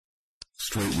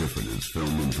Straight Riffin is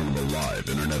filmed in front of a live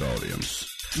internet audience.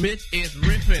 Mitch is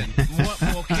riffing. What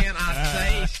more can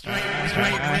I say?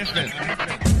 Straight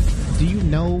riffing. Do you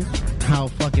know how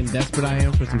fucking desperate I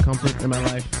am for some comfort in my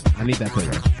life? I need that pillow.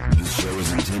 This show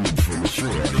is intended for mature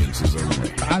audiences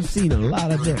only. I've seen a lot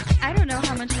of this. I don't know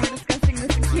how much more disgusting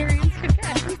this experience could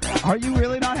get. Are you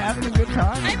really not having a good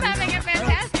time? I'm having a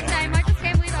fantastic time. I just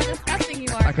can't believe how disgusting you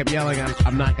are. I kept yelling,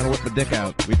 I'm not going to whip my dick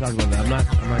out. We talked about that. I'm not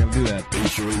going to do that.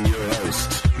 Featuring your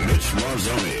host, Mitch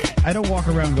Marzoni. I don't walk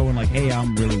around going like, hey,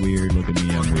 I'm really weird. Look at me,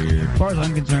 I'm weird. As far as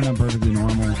I'm concerned, I'm perfectly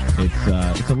normal.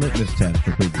 It's a litmus test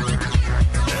for people.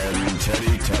 And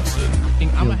Teddy Tutson.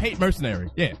 I'm a hate mercenary.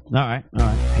 Yeah. All right.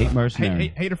 Hate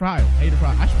mercenary. Hater for hire. Hater for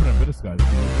hire. I should put on a disguise.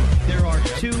 There are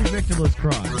two victimless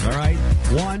crimes, all right?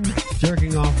 One,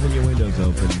 jerking off when your window's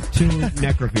open. Two,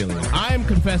 necrophilia. I am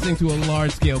confessing to a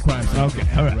large-scale crime. Okay,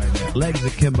 all right. Now. Legs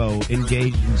akimbo,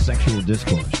 engaged in sexual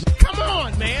discourse. Come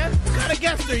on, man. What kind of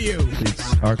guest are you?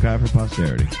 It's archived for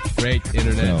posterity. Great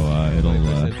internet.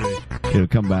 So it'll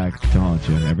come back to haunt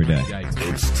you every day.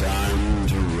 It's time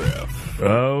to riff.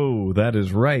 Oh, that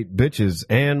is right, bitches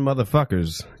and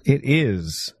motherfuckers. It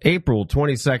is April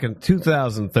 22nd,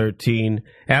 2013,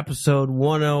 episode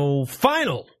 10,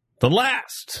 final, the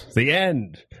last, the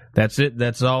end. That's it.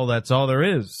 That's all there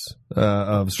is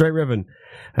of Straight Riffin'.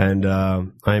 And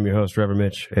I am your host, Reverend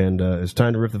Mitch, and it's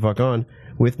time to riff the fuck on.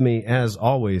 With me, as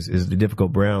always, is the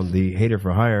difficult Brown, the hater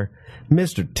for hire,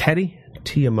 Mr. Teddy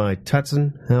TMI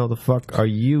Tutson. How the fuck are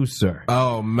you, sir?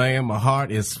 Oh man, my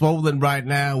heart is swollen right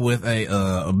now with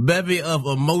a bevy of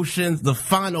emotions. The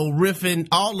final riffing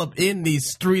all up in these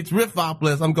streets.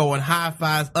 Riffopolis. I'm going high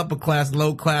fives, upper class,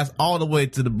 low class, all the way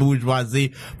to the bourgeoisie.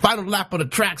 Final lap on the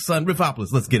track, son. Riffopolis.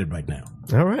 Let's get it right now.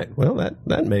 All right. Well,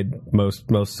 that made most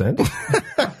sense.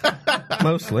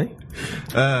 Mostly.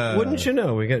 Wouldn't you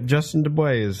know? We got Justin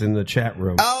DuBois is in the chat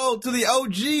room. Oh, to the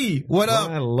OG. What up?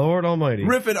 My Lord Almighty.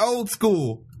 Riffin' old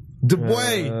school.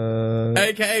 DuBois.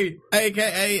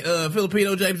 AKA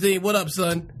Filipino James Dean. What up,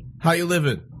 son? How you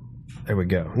living? There we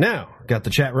go. Now, got the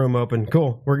chat room open.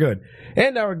 Cool. We're good.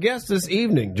 And our guest this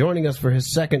evening, joining us for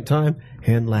his second time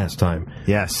and last time.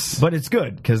 Yes. But it's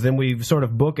good, because then we've sort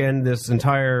of bookend this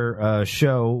entire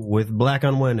show with black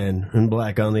on one end and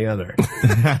black on the other.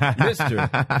 Mr.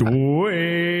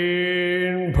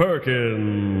 Dwayne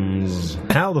Perkins.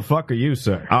 How the fuck are you,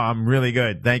 sir? Oh, I'm really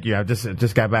good. Thank you. I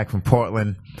just got back from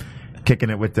Portland,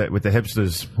 kicking it with the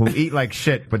hipsters who eat like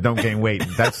shit but don't gain weight.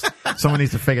 Someone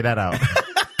needs to figure that out.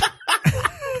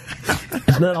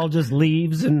 It's not all just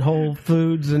leaves and Whole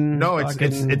Foods and no, it's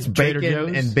Trader bacon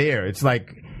Joe's and beer. It's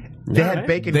like they had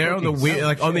bacon. They're on the weird,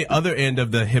 like on the other end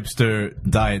of the hipster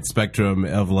diet spectrum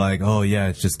of like, oh yeah,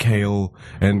 it's just kale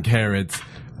and carrots.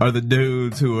 Are the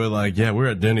dudes who are like, yeah, we're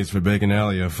at Denny's for Bacon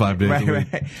Alley 5 days a week.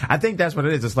 Right. I think that's what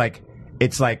it is. It's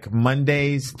like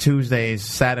Mondays, Tuesdays,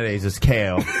 Saturdays is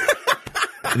kale,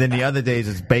 and then the other days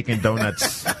it's bacon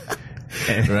donuts.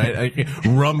 Right,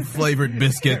 rum flavored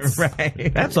biscuits.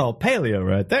 Right, that's all paleo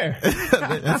right there.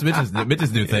 That's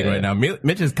Mitch's new thing right now.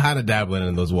 Mitch is kind of dabbling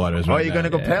in those waters. Oh, right you're now.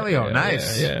 gonna go paleo?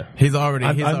 Nice. Yeah. He's already.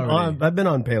 I've been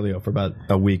on paleo for about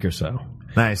a week or so.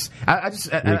 Nice. I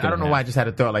don't know why I just had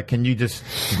a thought. Like, can you just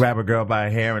grab a girl by her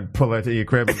hair and pull her to your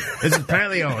crib? This is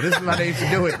paleo. This is how they used to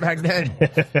do it back then.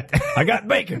 I got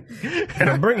bacon, and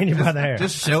I'm bringing you by the hair.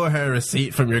 Just show her a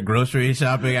receipt from your grocery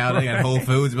shopping outing at Whole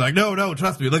Foods. Be like, no,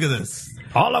 trust me. Look at this.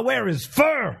 All I wear is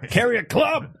fur. Carry a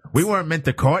club. We weren't meant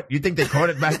to court. You think they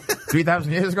courted back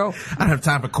 3,000 years ago? I don't have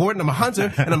time for courting. I'm a hunter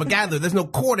and I'm a gatherer. There's no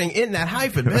courting in that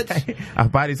hyphen, bitch. Right. Our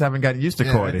bodies haven't gotten used to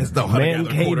courting. No man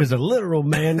cave is a literal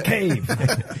man cave.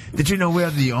 Did you know we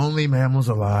are the only mammals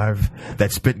alive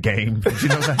that spit game? Did you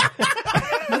know that?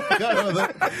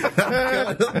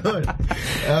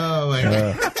 Oh my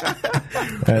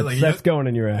god! That's going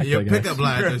in your act. Your pickup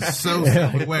lines are so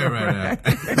self-aware right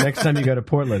now. Next time you go to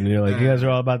Portland, and you're like, you guys are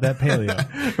all about that paleo,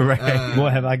 right? Well,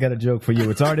 I got a joke for you.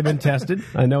 It's already been tested.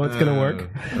 I know it's going to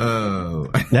work.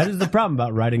 That is the problem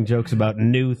about writing jokes about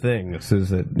new things, is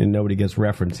that nobody gets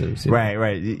references.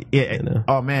 Right. Yeah. You know?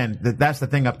 Oh man, that's the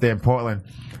thing up there in Portland.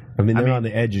 I mean, they're on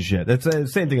the edge of shit. That's the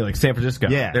same thing like San Francisco.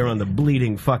 Yeah. They're on the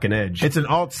bleeding fucking edge. It's an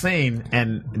alt scene,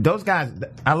 and those guys,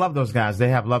 I love those guys. They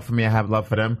have love for me. I have love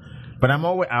for them. But I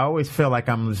always feel like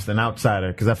I'm just an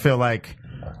outsider, because I feel like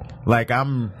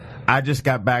I just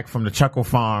got back from the Chuckle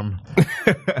Farm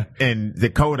in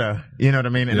Dakota. You know what I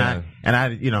mean? And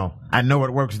I know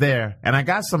what works there. And I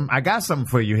got something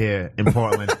for you here in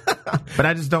Portland, but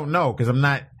I just don't know, because I'm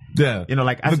not. Yeah, You know,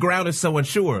 like the ground is so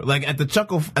unsure. Like at the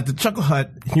Chuckle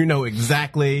Hut, you know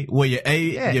exactly where your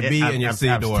A, your B, and your C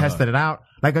I've door. tested it out.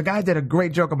 Like a guy did a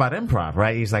great joke about improv,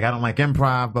 right? He's like, I don't like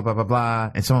improv, blah blah blah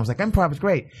blah. And someone was like, improv is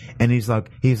great. And he's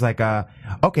like,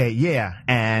 okay, yeah,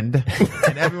 and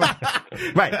everyone,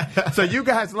 right? So you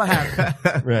guys laugh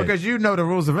because you know the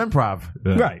rules of improv,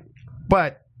 Right.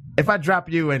 But if I drop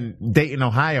you in Dayton,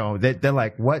 Ohio, they're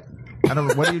like, what? I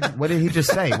don't. What did he just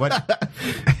say? What?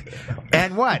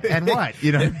 And what? And what?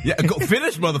 You know? Yeah, go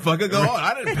finish, motherfucker. Go on.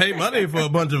 I didn't pay money for a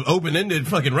bunch of open-ended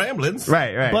fucking ramblings.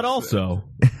 Right. But also,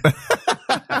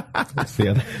 that's the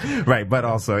other. Right, but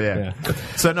also, yeah.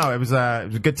 So no, it was a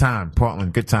good time.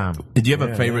 Portland, good time. Did you have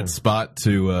a favorite spot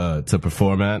to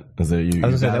perform at? Is there you? I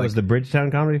was gonna say that was the Bridgetown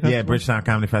Comedy Festival. Yeah, Bridgetown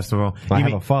Comedy Festival. I You have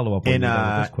mean a follow-up on in you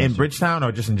about this in question. Bridgetown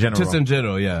or just in general? just in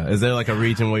general. Yeah. Is there like a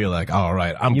region where you're like, all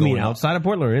right, I'm You going mean outside of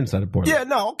Portland or inside of Portland? Yeah,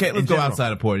 no, okay, let's go general.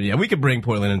 outside of Portland. Yeah, we could bring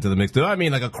Portland into the mix too. I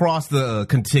mean, like across the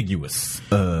contiguous.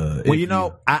 Well, you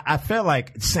know, I feel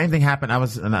like the same thing happened.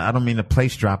 And I don't mean to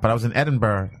place drop, but I was in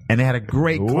Edinburgh and they had a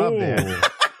great club there.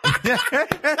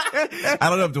 I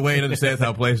don't know if Dwayne understands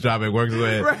how place dropping works.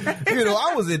 You know,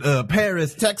 I was in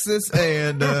Paris, Texas,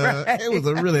 and it was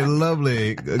a really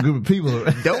lovely group of people.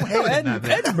 Don't hate it.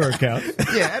 Edinburgh counts.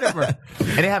 Yeah, Edinburgh.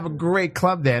 And they have a great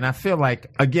club there. And I feel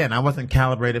like, again, I wasn't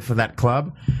calibrated for that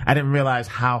club. I didn't realize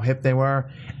how hip they were.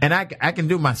 And I can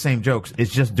do my same jokes.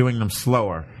 It's just doing them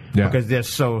slower. Yeah. Because they're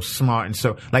so smart and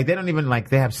so, like, they don't even, like,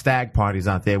 they have stag parties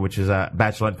out there, which is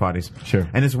bachelorette parties. Sure.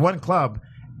 And there's one club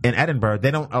in Edinburgh,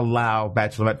 they don't allow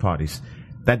bachelorette parties.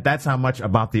 That's how much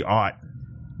about the art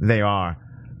they are.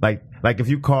 Like if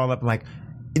you call up, like,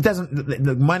 it doesn't,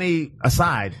 the money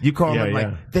aside, you call them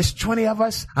like, there's 20 of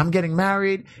us, I'm getting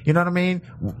married, you know what I mean?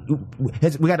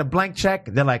 We got a blank check.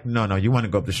 They're like, no, you want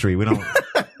to go up the street. We don't do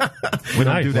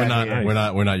that.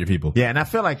 We're not your people. Yeah, and I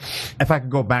feel like if I could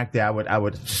go back there, I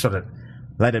would sort of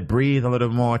let it breathe a little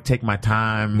more, take my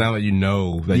time. Now that you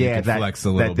know that you can flex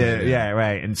a little bit. Yeah,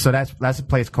 right. And so that's a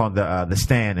place called the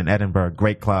Stand in Edinburgh,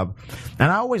 great club.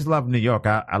 And I always loved New York.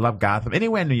 I love Gotham.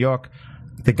 Anywhere in New York,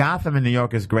 the Gotham in New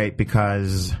York is great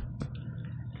because,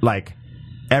 like,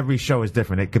 every show is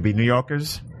different. It could be New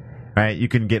Yorkers, right? You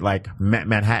can get like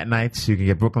Manhattanites, you can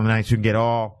get Brooklynites, you can get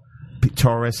all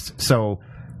tourists. So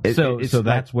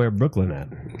that's where Brooklyn at.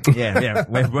 Yeah,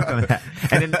 where Brooklyn at.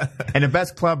 And the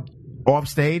best club off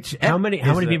stage. How many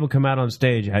people come out on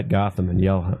stage at Gotham and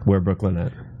yell where Brooklyn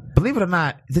at? Believe it or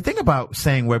not, the thing about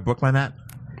saying where Brooklyn at,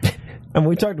 And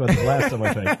we talked about this last time,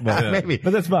 I think. But, maybe,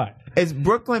 but that's fine. is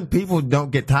Brooklyn people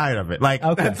don't get tired of it. Like,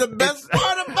 Okay. That's the best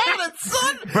part about it,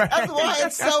 son. That's why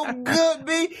it's so good,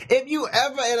 B. If you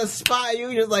ever in a spot,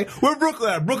 you just like, where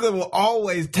Brooklyn at? Brooklyn will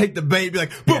always take the bait, be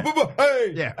like,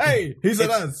 hey, he said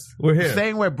us. We're here.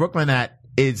 saying where Brooklyn at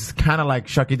is kind of like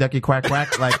shucky ducky quack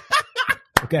quack. Like,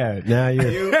 Okay, now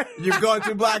You've gone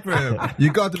too black for him.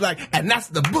 You've gone too black. And that's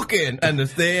the bookend,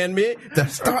 understand me? The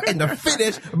start and the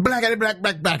finish, black.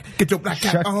 Get your black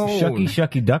cap on.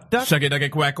 Shucky duck. Shucky ducky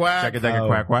quack quack. shucky ducky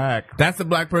quack quack. That's the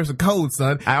black person code,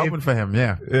 son. I opened for him,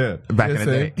 yeah. Back in the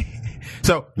day.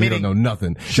 So, You meaning, don't know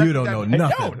nothing. You don't know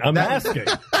nothing. I'm asking.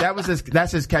 that's his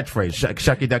catchpatch,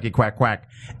 shucky ducky quack quack.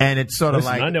 And it's sort of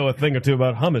Listen, like, I know a thing or two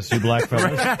about hummus, you black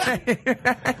fellas.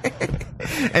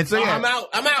 and so, yeah.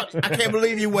 I'm out. I can't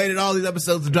believe you waited all these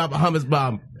episodes to drop a hummus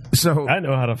bomb. So, I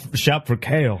know how to shop for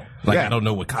kale. Like, Yeah. I don't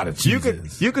know what kind of cheese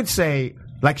is. you could say,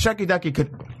 like, Shucky Ducky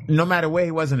could, no matter where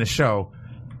he was in the show,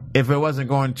 if it wasn't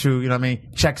going to, you know what I mean,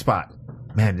 check spot.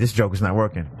 Man, this joke is not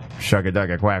working. Shucky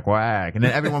Ducky quack quack. And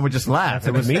then everyone would just laugh. That's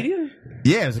a comedian?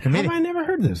 Yeah, it was a How comedian. have I never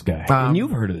heard of this guy? And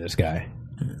you've heard of this guy.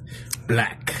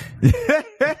 Black.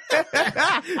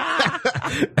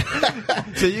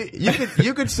 So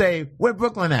you could say, where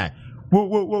Brooklyn at?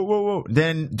 Whoa.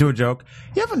 Then do a joke.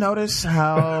 You ever notice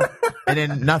how, and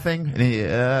then nothing, and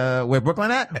then, where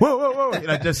Brooklyn at? Whoa. You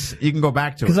know, just, you can go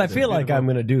back to it. Because I feel like I'm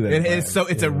going to do that.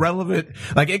 It's irrelevant.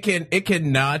 Like it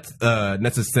cannot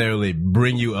necessarily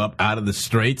bring you up out of the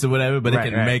straits or whatever, but it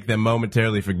can make them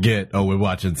momentarily forget. Oh, we're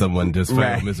watching someone just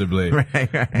fail miserably. Right.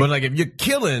 But like if you're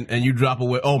killing and you drop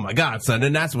away, oh my God, son,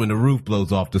 then that's when the roof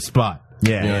blows off the spot.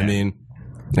 Yeah, you know what I yeah. mean.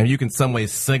 And you can some way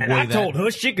segue And I that. told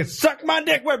Hush she could suck my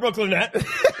dick where Brooklyn at.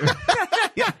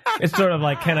 It's sort of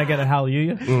like, can I get a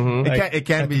hallelujah? Mm-hmm. It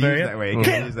can be used that way. It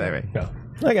can be used that way. No.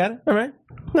 I got it. All right.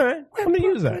 I'm going to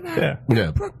use that. Yeah.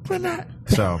 Yeah.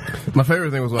 So, My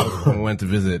favorite thing was when I went to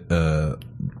visit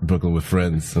Brooklyn with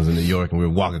friends. I was in New York, and we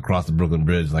were walking across the Brooklyn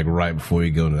Bridge, like right before we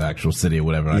go to the actual city or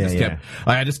whatever. And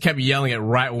I just kept yelling it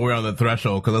right when we were on the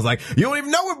threshold because I was like, "You don't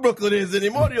even know where Brooklyn is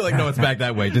anymore." And you're like, "No, it's back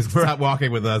that way. Just stop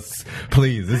walking with us,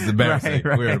 please. This is embarrassing.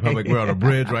 Right. We're in public. We're on a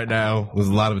bridge right now. There's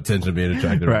a lot of attention being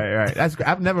attracted. Right.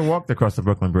 I've never walked across the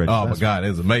Brooklyn Bridge. Oh my God, it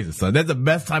was amazing. So that's the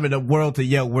best time in the world to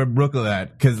yell where Brooklyn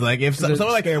at. Because like if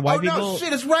someone like, "Oh white no, people?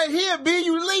 shit, it's right here, B.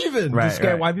 You leaving?" Right.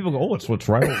 Scare white people. Go, oh, it's what's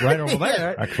right over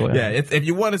there. Actually, Yeah, if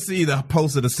you want to see the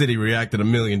pulse of the city react in a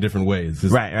million different ways,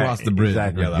 just cross the bridge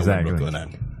Exactly. and yell out where Brooklyn at.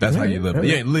 That's how you live.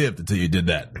 You ain't lived until you did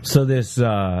that. So this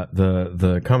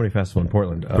the comedy festival in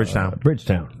Portland, Bridgetown.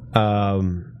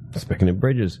 Speaking of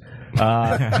bridges, it's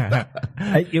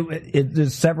a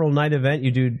several night event.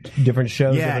 You do different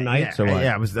shows every night. So what?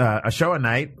 Yeah, it was a show a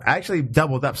night. I actually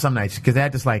doubled up some nights because they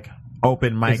had this like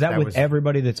open mic. Is that with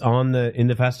everybody that's in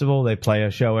the festival? They play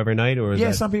a show every night, or is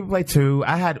that... some people play two.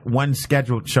 I had one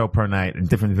scheduled show per night in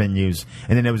different venues,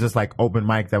 and then there was just like open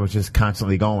mic that was just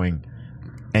constantly going.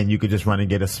 And you could just run and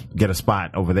get a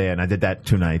spot over there, and I did that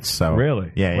 2 nights. So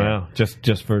really, yeah. Wow,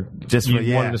 just for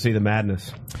wanted to see the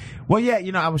madness. Well, yeah,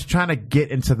 I was trying to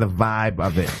get into the vibe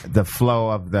of it, the flow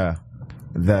of the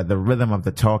rhythm of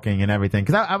the talking and everything.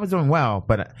 Because I was doing well,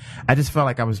 but I just felt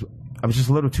like I was just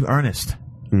a little too earnest.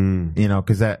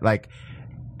 Because I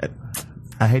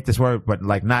hate this word, but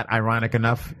like not ironic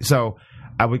enough. So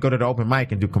I would go to the open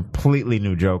mic and do completely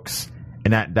new jokes,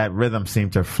 and that rhythm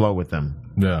seemed to flow with them.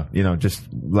 Yeah. Just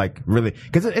like really,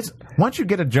 because it's once you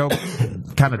get a joke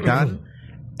kind of done,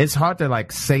 it's hard to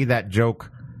like say that joke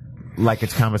like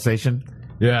it's conversation.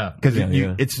 Yeah. Because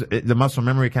the muscle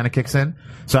memory kind of kicks in.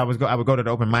 So I would go to the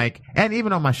open mic, and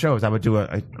even on my shows, I would do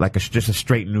just a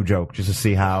straight new joke just to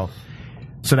see how.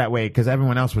 So that way, because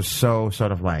everyone else was so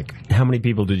sort of like. How many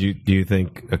people do you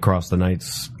think across the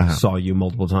nights saw you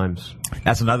multiple times?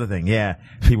 That's another thing. Yeah,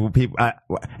 people.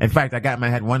 In fact, I got in my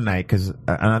head one night because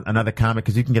another comic,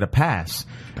 because you can get a pass,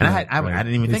 and I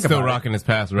didn't even think about it. Still rocking his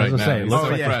pass right now. It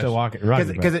looks like you're still rocking.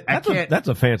 Because That's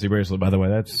a fancy bracelet, by the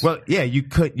way.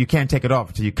 You can't take it off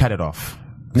until you cut it off.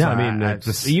 No, So I mean,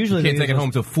 usually you can't take it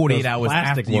home till 48 hours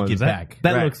after you get back.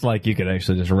 That looks like you could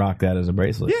actually just rock that as a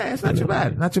bracelet. Yeah, it's not too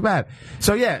bad. Not too bad.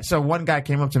 So one guy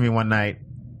came up to me one night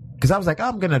because I was like,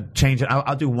 I'm gonna change it.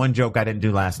 I'll do one joke I didn't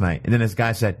do last night, and then this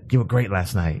guy said, "You were great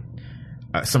last night."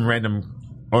 Some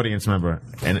random audience member,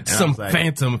 and some I was like,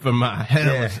 phantom from my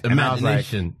hellish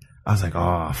imagination. I was like,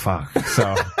 oh fuck.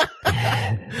 So,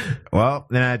 well,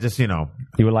 then I just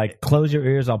You were like, close your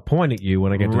ears, I'll point at you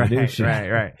when I get to the new shit.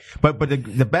 Right. But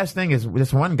the best thing is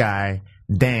this one guy,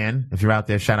 Dan, if you're out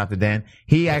there, shout out to Dan.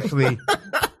 He actually,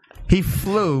 he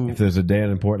flew. If there's a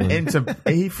Dan in Portland.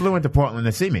 He flew into Portland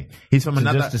to see me. He's from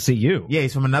just to see you. Yeah,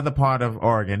 he's from another part of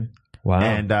Oregon. Wow.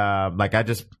 And, I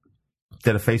just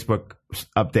did a Facebook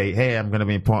update. Hey, I'm going to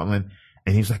be in Portland.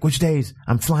 And he was like, which days?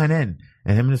 I'm flying in.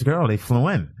 And him and this girl, they flew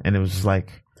in. And it was just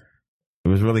like, it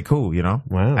was really cool,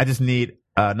 Wow. I just need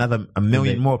a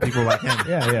million more people like him.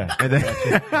 Yeah. And then,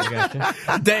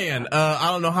 Dan,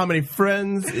 I don't know how many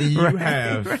friends you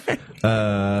have.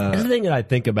 The thing that I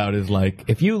think about is like,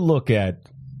 if you look at,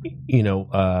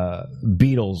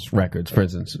 Beatles records, for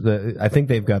instance, I think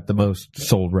they've got the most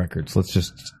sold records. Let's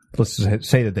just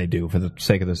say that they do for the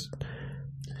sake of this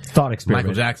thought experiment.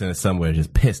 Michael Jackson is somewhere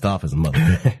just pissed off as a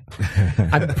mother.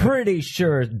 I'm pretty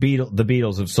sure the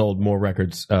Beatles have sold more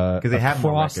records they have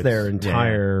more across records. their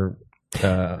entire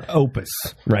opus,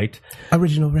 right?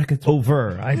 Original records.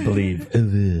 Over, I believe.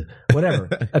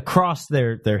 Whatever. Across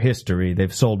their history,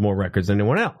 they've sold more records than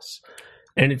anyone else.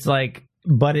 And it's like,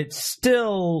 but it's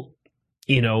still,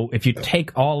 if you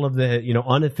take all of the,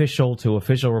 unofficial to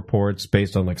official reports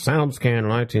based on like SoundScan and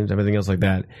iTunes, everything else like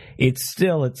that, it's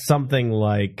something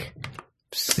like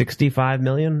 65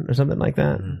 million or something like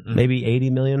that. Mm-hmm. Maybe 80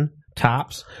 million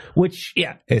tops, which,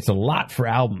 it's a lot for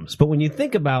albums. But when you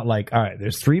think about like, all right,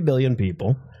 there's 3 billion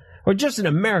people, or just in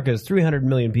America, there's 300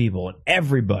 million people, and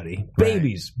everybody,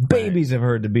 babies have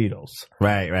heard the Beatles.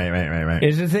 Right.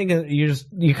 It's the thing, you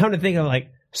come to think of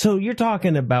like, so you're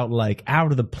talking about like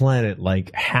out of the planet,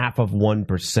 like half of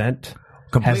 1%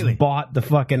 has bought the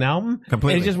fucking album.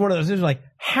 Completely. And it's just one of those things like,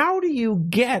 how do you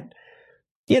get,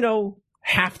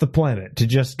 half the planet to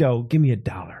just go, give me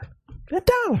 $1?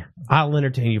 $1. I'll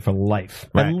entertain you for life.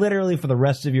 Right. And literally for the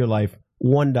rest of your life,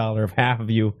 $1 if half of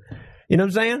you. You know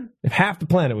what I'm saying? If half the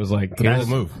planet was like,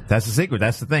 move. That's the secret.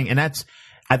 That's the thing. And I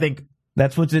think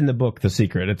that's what's in the book, The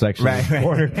Secret. It's actually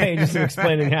 400 pages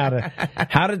explaining how to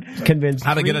convince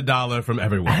how to get $1 from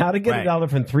everyone. How to get $1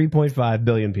 from 3.5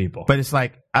 billion people. But it's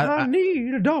like I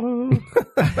need $1.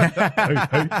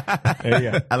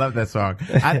 I love that song.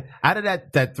 Out of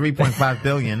that 3.5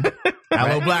 billion,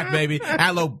 Aloe Black, baby.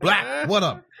 Aloe Black. What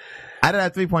up? Out of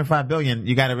that 3.5 billion,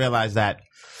 you got to realize that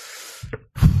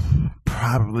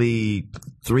probably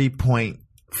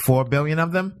 3.4 billion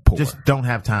of them just don't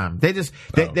have time. They just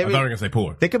I thought you were gonna say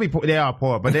poor. They could be poor. They are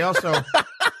poor, but they also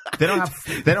they don't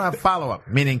have follow up.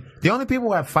 Meaning the only people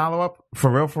who have follow up for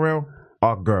real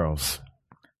are girls.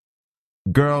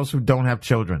 Girls who don't have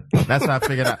children. That's how I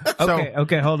figured out.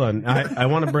 Okay, hold on. I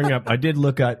want to bring up, I did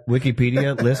look at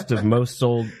Wikipedia list of most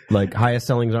sold, like, highest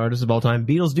selling artists of all time.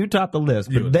 Beatles do top the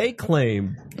list, but they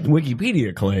claim,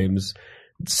 Wikipedia claims,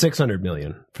 600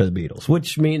 million for the Beatles,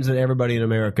 which means that everybody in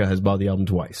America has bought the album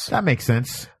twice. That makes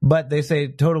sense. But they say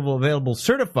total available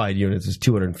certified units is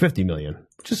 250 million,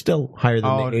 which is still higher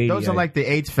than the 80. Those are like the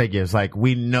AIDS figures. Like,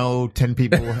 we know 10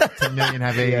 million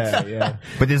have AIDS. Yeah.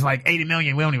 But there's like 80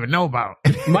 million we don't even know about.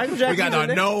 Michael Jackson. We got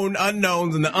the known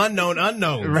unknowns and the unknown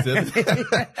unknowns.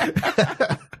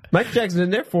 Michael Jackson's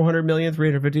in there, 400 million,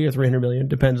 350 or 300 million,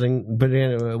 depending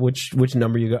which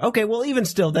number you go. Okay, well, even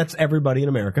still, that's everybody in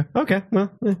America. Okay,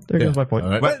 well, there goes my point.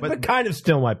 Right. But kind of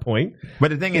still my point.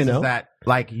 But the thing is that,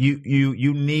 like, you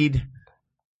need,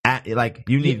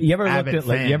 You ever avid looked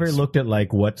at fans. you ever looked at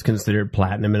like what's considered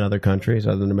platinum in other countries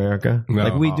other than America? No.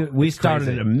 Like we started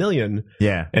crazy. at 1 million,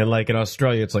 Yeah. and like in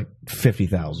Australia it's like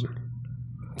 50,000.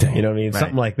 You know what I mean? Right.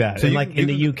 Something like that. So and you- like you in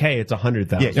the UK it's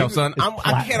 100,000. Yeah, Yo, son,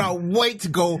 I cannot wait to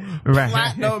go Right.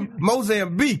 platinum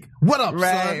Mozambique. What up,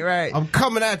 Right, son? right. I'm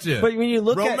coming at you. But when you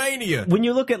look Romania. at when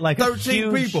you look at like 13 a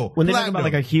huge, people, when they talk about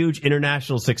platinum. like a huge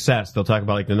international success, they'll talk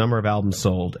about like the number of albums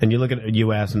sold, and you look at the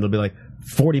U.S. and they'll be like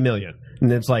 40 million,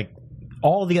 and it's like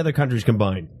all the other countries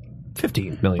combined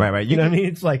 15 million. Right. You know what I mean?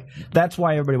 It's like that's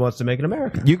why everybody wants to make it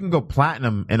America. You can go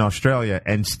platinum in Australia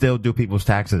and still do people's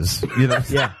taxes. You know?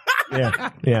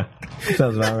 Yeah.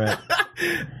 Sounds about right.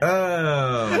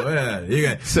 Oh, man. You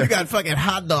got fucking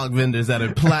hot dog vendors that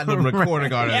are platinum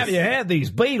recording artists. Have you had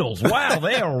these Beatles? Wow,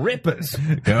 they are rippers.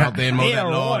 Go out there and mow They that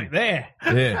are lawn. right there.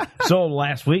 Yeah. Sold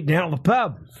last week down at the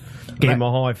pub. Gave him a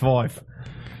high five.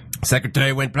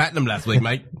 Secretary went platinum last week,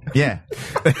 mate. Yeah.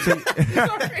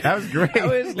 That was great. I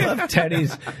always love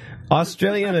Teddy's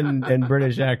Australian and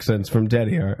British accents from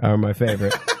Teddy are my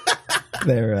favorite.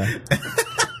 They're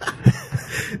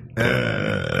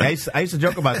I used to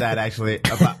joke about that actually,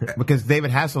 because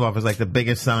David Hasselhoff is like the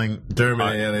biggest selling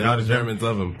Germany, yeah, they know the artist. Germans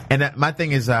love him. And my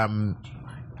thing is,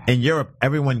 in Europe,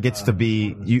 everyone gets a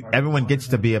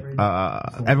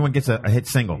hit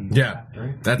single. Yeah,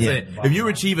 that's it. If you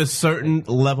achieve a certain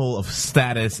level of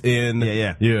status in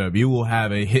Europe, you will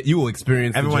have a hit. You will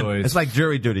experience the joys. It's like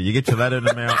jury duty. You get your letter in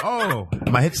the mail. Oh,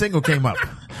 my hit single came up.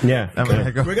 yeah.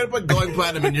 I go, We're gonna put going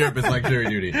platinum in Europe is like jury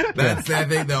duty. That's I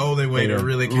think the only way to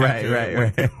really capture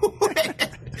right.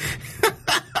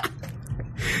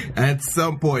 At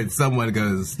some point, someone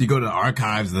goes, you go to the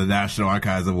archives, the National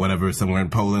Archives or whatever, somewhere in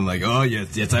Poland, like, oh,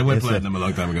 yes, I went platinum a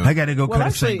long time ago. I got to go cut a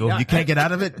actually, single. You can't get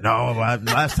out of it? No,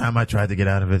 last time I tried to get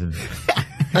out of it.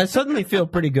 I suddenly feel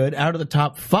pretty good. Out of the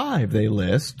top 5 they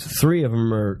list, 3 of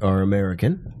them are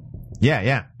American,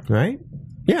 Yeah. right?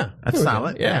 Yeah. That's There we go.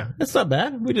 solid. Yeah. Yeah. That's not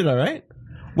bad. We did all right.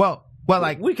 Well,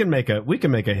 like We can make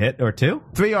a hit or two.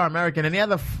 3 are American, and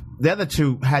the other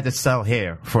 2 had to sell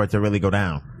here for it to really go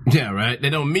down. Yeah, right?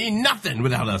 They don't mean nothing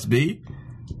without us, B.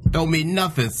 Don't mean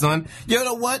nothing, son. You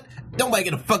know what? Nobody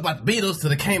give a fuck about the Beatles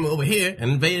till they came over here and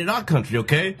invaded our country,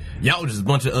 okay? Y'all just a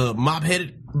bunch of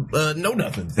mop-headed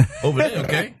know-nothings over there,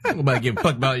 okay? Nobody give a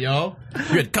fuck about y'all. You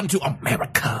had to come to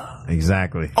America.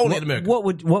 Exactly. Only in America. What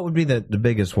would be the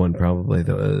biggest one probably?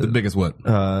 The biggest what?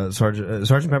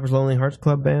 Sergeant Pepper's Lonely Hearts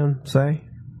Club Band, say?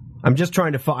 I'm just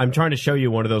trying to I'm trying to show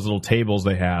you one of those little tables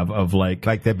they have of like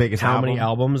their biggest how album? many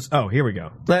albums. Oh, here we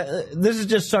go. This is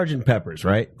just Sergeant Pepper's,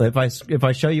 right? If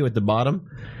I show you at the bottom,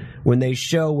 when they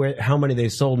show how many they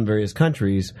sold in various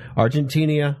countries,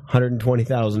 Argentina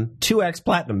 120,000, 2x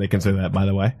platinum. They consider that, by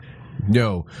the way.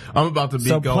 Yo, I'm about to be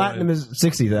So going. platinum is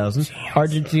 60,000.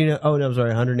 Argentina,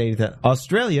 180,000.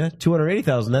 Australia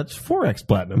 280,000. That's 4x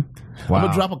platinum. I'm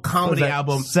gonna drop a comedy What is that,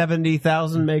 album.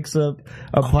 70,000 makes a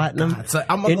platinum. God, so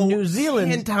I'm gonna in go New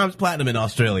Zealand, 10 times platinum in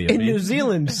Australia. in B. New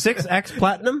Zealand, 6x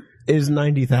platinum is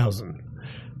 90,000.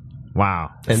 Wow.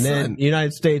 And Son. then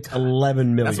United States,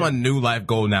 11 million. That's my new life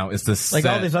goal now. Is to Like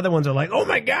all set- these other ones are like, oh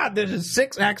my god, there's a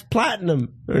 6x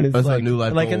platinum. And it's That's my like, new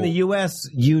life like in goal. the U.S.,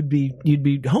 you'd be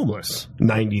homeless.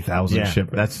 90,000 Yeah.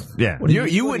 shipments. What You what wouldn't are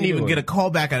you even doing? get a call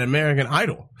back at American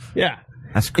Idol. Yeah.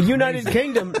 That's crazy. United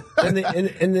Kingdom and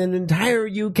the entire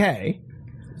UK,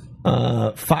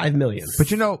 5 million.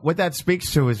 But you know what that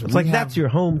speaks to is It's like that's your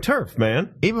home turf,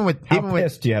 man. even with How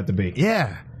pissed do you have to be?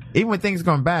 even with things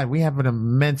going bad, we have an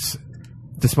immense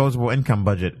disposable income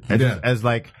budget. As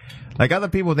like other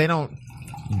people, they don't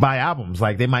buy albums.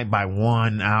 Like they might buy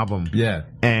one album. Yeah.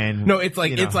 And No, it's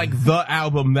like you know. it's like the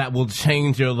album that will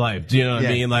change your life. Do you know what I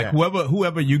Yeah, mean? Like yeah.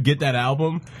 whoever you get that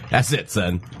album, that's it,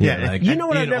 son. Yeah. like, You know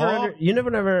what I in never all-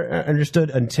 never understood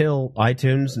until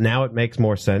iTunes. Now it makes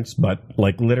more sense, but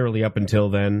like literally up until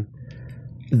then,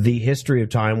 the history of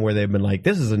time where they've been like,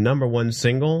 this is a number one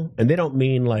single, and they don't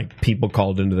mean like people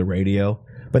called into the radio,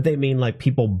 but they mean like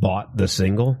people bought the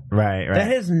single. Right.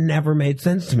 That has never made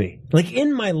sense to me. Like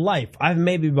in my life, I've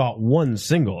maybe bought one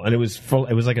single, and it was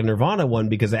like a Nirvana one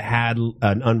because it had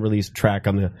an unreleased track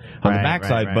on the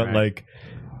backside. But like,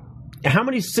 how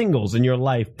many singles in your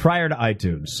life prior to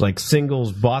iTunes, like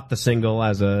singles, bought the single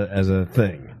as a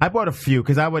thing? I bought a few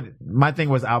because my thing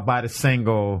was I'll buy the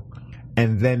single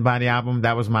and then buy the album.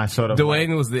 That was my sort of.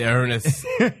 Dwayne was the earnest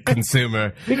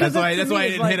consumer. Because that's to me, why he it's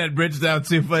didn't like- hit that bridge down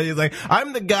too funny. He's like,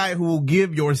 I'm the guy who will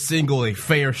give your single a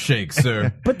fair shake,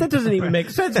 sir. But that doesn't even make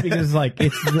sense because like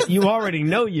you already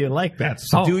know you like that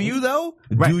song. Do you though?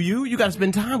 Right. Do you? You got to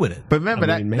spend time with it. But remember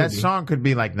I mean, that maybe. song could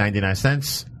be like 99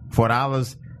 cents,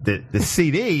 $4. The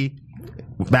CD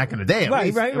back in the day, at Right,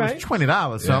 least, right, it was right.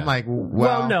 $20. So Yeah. I'm like,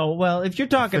 Well, if you're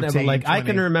talking about 15, like, I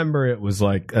can 20. remember it was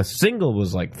like a single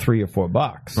was like $3 or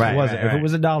 $4. Right, It wasn't. right, If right. it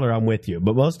was $1, I'm with you.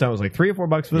 But most of the time it was like $3 or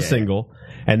 $4 for the Yeah. single,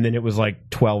 and then it was like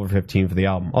 12 or 15 for the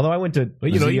album. Although I went to, Well,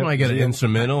 you might get an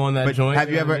instrumental on that But joint.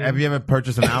 have you ever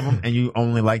purchased an album and you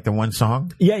only like the one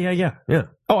song? Yeah.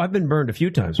 Oh, I've been burned a few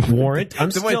times. Warrant. I'm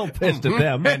still pissed at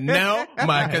them. And now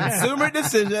my consumer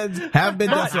decisions have been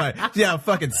this way. See how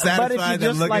fucking satisfied that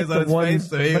just look like is the on his one- face?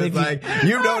 So he but was if you- like,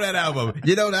 you know that album.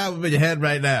 You know the album in your head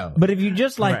right now. But if you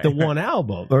just like Right. the one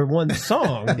album or one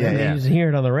song, then yeah. you just hear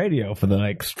it on the radio for the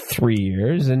like 3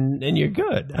 years, and you're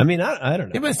good. I mean, I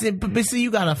don't Yeah, know. but see,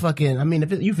 you gotta fucking, I mean,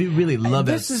 if you really love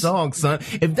that This is- song, son,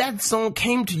 if that song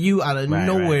came to you out of Right,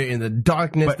 nowhere right. in the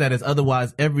darkness that is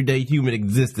otherwise everyday human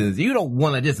existence, you don't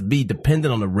want to just be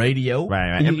dependent on the radio.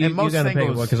 Right. You, And most gotta pay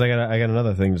singles, because I got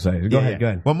another thing to say. Go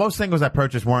ahead. Well, most singles I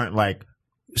purchased weren't like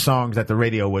songs that the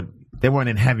radio they weren't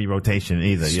in heavy rotation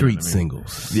either. you know Street what I mean?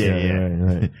 singles. Yeah.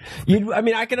 Right. I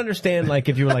mean, I can understand like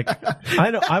if you were like,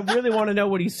 I really want to know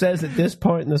what he says at this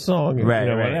point in the song, and, Right, you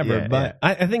know, right, whatever. yeah, but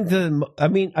I think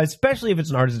especially if it's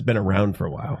an artist that's been around for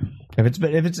a while. If it's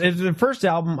the first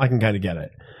album, I can kind of get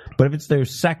it. But if it's their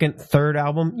second, third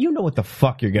album, you know what the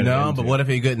fuck you're getting No, into. but what if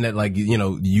you're getting that, like, you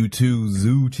know, U2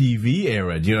 Zoo TV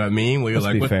era? Do you know what I mean? Where you're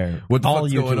Let's like, be fair. what the All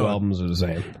fuck's going U2 on? albums are the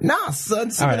same. Nah, son.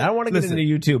 All right, I don't want to get into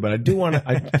U2, but I do want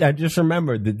to. I just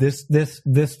remembered that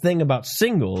this thing about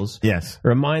singles, Yes.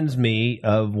 reminds me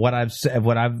of what I've said,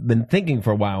 what I've been thinking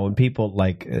for a while. When people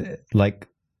like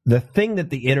the thing that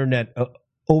the internet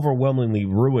overwhelmingly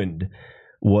ruined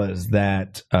was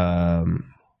that.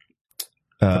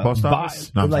 The post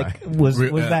office? No, I'm like sorry. was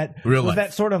Real life.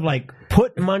 that sort of like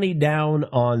put money down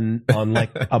on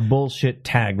like a bullshit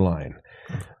tagline.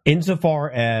 Insofar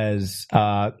as you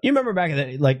remember back in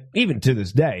the, like even to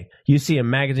this day, you see a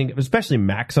magazine, especially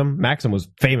Maxim. Maxim was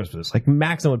famous for this. Like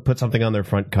Maxim would put something on their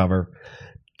front cover,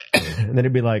 and then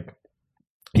it'd be like,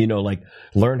 you know, like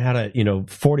learn how to,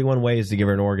 41 ways to give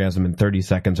her an orgasm in 30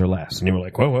 seconds or less. And you were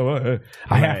like, whoa.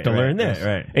 I have to learn this.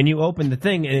 Right. And you open the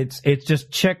thing and it's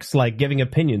just chicks like giving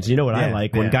opinions. You know what I Yeah,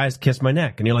 like when yeah. guys kiss my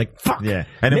neck and you're like, fuck. Yeah.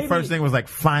 And Maybe- the first thing was like,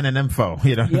 find an info,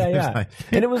 Yeah, It's yeah. like-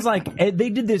 And it was like, they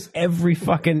did this every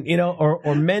fucking,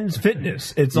 or men's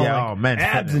fitness. It's all Yeah, like oh, men's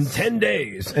abs fitness. in 10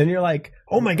 days. And you're like,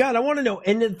 oh my God, I want to know.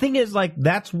 And the thing is like,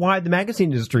 that's why the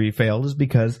magazine industry failed is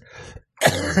because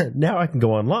now I can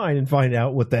go online and find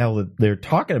out what the hell that they're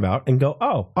talking about and go,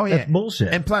 oh Oh yeah, that's bullshit.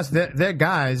 And plus, they're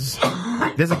guys.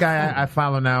 There's a guy I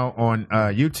follow now on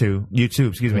YouTube.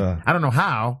 Excuse me. I don't know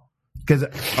how, because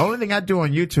the only thing I do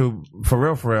on YouTube for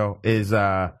real is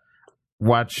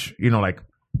watch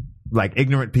like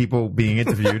ignorant people being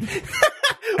interviewed.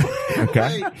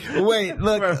 Okay. Wait,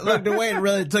 look, Dwayne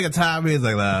really took a time. He's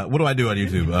like, what do I do on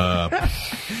YouTube?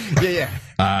 Yeah.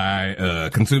 I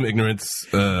consume ignorance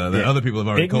that other people have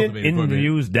already cultivated for me.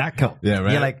 Ignorantinterviews.com. Yeah,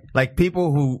 right. Yeah, like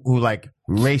people who like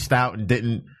raced out and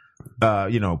didn't,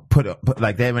 put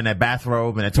like they're in their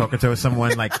bathrobe and they're talking to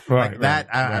someone like that.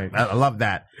 I love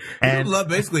that. And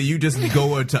basically, you just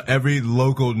go into every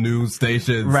local news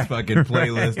station's Right. fucking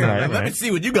playlist. and Right, like, Let me right.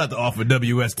 see what you got to offer,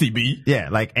 WSTB. Yeah,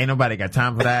 like ain't nobody got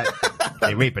time for that.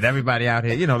 They raping everybody out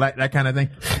here, that kind of thing.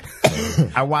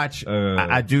 I watch.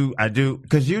 I do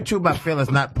because YouTube I feel is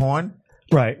not porn.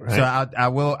 Right. So I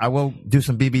will do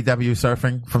some BBW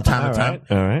surfing from time to time.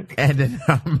 All right. And then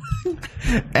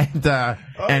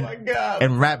my God.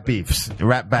 and rap beefs,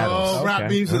 rap battles. Oh, rap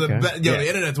beefs are the best. Yo, the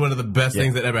internet's one of the best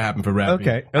things that ever happened for rap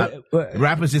Okay. beefs.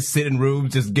 Rappers just sit in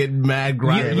rooms, just get mad,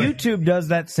 grinding. YouTube does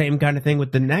that same kind of thing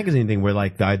with the magazine thing, where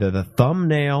like either the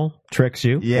thumbnail tricks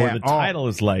you, or the title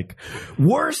is like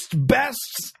worst,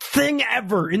 best thing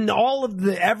ever in all of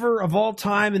the ever of all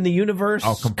time in the universe,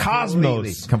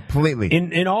 cosmos, completely.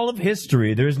 In all of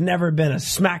history, there's never been a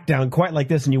SmackDown quite like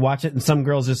this. And you watch it, and some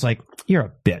girl's just like, "You're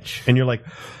a bitch," and you're like,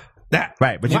 "That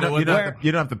right?" But you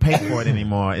don't have to pay for it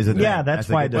anymore. Is it? Yeah, that's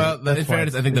why. Well, in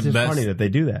fairness, I think the best funny that they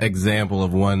do that. example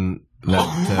of one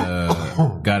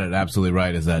that got it absolutely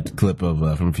right is that clip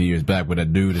of from a few years back where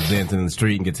that dude is dancing in the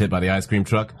street and gets hit by the ice cream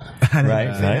truck.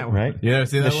 Right. You never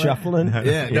seen that? The shuffling.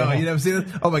 Yeah, no, you never seen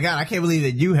this? Oh my God, I can't believe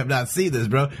that you have not seen this,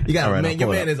 bro. You got your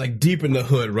man is like deep in the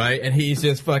hood, right? And he's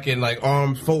just fucking like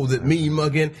arms folded, me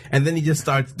mugging, and then he just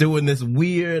starts doing this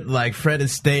weird like Fred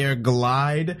Astaire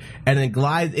glide, and then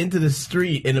glides into the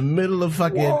street in the middle of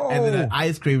fucking, and then an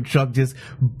ice cream truck just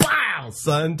bow,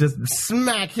 son, just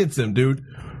smack hits him, dude.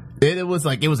 It was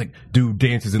like, dude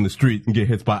dances in the street and get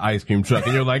hit by ice cream truck.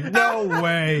 And you're like, no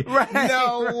way.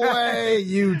 No way,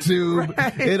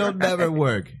 YouTube. It'll never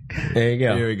work. There you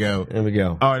go. Here we go. There we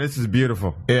go. Oh, this is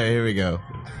beautiful. Yeah, here we go.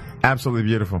 Absolutely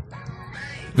beautiful.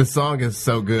 The song is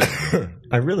so good.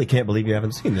 I really can't believe you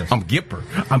haven't seen this. I'm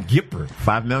Gipper.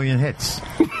 5 million hits.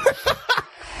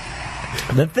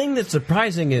 The thing that's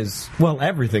surprising is, well,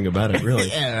 everything about it, really.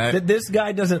 That this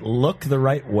guy doesn't look the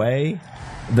right way,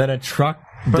 that a truck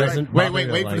doesn't. Wait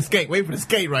for the skate. Wait for the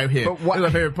skate right here. This is my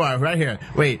favorite part, right here.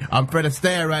 Wait, I'm Fred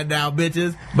Astaire right now,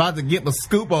 bitches. About to get my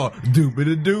scoop on.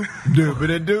 Doop-a-da-doop,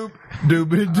 doop-a-da-doop,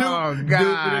 doop-a-da-doop, oh,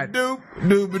 God. doop-a-da-doop,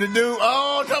 doop-a-da-doop.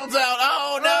 Oh, comes out.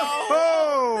 Oh,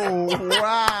 no. Oh,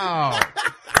 wow.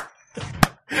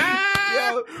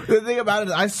 Yo, the thing about it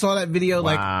is I saw that video,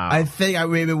 like, I think I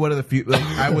maybe one of the few, like,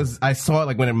 I saw it,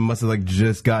 like, when it must have, like,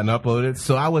 just gotten uploaded.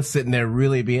 So I was sitting there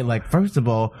really being like, first of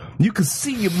all, you could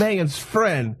see your man's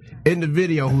friend in the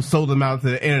video who sold him out to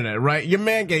the internet, right? Your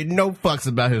man gave no fucks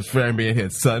about his friend being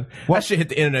hit, son. That shit hit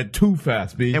the internet too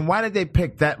fast, B. And why did they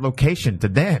pick that location to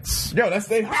dance? Yo, that's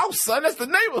their house, son. That's the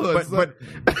neighborhood, But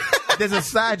there's a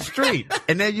side street,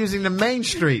 and they're using the main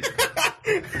street.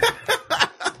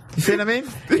 You see what I mean?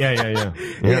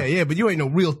 Yeah, but you ain't no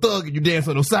real thug and you dance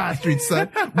on those side streets, son.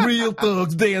 Real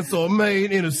thugs dance on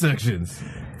main intersections.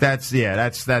 That's.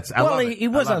 Well, he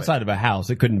was outside of a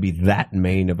house. It couldn't be that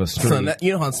main of a street. Son,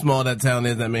 you know how small that town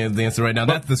is? That man's dancing right now.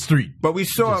 That's the street. But we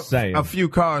saw a few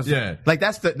cars. Yeah. Like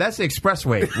that's the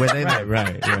expressway where they live.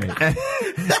 Right.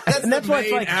 That's why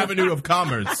it's like avenue of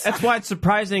commerce. That's why it's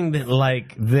surprising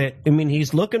that, I mean,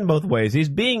 he's looking both ways. He's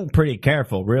being pretty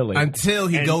careful, really. Until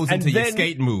he goes into your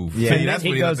skate move. Yeah, See, that's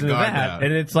when he goes into that. Down.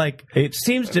 And it's like, it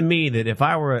seems to me that if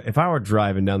I were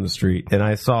driving down the street and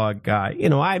I saw a guy,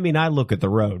 I look at the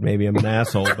road. Maybe I'm an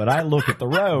asshole, but I look at the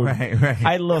road. Right.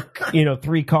 I look,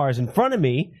 3 cars in front of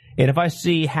me, and if I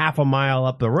see half a mile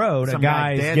up the road, a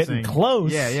guy's getting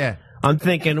close. Yeah. I'm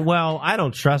thinking, well, I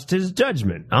don't trust his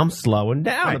judgment. I'm slowing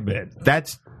down a bit.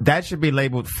 That should be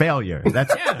labeled failure.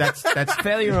 That's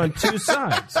failure on 2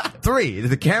 sides. 3.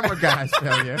 The camera guy's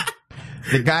failure.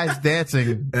 The guy's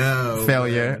dancing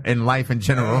failure in life in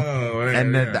general.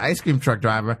 And the ice cream truck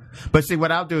driver. But see,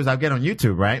 what I'll do is I'll get on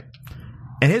YouTube, right?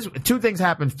 And here's 2 things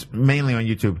happen mainly on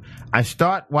YouTube. I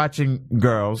start watching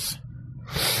girls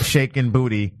shaking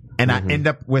booty, and I end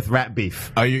up with rap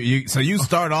beef. So you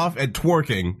start off at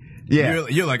twerking. Yeah.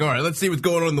 You're like, all right, let's see what's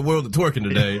going on in the world of twerking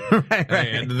today. right.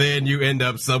 And then you end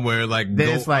up somewhere like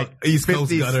it's like East 50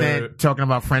 Coast gutter. Cent talking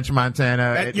about French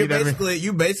Montana. You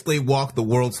basically walk the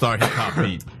world star hip hop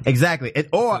beat. Exactly.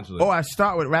 Or I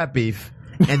start with rap beef,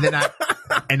 and then I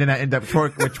end up with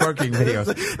twerking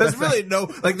videos. There's really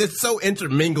they're so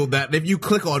intermingled that if you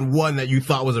click on one that you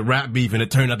thought was a rap beef and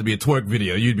it turned out to be a twerk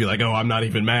video, you'd be like, oh, I'm not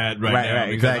even mad right now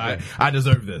because exactly. I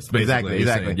deserve this. Basically.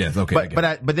 Exactly. Yes, okay.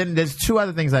 But then there's 2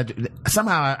 other things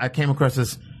somehow I came across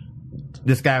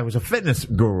this guy who's a fitness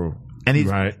guru. And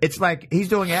it's like he's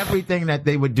doing everything that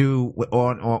they would do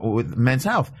with Men's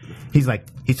Health. He's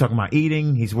talking about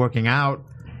eating, he's working out.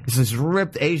 It's this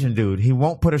ripped Asian dude. He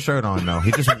won't put a shirt on, though.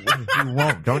 He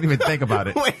won't. Don't even think about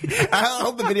it. Wait, I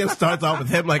hope the video starts off with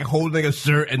him holding a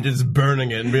shirt and just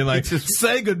burning it and being like,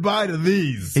 say goodbye to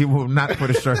these. He will not put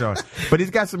a shirt on. But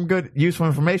he's got some good, useful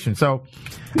information. So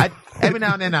every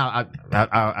now and then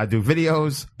I do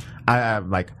videos.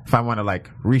 If I want to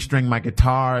restring my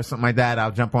guitar or something like that,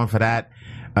 I'll jump on for that.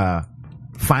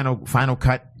 Final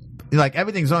Cut.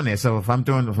 Everything's on there. So if I'm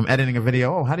editing a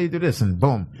video, how do you do this? And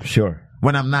boom. Sure.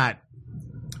 When I'm not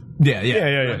Yeah.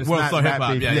 yeah. World not Star rap Hip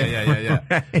Hop. beef,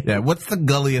 Yeah. Yeah. What's the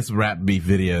gulliest rap beef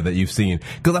video that you've seen?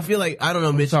 Because I feel like, I don't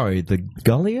know, Mitch. Sorry, the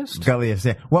gulliest? Gulliest,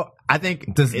 yeah. Well, I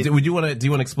think Do you want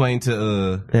to explain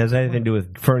to, Has anything to do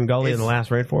with Fern Gully in the last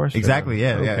rainforest? exactly,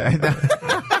 yeah.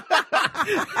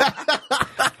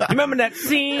 You remember that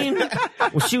scene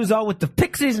where she was all with the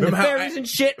pixies and the Remember how fairies and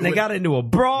shit, and they got into a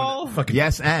brawl?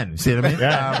 Yes, and see what I mean?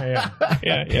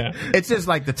 Yeah. It's just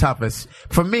like the toughest.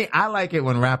 For me, I like it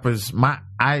when rappers,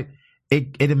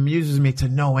 it amuses me to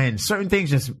no end. Certain things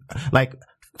just, like,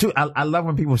 dude, I love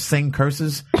when people sing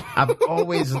curses. I've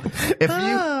always, if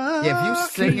you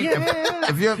sing,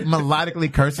 if you're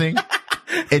melodically cursing,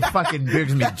 it fucking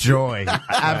brings me joy,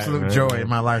 absolute joy in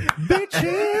my life.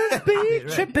 Bitches be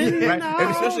tripping, right?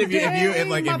 Especially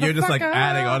if you're just like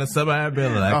adding on to somebody, I'd be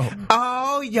like,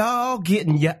 oh, y'all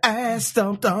getting your ass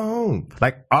stomped on.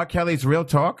 Like R. Kelly's Real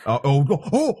Talk. Oh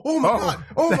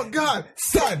my God,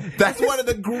 son, that's one of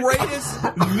the greatest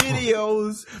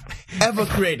videos ever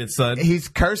created, son. He's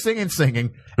cursing and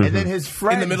singing, and then his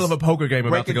friends In the middle of a poker game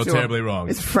about to go terribly wrong.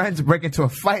 His friends break into a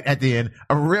fight at the end,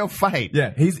 a real fight.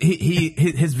 Yeah,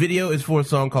 his video is for a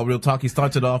song called Real Talk. He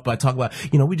starts it off by talking about,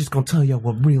 we just gonna tell y'all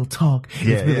what real talk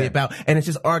is really about. And it's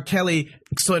just R. Kelly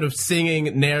sort of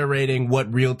singing, narrating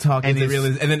what real talk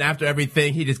is. And then after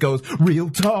everything, he just goes, real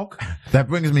talk. That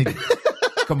brings me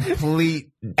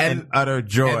complete and utter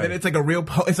joy. And then it's like a real,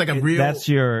 That's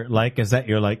your, like, is that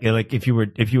your, like if you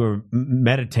were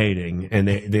meditating and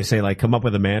they say, like, come up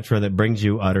with a mantra that brings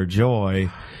you utter joy,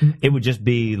 it would just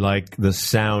be like the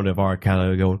sound of R.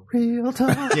 Kelly going, real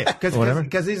talk. Yeah,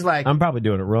 because he's like, I'm probably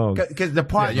doing it wrong. Because the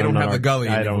part, you don't have the gully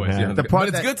in I your don't voice. have But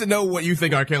it's good to know what you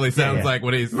think R. Kelly sounds like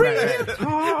when he's Real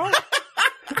talk.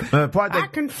 the part that, I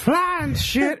can fly and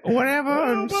shit, whatever,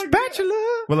 and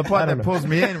spatula. well, the part that pulls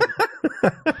me in,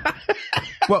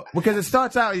 well, because it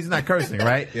starts out, he's not cursing,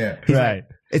 right? Yeah. He's Right.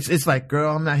 like, it's like,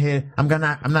 girl, I'm not here. I'm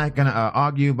not gonna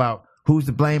argue about who's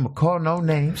to blame or call no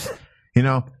names.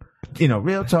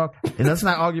 Real talk. And let's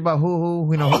not argue about who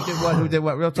who did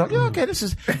what, real talk. Yeah, okay,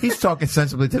 he's talking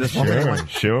sensibly to this woman.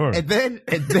 Sure. And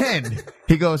then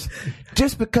he goes,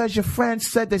 just because your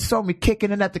friends said they saw me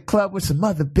kicking it at the club with some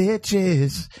other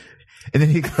bitches. And then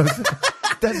he goes,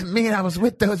 doesn't mean I was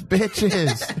with those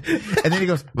bitches. And then he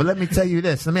goes, well, let me tell you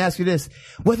this. Let me ask you this.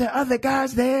 Were there other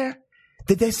guys there?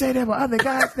 Did they say there were other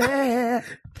guys there?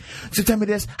 So tell me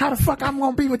this. How the fuck I'm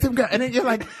going to be with them guys? And then you're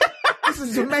like, this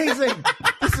is amazing.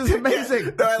 This is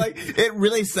amazing. No, it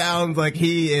really sounds like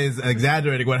he is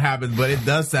exaggerating what happens, but it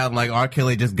does sound like R.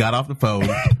 Kelly just got off the phone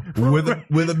with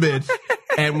a bitch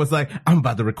and was like, I'm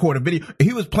about to record a video.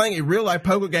 He was playing a real life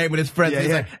poker game with his friends. He's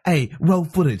like, hey, roll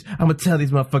footage. I'm gonna tell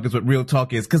these motherfuckers what real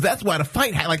talk is. Cause that's why the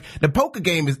fight the poker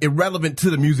game is irrelevant to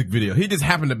the music video. He just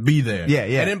happened to be there. Yeah.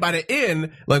 And then by the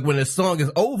end, like when the song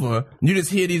is over, you just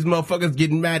hear these motherfuckers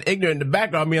getting mad ignorant in the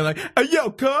background being like, hey,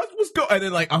 yo, cuz, what's going on? And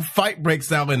then like a fight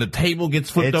breaks out and the table gets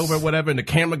flipped over or whatever and the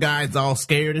camera guy's all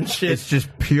scared and shit. It's just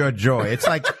pure joy. It's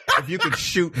like if you could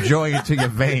shoot joy into your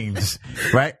veins,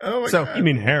 right? Oh my God. You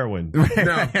mean heroin?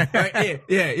 No, yeah.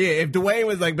 If Dwayne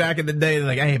was like back in the day,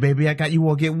 like, hey, baby, I got you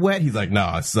won't get wet. He's like,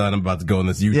 nah, son, I'm about to go on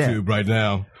this YouTube right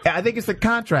now. I think it's the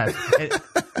contrast.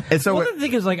 And so Well, the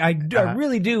thing is, like, I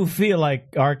really do feel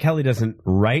like R. Kelly doesn't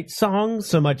write songs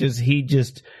so much as he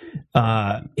just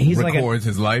he's records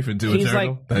his life into a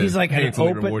journal. He's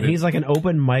like an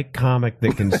open mic comic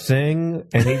that can sing,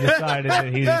 and he decided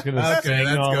that he's just going to sing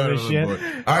all this shit.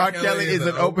 R. Kelly is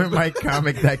an open mic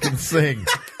comic that can sing.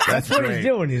 That's what he's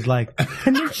doing. He's like,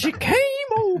 and then she came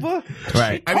over.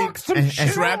 Right. I mean,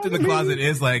 Trapped in the Closet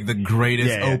is like the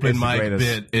greatest open mic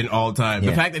bit in all time.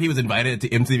 The fact that he was invited to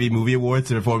MTV Movie Awards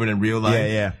to perform it in real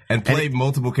life and played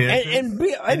multiple characters.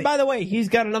 And by the way, he's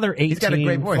got another 18 he's got a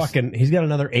great voice. He's got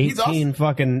another 18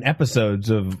 fucking episodes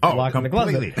of Locked in the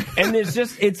Closet. And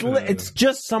it's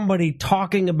just somebody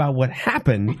talking about what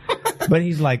happened, but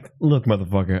he's like, look,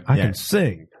 motherfucker, I can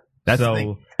sing. That's the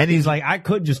thing. And he's like, I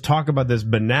could just talk about this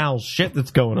banal shit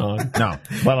that's going on. No.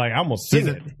 But like, I'm gonna sing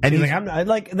it. And he's like, I'm not,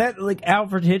 like that, like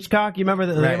Alfred Hitchcock. You remember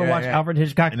that? You ever watch Alfred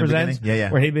Hitchcock Presents? Yeah.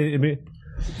 Where he'd be,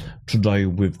 today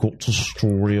we've got a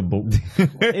story about,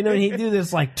 he'd do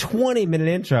this like 20-minute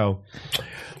intro.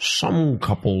 Some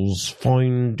couples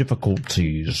find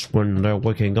difficulties when they're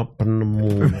waking up in the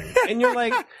morning. And you're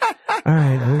like, all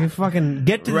right, we fucking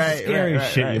get to the scary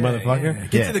shit, you motherfucker.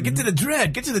 Get to the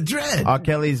dread. Get to the dread. R.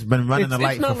 Kelly's been running the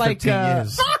light for 15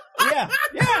 years.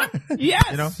 Yeah. Yes,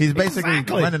 You know, he's basically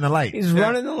exactly. running the light. He's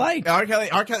running the light. R. Kelly,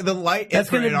 the light. That's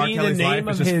going to be the name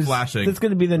of his. flashing. That's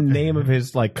going to be the name of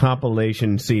his like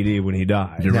compilation CD when he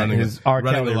dies. You're running his it. R.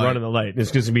 Running Kelly the light. running the light.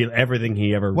 It's going to be everything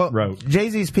he ever Well, wrote.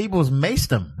 Jay-Z's peoples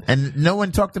maced him, and no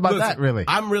one talked about Listen, that really.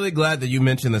 I'm really glad that you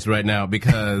mentioned this right now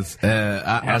because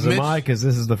As am I, because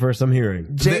this is the first I'm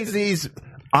hearing. Jay-Z's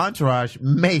entourage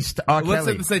maced R. Let's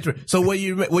Kelly. say the same. So what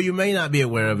you may not be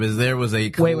aware of is there was a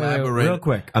Wait, collaborative. real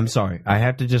quick. I'm sorry. I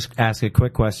have to just ask a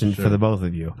quick question for the both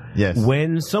of you. Yes.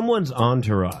 When someone's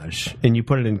entourage, and you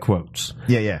put it in quotes,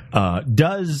 Yeah.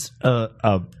 does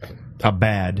a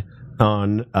bad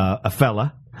on a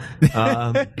fella,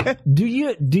 do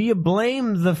you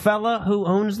blame the fella who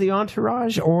owns the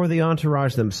entourage or the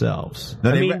entourage themselves?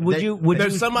 No, I they- mean, would they- you?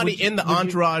 There's somebody in the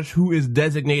entourage who is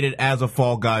designated as a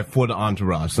fall guy for the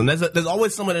entourage. So there's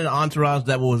always someone in the entourage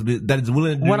that is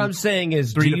willing to do. What I'm saying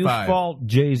is, 3 do to you 5. fault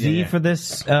Jay-Z Yeah. for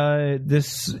this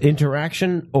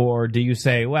interaction, or do you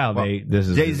say, "Wow, this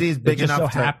is Jay-Z's it big just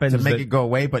enough so happens to make that- it go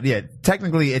away, but yeah,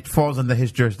 technically it falls under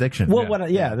his jurisdiction. Well,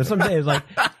 that's what I'm saying. Is like,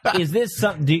 is this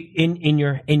something in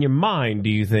your mind? Do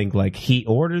you think like he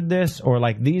ordered this, or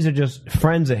like these are just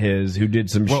friends of his who did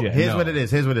some Well, shit? here's what it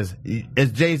is.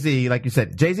 It's Jay-Z, like you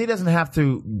said. Jay-Z doesn't have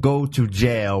to go to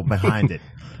jail behind it,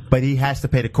 but he has to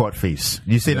pay the court fees.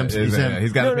 You see them?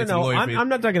 He's got to pay some No. lawyer fees. I'm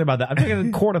not talking about that. I'm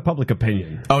talking the court of public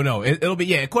opinion. Oh no, it'll be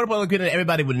court of public opinion.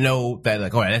 Everybody would know that,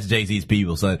 like, all right, that's Jay-Z's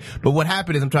people, son. But what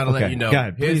happened is, I'm trying to let you know. go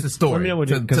ahead. Here's Please, the story. let me know what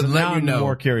to because let now you know. I'm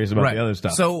more curious about Right. the other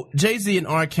stuff. So Jay-Z and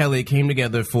R. Kelly came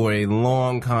together for a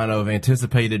long, kind of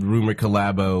anticipated rumored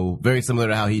collabo, very similar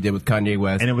to how he did with Kanye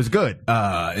West. and it was good.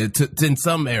 In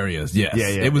some areas, yes. Yeah,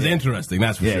 it was interesting,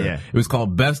 that's for Yeah, sure. yeah. It was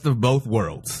called Best of Both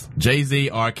Worlds. Jay-Z,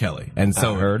 R. Kelly. And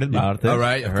so I heard about this. All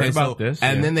right. I heard about this.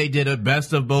 And yeah. then they did a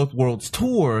Best of Both Worlds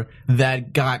tour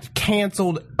that got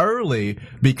canceled early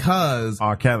because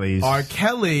R. Kelly's. R.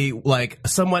 Kelly, like,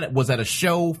 someone was at a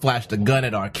show, flashed a gun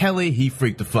at R. Kelly. He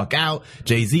freaked the fuck out.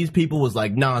 Jay-Z's people was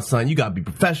like, nah, son, you gotta be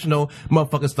professional.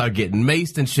 Motherfuckers start getting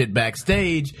maced and shit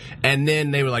backstage. And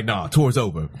then they were like, nah, tour's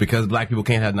over because black people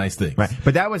can't have nice things. Right,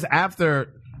 but that was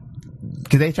after.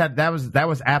 Because they tried. That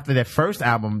was after their first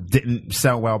album didn't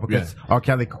sell well because R.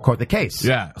 Kelly caught the case.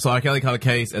 Yeah, so R. Kelly caught a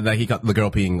case, and then he got the girl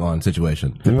peeing on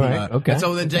situation. Right, okay. And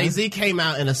so then Jay-Z came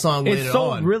out in a song It later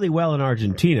sold on. really well in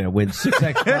Argentina with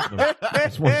 6X Platinum. I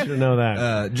just want you to know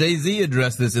that. Jay-Z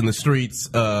addressed this in the streets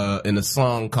in a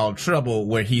song called Trouble,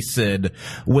 where he said,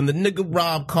 when the nigga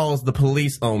Rob calls the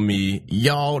police on me,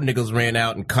 y'all niggas ran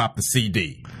out and copped the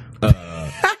CD.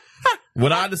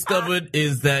 What I discovered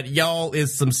is that y'all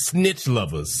is some snitch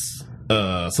lovers.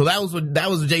 So that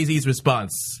was Jay-Z's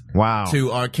response Wow.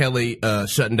 to R. Kelly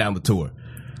shutting down the tour.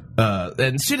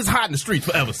 And shit is hot in the streets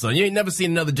forever, son. You ain't never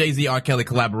seen another Jay-Z R. Kelly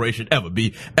collaboration ever.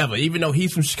 Even though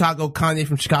he's from Chicago, Kanye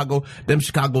from Chicago, them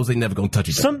Chicagos ain't never gonna touch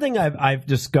each other. Something I've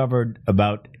discovered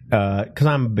about, because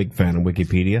I'm a big fan of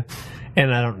Wikipedia,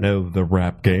 and I don't know the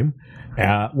rap game.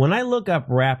 When I look up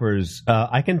rappers,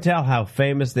 I can tell how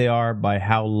famous they are by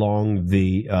how long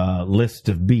the list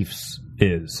of beefs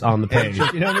is on the page.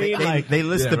 You know what I mean? They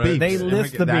list the right. beefs. They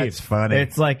list the That's beefs. funny.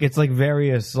 It's like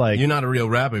various like. You're not a real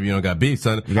rapper if you don't got beef,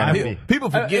 son. gotta People, be. people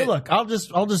forget. Look, I'll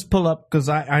just pull up because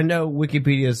I know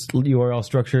Wikipedia's URL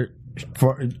structure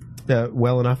for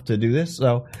well enough to do this.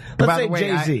 So let's by say the way,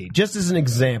 Jay-Z, just as an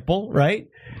example, right?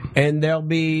 And there'll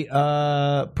be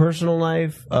personal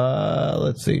life.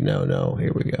 Let's see. No.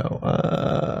 Here we go.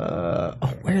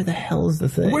 Where the hell is the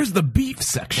thing? Where's the beef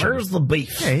section? Where's the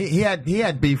beef? Yeah, he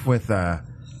had beef with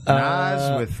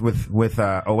Nas, with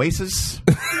Oasis.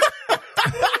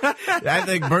 I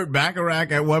think Burt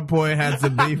Bacharach at one point had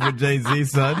some beef with Jay-Z,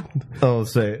 son. Oh,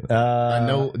 say. I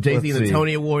know Jay-Z and the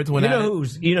Tony Awards went You at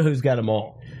know who's got them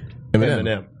all?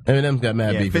 Eminem. Eminem's got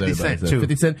mad Yeah, beef with 50 everybody. Cent,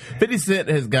 so too. 50 Cent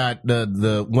has got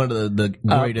the one of the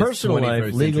greatest Personal 21st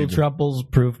life, legal century- troubles,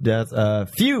 proof, death,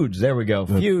 feuds. There we go.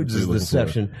 Feuds is the looking for it.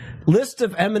 section. List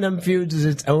of Eminem feuds is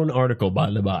its own article, by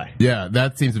the by. Yeah,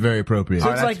 that seems very appropriate. So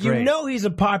Oh, it's that's like you great. know he's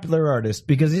a popular artist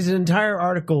because he's an entire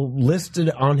article listed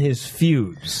on his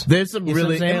feuds. There's some You see what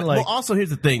really. I'm saying? Like, well, also here's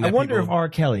the thing. I That wonder people, if R.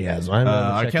 Kelly has. I'm gonna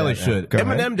R. check Kelly that out. should. Go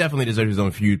ahead. Eminem definitely deserves his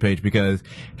own feud page because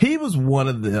he was one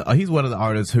of the. He's one of the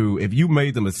artists who, if you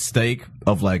made the mistake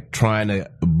of like trying to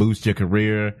boost your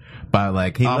career by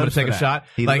like, He I'm gonna lives take for a that. shot.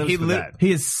 He Like lives for that.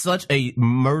 he is such a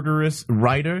murderous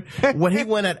writer. When he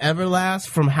went at Everlast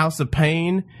from House of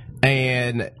Pain.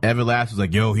 And Everlast was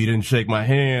like, yo, he didn't shake my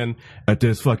hand at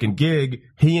this fucking gig.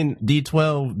 He and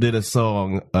D12 did a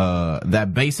song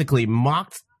that basically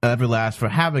mocked Everlast for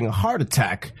having a heart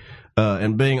attack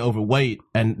and being overweight,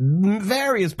 and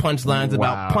various punchlines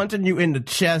about punching you in the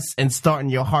chest and starting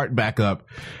your heart back up.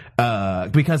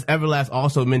 because Everlast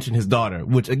also mentioned his daughter,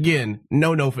 which again,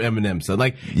 no for Eminem. So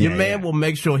like, your man will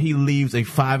make sure he leaves a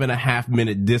 5.5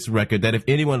 minute diss record that if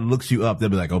anyone looks you up, they'll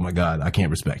be like, oh my God, I can't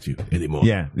respect you anymore.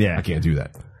 Yeah. I can't do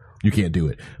that. You can't do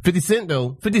it. 50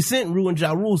 Cent ruined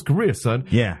Ja Rule's career, son.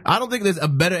 Yeah. I don't think there's a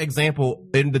better example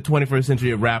in the 21st century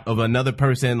of rap of another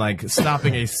person like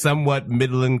stopping a somewhat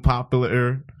middling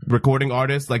popular recording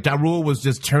artist. Like Ja Rule was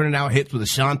just churning out hits with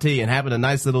Ashanti and having a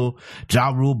nice little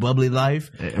Ja Rule bubbly life.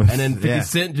 And then 50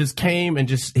 Cent just came and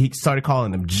he started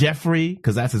calling him Jeffrey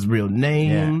because that's his real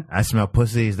name. I smell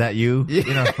pussy. Is that you? Yeah.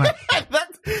 You know, like,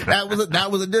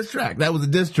 that was a diss track. That was a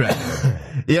diss track.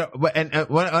 yeah. But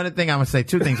one other thing I'm gonna say,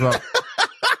 two things. Well,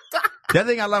 the other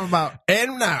thing I love about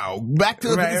and now back to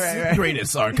the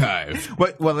greatest archive.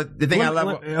 Well, the thing I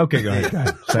love. Okay, go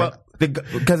ahead. Well,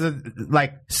 because of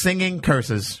like singing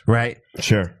curses, right?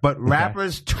 Sure. But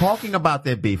rappers talking about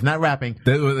their beef, not rapping.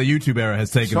 The YouTube era has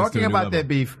taken us to talking a new about level. their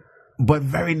beef, but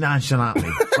very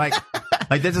nonchalantly.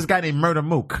 Like there's this guy named Murder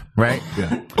Mook, right?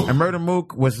 Yeah. And Murder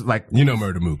Mook was like, you know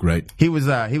Murder Mook, right? He was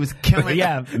killing.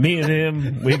 Yeah, me and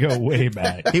him, we go way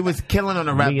back. He was killing on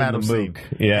the rap Me and battle the scene. Mook,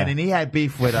 yeah. And then he had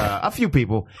beef with a few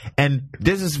people. And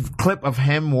there's this clip of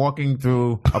him walking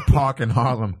through a park in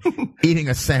Harlem, eating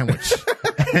a sandwich.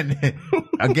 And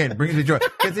again, brings me joy.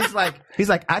 Because he's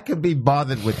like, I could be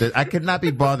bothered with this. I could not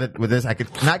be bothered with this. I could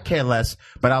not care less,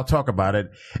 but I'll talk about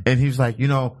it. And he was like, you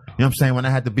know what I'm saying? When I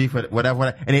had the beef with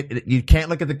whatever, and you can't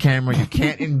look at the camera, you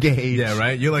can't engage. Yeah,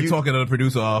 right? You're like talking to the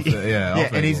producer off the, yeah,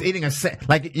 off and he's eating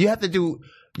like you have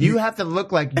to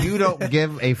look like you don't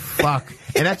give a fuck.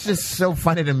 And that's just so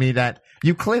funny to me that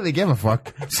you clearly give a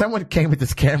fuck. Someone came with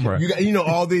this camera. You know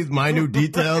all these minute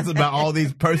details about all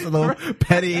these personal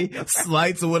petty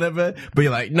slights or whatever, but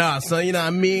you're like, nah, son, you know what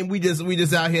I mean? We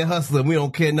just out here hustling. We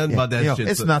don't care nothing about that shit.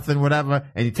 It's so. nothing, whatever.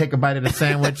 And you take a bite of the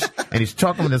sandwich and he's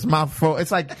talking with his mouth full.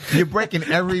 It's like you're breaking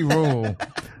every rule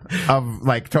of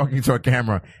like talking to a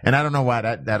camera. And I don't know why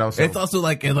that also. It's also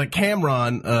like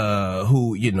Cameron,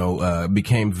 who,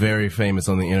 became very famous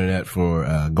on the internet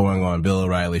for, going on Bill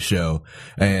O'Reilly's show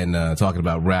and, talking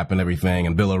about rap and everything.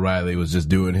 And Bill O'Reilly was just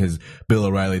doing his Bill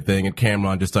O'Reilly thing and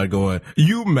Cameron just started going,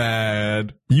 you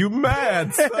mad,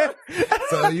 son.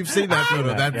 So you've seen that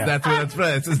photo. That's what it's from.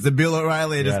 It's just the Bill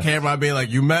O'Reilly and just Cameron being like,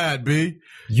 you mad, B?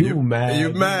 You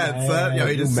mad, son? Yo,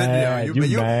 he just sitting there.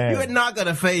 You're not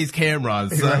gonna phase Cameron,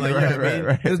 son.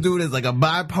 Right. This dude is like a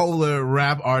bipolar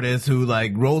rap artist who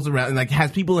like rolls around and like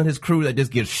has people in his crew that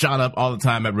just get shot up all the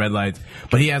time at red lights.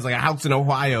 But he has like a house in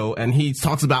Ohio and he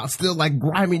talks about still like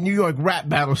grimy New York rap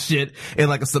battle shit in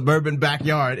like a suburban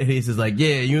backyard. And he's just like,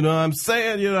 yeah, you know what I'm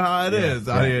saying? You know how it is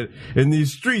out here in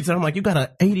these streets. And I'm like, you got an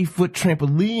 80-foot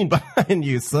trampoline behind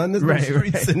you, son. There's no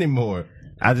streets anymore.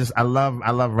 I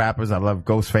love rappers. I love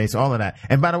Ghostface, all of that.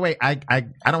 And by the way, I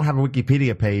don't have a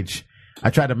Wikipedia page. I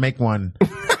tried to make one,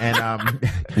 and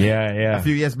a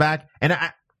few years back, and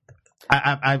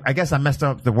I guess I messed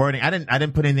up the wording. I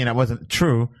didn't put anything that wasn't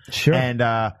true. Sure.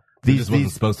 And these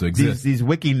wasn't supposed to exist. These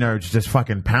wiki nerds just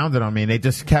fucking pounded on me, and they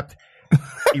just kept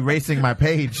erasing my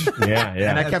page. Yeah.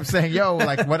 And I kept saying, yo,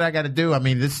 like, what do I got to do? I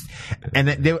mean, this, and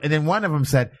then one of them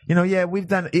said, we've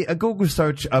done a Google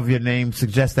search of your name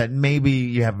suggests that maybe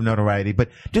you have notoriety, but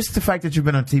just the fact that you've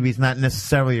been on TV is not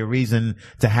necessarily a reason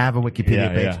to have a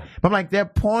Wikipedia page. Yeah. But I'm like, there are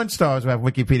porn stars who have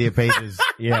Wikipedia pages.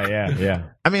 Yeah.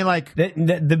 I mean, like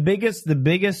the biggest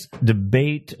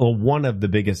debate, or one of the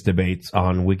biggest debates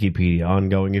on Wikipedia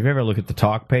ongoing. If you ever look at the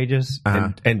talk pages,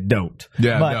 and don't,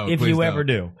 but if you ever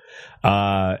do,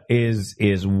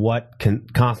 is what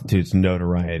constitutes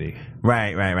notoriety.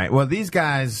 Right. Well, these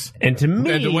guys, and to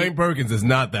me, and Dwayne Perkins is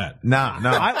not that. No.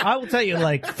 I will tell you,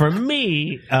 like, for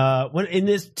me,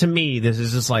 this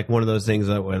is just like one of those things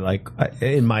that, like,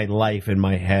 in my life, in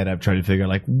my head, I've tried to figure out,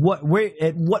 like,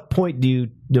 at what point do you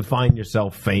define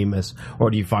yourself famous, or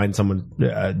do you define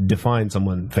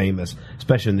someone famous,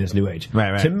 especially in this new age?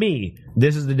 Right. To me,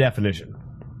 this is the definition.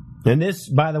 And this,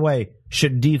 by the way,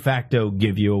 should de facto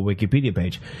give you a Wikipedia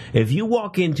page. If you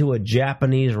walk into a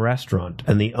Japanese restaurant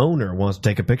and the owner wants to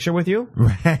take a picture with you,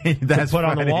 right, that's put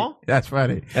funny. on the wall, that's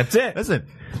funny. That's it. Listen,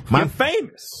 you're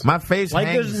famous. My face like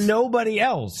hangs. There's nobody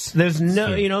else. There's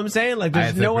no, you know what I'm saying? Like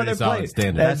there's no other place.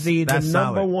 That's the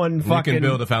number one fucking. You can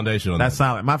build a foundation on that's that.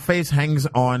 Solid. My face hangs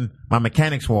on my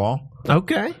mechanic's wall.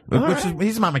 Okay,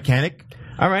 He's my mechanic.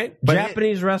 All right. But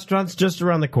Japanese restaurants just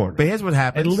around the corner. But here's what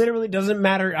happens. It literally doesn't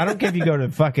matter. I don't care if you go to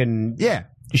fucking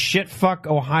shitfuck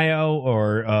Ohio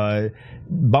or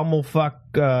bumblefuck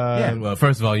Well,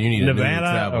 first of all, you need a new Nevada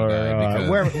travel or guide because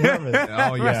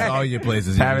wherever. all your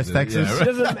places. Paris, you visit.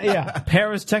 Texas? Yeah, right.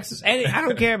 Paris, Texas. I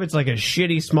don't care if it's like a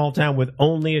shitty small town with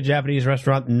only a Japanese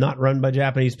restaurant not run by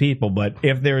Japanese people, but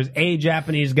if there's a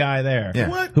Japanese guy there Yeah.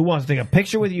 What? who wants to take a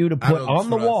picture with you to I put don't on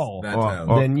the trust wall, that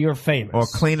town. then you're famous. Or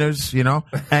cleaners, you know?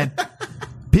 And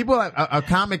people, a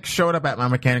comic showed up at my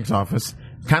mechanic's office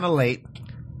kind of late,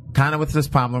 kind of with this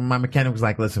problem. My mechanic was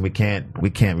like, listen, we can't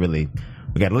really,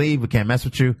 we got to leave. We can't mess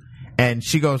with you. And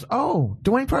she goes, oh,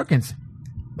 Dwayne Perkins.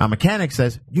 My mechanic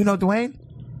says, you know Dwayne?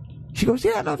 She goes,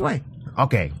 yeah, I know Dwayne.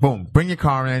 Okay, boom. Bring your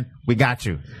car in. We got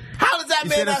you. How does that You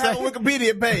man see not what I'm have a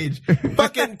Wikipedia page?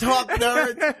 Fucking talk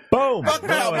nerd. Boom. Fuck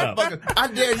Blow it up. motherfucker. I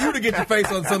dare you to get your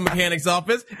face on some mechanic's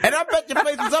office, and I bet your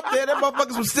face was up there. That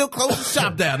motherfuckers would still close the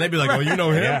shop down. They'd be like, oh, you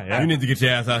know him? Yeah. You need to get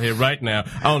your ass out here right now.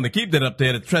 I want to keep that up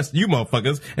there to trust you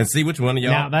motherfuckers and see which one of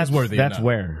y'all Now that's is worthy. That's or not.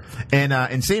 where. In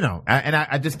Encino. And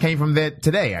I just came from there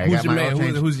today. I Who's got your my man? oil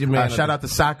change. Who's your man? Shout out to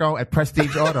Sacco at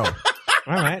Prestige Auto. All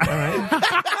right.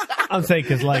 I'm saying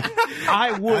because like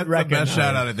I would That's the recognize. best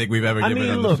shout out I think we've ever I given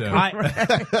mean, on look, the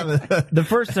show. the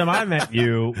first time I met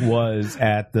you was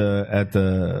at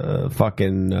the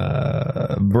fucking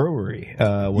brewery. You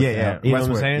know what I'm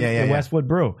Westwood. saying? Yeah.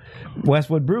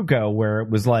 Westwood Brew Co., where it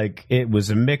was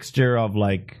a mixture of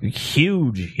like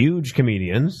huge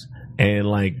comedians and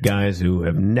like guys who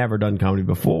have never done comedy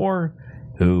before,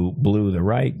 who blew the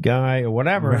right guy or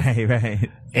whatever. Right.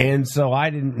 And so I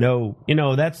didn't know,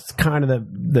 that's kind of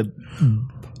the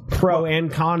pro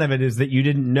and con of it is that you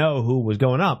didn't know who was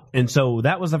going up. And so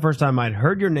that was the first time I'd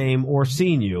heard your name or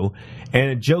seen you. And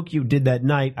a joke you did that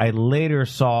night, I later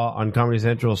saw on Comedy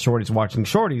Central Shorties Watching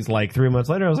Shorties like 3 months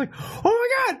later. I was like, oh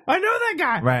my God, I know that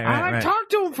guy. Right, I right.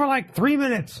 talked to him for like 3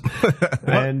 minutes.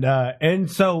 and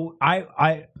so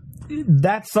I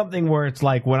that's something where it's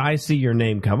like when I see your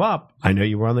name come up, I know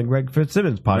you were on the Greg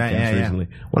Fitzsimmons podcast Right, yeah. recently.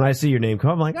 When I see your name come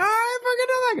up, I'm like, I fucking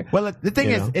know that guy. Well, the thing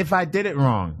You is, know? if I did it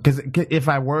wrong, because if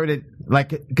I worded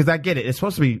because I get it, it's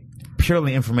supposed to be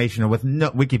purely informational with no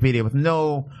Wikipedia, with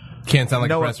no Can't sound like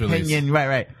no a press opinion, release.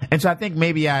 right. And so I think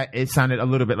maybe it sounded a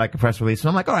little bit like a press release. So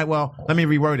I'm like, all right, well, let me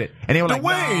reword it. And they were like,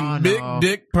 Dwayne no, Big no.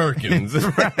 Dick Perkins.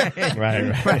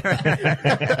 Right.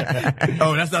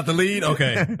 Oh, that's not the lead?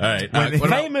 Okay. All right. What about-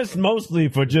 Famous mostly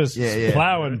for just Yeah.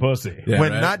 plowing pussy. Yeah,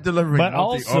 when right. not delivering But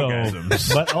also,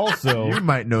 multi-orgasms. You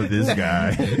might know this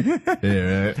guy.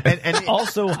 Yeah, right. and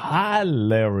also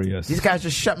hilarious. these guys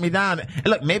just shut me down. And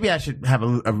look, maybe I should have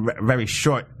a very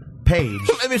short page.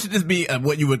 Maybe it should just be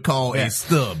what you would call a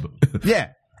stub. Yeah.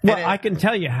 Well, And I can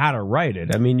tell you how to write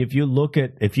it. I mean, if you look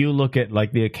at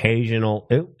like the occasional,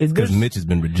 Because there's- Mitch has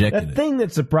been rejecting the it. thing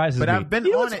that surprises But me. I've been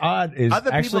you know on what's it. odd is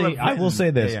Other people actually, have I will written. say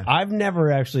this: Yeah. I've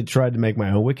never actually tried to make my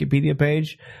own Wikipedia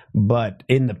page, but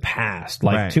in the past,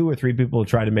 like Right. 2 or 3 people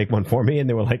tried to make one for me, and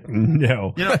they were like,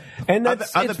 "No." You know, and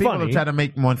that's other it's people funny. have tried to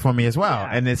make one for me as well.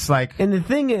 And it's like, And the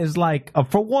thing is, like,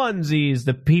 for onesies,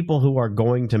 the people who are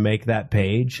going to make that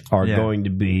page are Yeah. going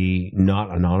to be not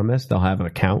anonymous. They'll have an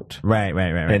account. right.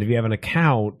 And if you have an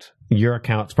account, your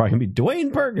account's probably going to be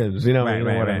Dwayne Perkins, Right,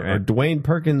 whatever. right. Or Dwayne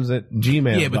Perkins at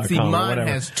Gmail. Yeah, but see, mine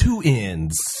has 2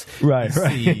 ends. Right.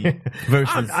 See,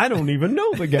 versus I don't even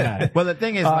know the guy. well, the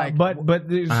thing is, like, but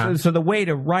there's- so the way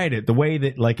to write it, the way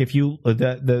that like if you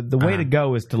the way to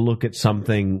go is to look at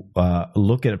something,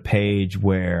 look at a page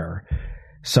where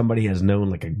somebody has known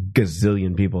like a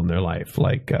gazillion people in their life,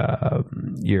 like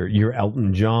your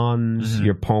Elton Johns,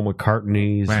 your Paul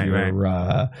McCartneys,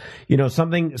 Right,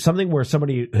 something where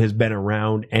somebody has been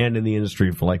around and in the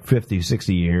industry for like 50,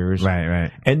 60 years.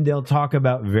 right. And they'll talk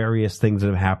about various things that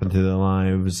have happened to their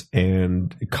lives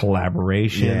and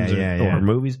collaborations Yeah. or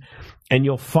movies. And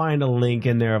you'll find a link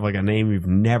in there of like a name you've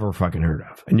never fucking heard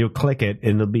of. And you'll click it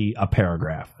and it'll be a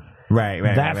paragraph. Right.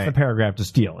 That's the paragraph to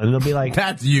steal. And it'll be like,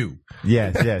 that's you.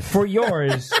 Yes. for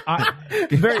yours,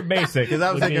 very basic. Because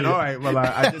I was would thinking, be, all right, well,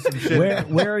 I did some shit.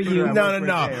 Where are you? No.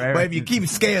 But if you keep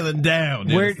scaling down,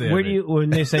 you Where understand do me? you, when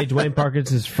they say Dwayne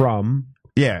Perkins is from,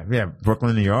 Yeah,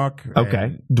 Brooklyn, New York. okay.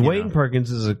 And, Dwayne Perkins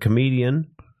is a comedian,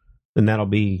 and that'll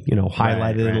be,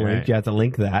 highlighted in a link. right. You have to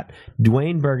link that.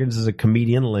 Dwayne Perkins is a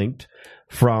comedian linked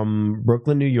from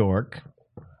Brooklyn, New York.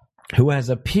 who has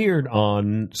appeared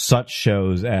on such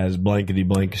shows as Blankety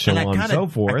Blank Show and so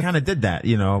forth. I kind of did that,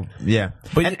 yeah.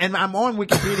 And I'm on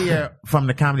Wikipedia from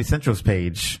the Comedy Central's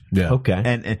page. Yeah. Okay.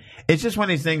 And it's just one of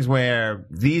these things where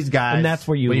these guys... And that's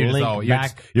where you link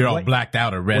back. You're all blacked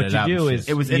out or read what it you out. do is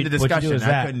it was in the discussion.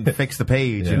 I couldn't fix the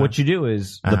page. Yeah. What you do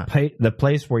is the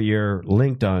place where you're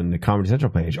linked on the Comedy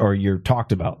Central page, or you're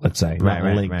talked about, let's say, not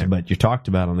linked, but you're talked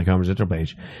about on the Comedy Central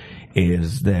page,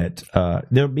 is that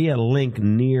there'll be a link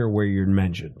near where you're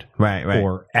mentioned, right,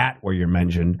 or at where you're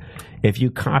mentioned. If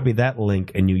you copy that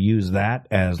link and you use that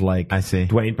as like, I see,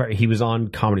 Dwayne, he was on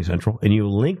Comedy Central, and you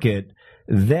link it,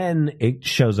 then it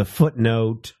shows a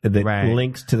footnote that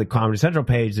links to the Comedy Central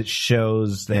page that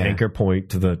shows the anchor point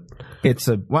to the. It's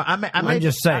a. Well, I may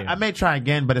just saying. I may try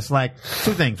again, but it's like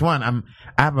two things. One,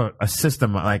 I have a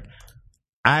system like.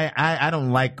 I don't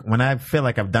like when I feel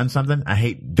like I've done something. I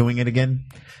hate doing it again.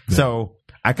 Yeah. So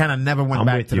I kind of never went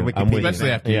back to the Wikipedia.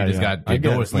 Especially after you just got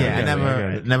door slammed. Yeah,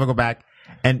 I never go back.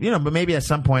 And but maybe at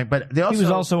some point. But they also, he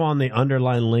was also on the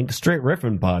Underline Link Straight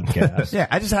Riffin podcast. Yeah,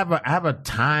 I just have a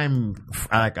time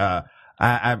like I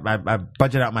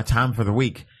budget out my time for the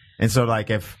week, and so like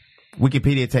if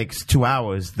Wikipedia takes 2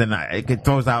 hours, then it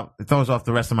throws off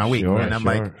the rest of my week, and I'm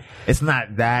like, it's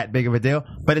not that big of a deal,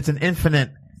 but it's an infinite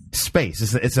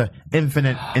space. It's a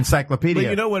infinite encyclopedia. But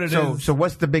you know what it is? So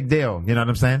what's the big deal? You know what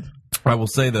I'm saying? I will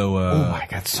say though. I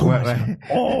got so much.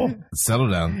 Settle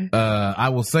down. I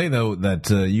will say though that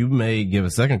you may give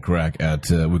a second crack at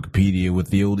Wikipedia with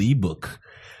the old ebook.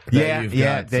 Yeah.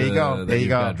 There you go. There you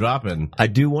go. Dropping. I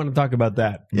do want to talk about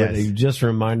that. But you just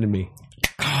reminded me.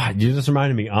 God, you just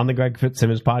reminded me on the Greg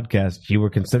Fitzsimmons podcast. You were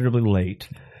considerably late.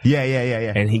 Yeah.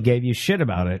 And he gave you shit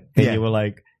about it, and you were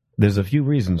like, there's a few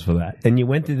reasons for that. And you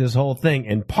went through this whole thing,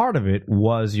 and part of it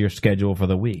was your schedule for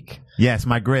the week. Yes,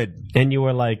 my grid. And you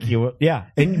were like, but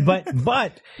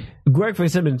Greg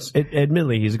Fitzsimmons,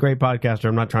 admittedly, he's a great podcaster.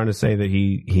 I'm not trying to say that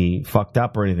he fucked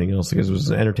up or anything else, because it was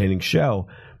an entertaining show.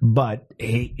 But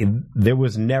there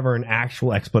was never an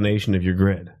actual explanation of your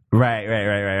grid.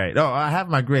 Right. Oh, I have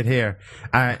my grid here.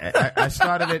 I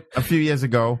started it a few years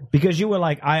ago. Because you were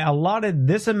like, I allotted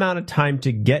this amount of time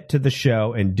to get to the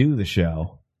show and do the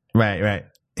show. Right.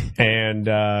 And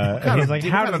he's like,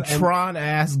 how kind of Tron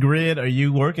ass grid are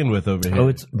you working with over here? Oh,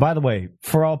 it's, by the way,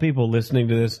 for all people listening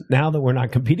to this, now that we're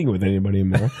not competing with anybody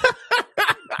anymore,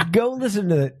 go listen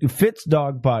to the Fitz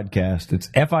Dog podcast. It's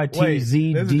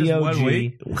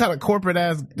FITZDOG. What kind of corporate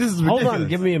ass? This is ridiculous. Hold on,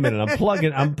 give me a minute. I'm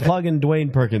plugging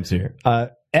Dwayne Perkins here.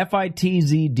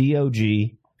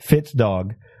 FITZDOG Fitz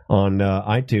Dog on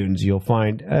iTunes. You'll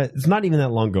find it's not even that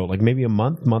long ago, like maybe a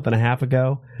month and a half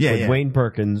ago. With Dwayne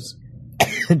Perkins.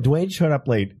 Dwayne showed up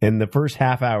late, and the first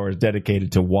half hour is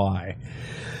dedicated to why.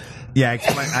 Yeah, I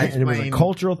explained. And it was a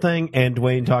cultural thing, and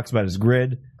Dwayne talks about his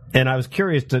grid. And I was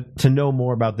curious to know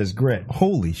more about this grid.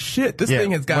 Holy shit! This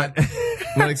thing has got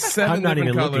like 7 I'm not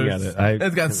different even colors. looking at it.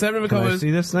 It's got 7 different Can colors. I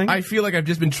see this thing? I feel like I've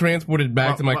just been transported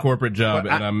back to my corporate job,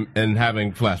 and I'm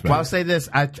having flashbacks. Well, I'll say this: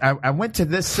 I went to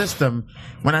this system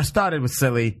when I started with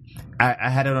Silly. I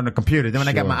had it on the computer. Then when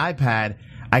I got my iPad,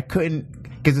 I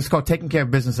couldn't, because it's called Taking Care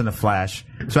of Business in a Flash.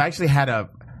 So I actually had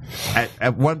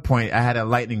at one point I had a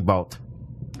lightning bolt.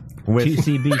 With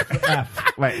TCBF.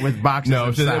 Right, with boxes. No,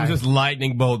 it was just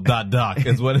lightning bolt doc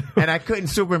is what. And I couldn't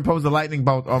superimpose the lightning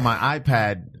bolt on my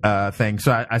iPad thing,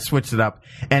 so I switched it up.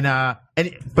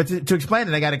 But to explain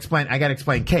it, I got to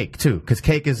explain Cake too, because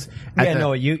Cake is.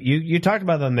 You talked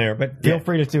about them there, but feel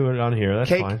free to do it on here. That's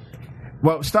Cake, fine.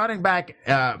 Well, starting back.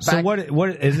 So what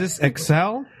is this,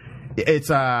 Excel? It's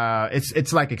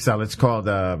like Excel. It's called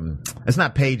it's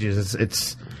not Pages.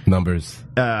 It's numbers.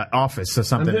 Office or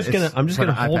something. I'm just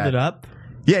gonna hold it up.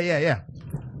 Yeah.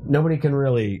 Nobody can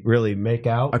really make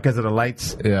out because of the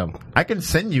lights. Yeah, I can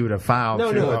send you the file.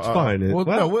 No, it's fine.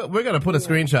 We're gonna put a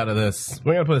screenshot of this.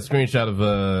 We're gonna put a screenshot of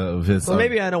his. Well,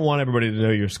 maybe I don't want everybody to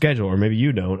know your schedule, or maybe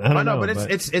you don't. I don't know. But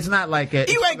it's not like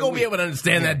it. You ain't gonna be able to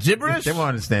understand that gibberish. They won't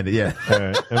understand it. Yeah.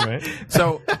 All right.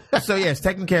 So it's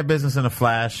Taking Care of Business in a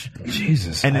Flash.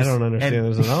 Jesus, and I don't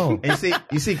understand this at all. And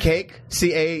you see Cake,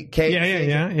 CAK.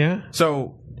 Yeah.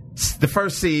 So the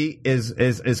first C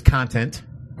is content.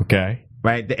 Okay.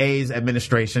 Right? The A is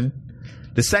administration.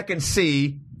 The second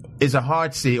C is a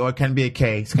hard C, or it can be a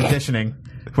K. It's conditioning,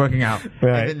 working out.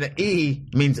 Right. And then the E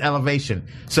means elevation.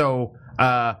 So,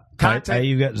 content.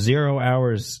 You got 0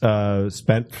 hours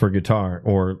spent for guitar,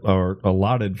 or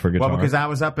allotted for guitar. Well, because I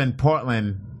was up in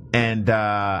Portland and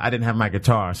I didn't have my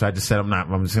guitar, so I just said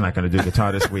I'm just not going to do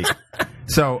guitar this week.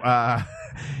 So,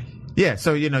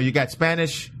 so you got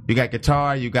Spanish, you got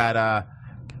guitar, you got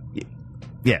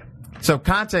So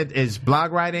content is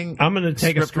blog writing. I'm going to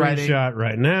take a script writing. screenshot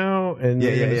right now, and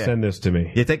you're going to send this to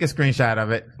me. You take a screenshot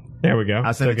of it. There we go.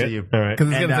 I'll send it Okay. to you. All right. Because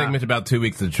it's And, going to take Mitch about 2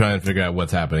 weeks to try and figure out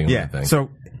what's happening. Yeah. With the thing.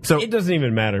 So It doesn't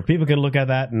even matter. People can look at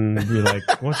that and be like,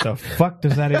 what the fuck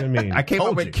does that even mean? I came up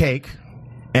Told with you. cake,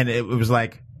 and it was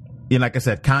like, like I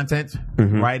said, content,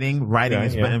 writing Yeah,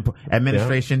 is yeah.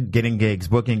 administration, getting gigs,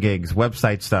 booking gigs,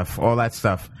 website stuff, all that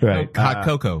stuff. Right. Hot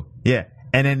cocoa. Yeah.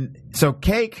 And then, so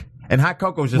cake and hot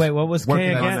cocoa is just. Wait, what was K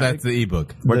working on again? it. That's the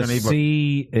ebook. Working on The ebook.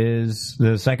 C is,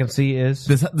 the second C is?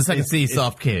 The second C is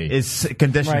soft K. Is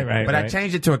conditioning. Right, but I right.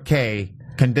 changed it to a K,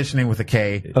 conditioning with a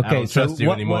K. I Okay, don't so trust you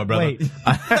anymore, brother. Wait,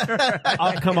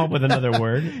 I'll come up with another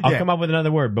word. I'll Yeah. come up with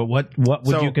another word. But what would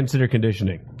So- you consider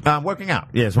conditioning? Working out.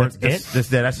 Yes, That's it?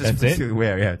 That's just That's it?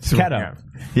 where, yeah. it's Keto. working out.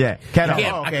 Yeah, keto.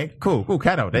 can't- Oh, okay, cool,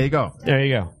 keto. There you go. There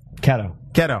you go. Keto.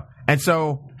 Keto. And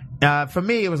so, for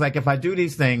me, it was like if I do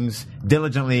these things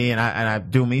diligently and I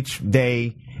do them each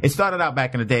day. It started out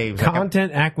back in the day. It was like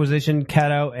Content acquisition,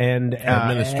 keto, and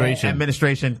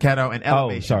administration, keto, and Oh,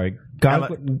 elevation. sorry.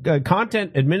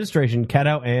 Content administration,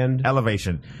 keto, and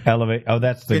Elevation. elevate. Oh,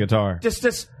 that's the guitar.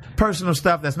 Just personal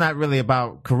stuff that's not really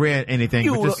about career anything.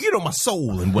 but just, You know my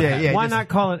soul and what Yeah, happened. yeah. Why just- not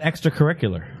call it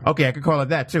extracurricular? Okay, I could call it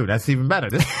that too. That's even better.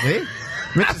 See?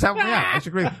 Mitch is helping me out.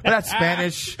 But that's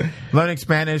Spanish, learning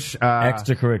Spanish.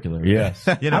 Extracurricular, yes.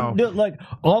 You know. I'm like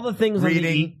all the things on the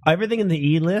Reading. everything in the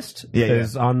E list Yeah, yeah.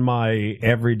 is on my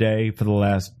everyday for the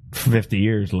last 50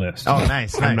 years list. Oh,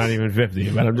 nice, I'm nice. not even 50,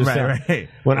 but I'm just Right, saying. right.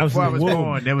 When I was Before in the I was womb,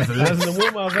 born, there was a when I was in the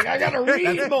womb, I was like, I gotta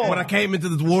read more. When I came into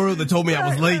this world, they told me I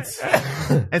was late.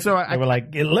 And so they were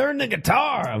like, learn the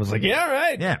guitar. I was like, yeah, all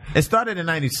right. yeah, it started in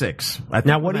 '96.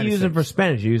 Now, what are you using for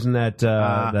Spanish? You using that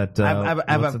I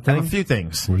have what's the a thing? few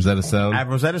things. Rosetta Stone. I have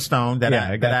Rosetta Stone that Yeah,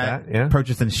 I I got that, yeah.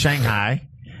 purchased in Shanghai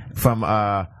from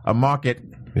a market.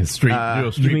 It's real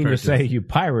You street mean purchase. to say you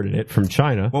pirated it from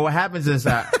China? Well, what happens is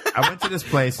I went to this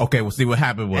place. Okay, we'll see what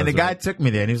happened was. And the guy took me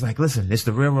there, and he was like, "Listen, it's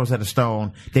the real Rosetta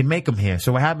Stone. They make them here.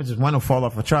 So what happens is one will fall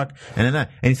off a truck, and then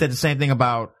and he said the same thing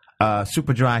about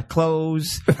super dry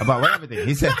clothes, about everything.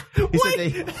 He said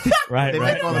they Right, they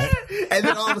right, make all right. this, and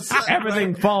then all of a sudden,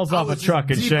 Everything falls off I a was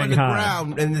truck in deep Shanghai.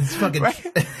 underground, and it's fucking.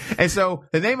 and so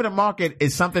the name of the market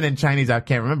is something in Chinese I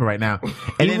can't remember right now.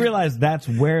 And You then, realize that's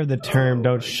where the term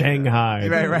 "don't Shanghai."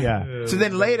 right. Yeah. So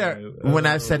then later, when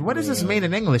I said, "What does this mean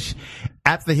in English?"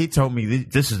 After he told me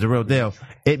this is the real deal,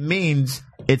 it means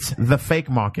it's the fake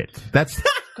market. That's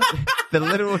the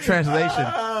literal translation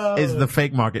is the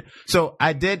fake market. So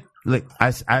I did. Like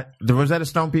the Rosetta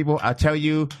Stone people, I tell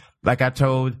you, like I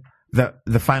told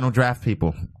the Final Draft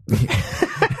people.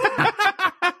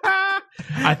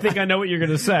 I think I know what you're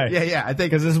going to say. Yeah, I think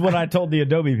Because this is what I told the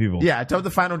Adobe people. Yeah, I told the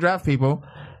Final Draft people.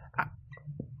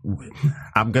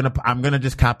 I'm gonna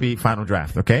just copy Final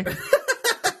Draft, okay?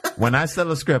 When I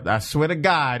sell a script, I swear to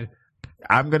God,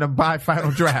 I'm gonna buy Final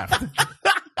Draft.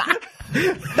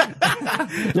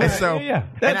 And so, yeah.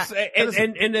 and That's, I-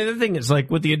 and the other thing is, like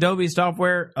with the Adobe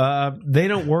software, they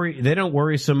don't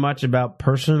worry so much about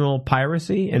personal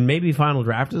piracy, and maybe Final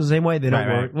Draft is the same way. They don't Right,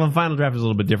 worry. right. Well, Final Draft is a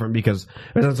little bit different because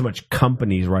there's not so much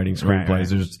companies writing screenplays; Right, right.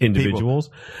 there's individuals.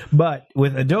 But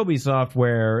with Adobe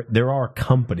software, there are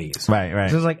companies. Right, right.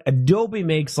 So it's like Adobe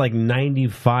makes like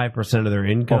 95% of their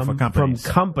income from from companies.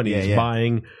 companies Yeah.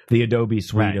 buying the Adobe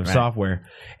suite Right, of right. software,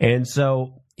 and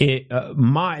so.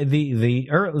 The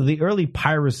early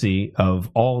piracy of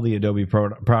all the Adobe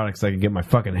products I could get my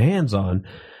fucking hands on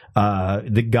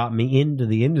that got me into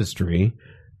the industry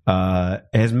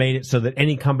has made it so that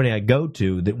any company I go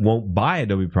to that won't buy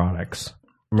Adobe products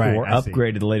Right, or I see.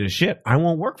 upgrade to the latest shit, I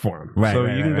won't work for them. Right, so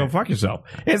right, you can right, go right. fuck yourself.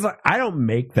 It's like I don't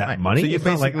make that Right. money. So you It's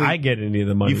not like basically- I get any of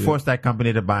the money. You force that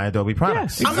company to buy Adobe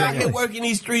products. Yes, I'm out here working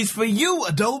these streets for you,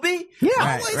 Adobe. Yeah.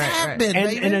 Always Right, have right. been, and,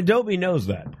 baby. and Adobe knows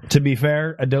that. To be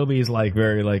fair, Adobe is like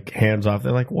very like hands off.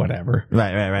 They're like whatever.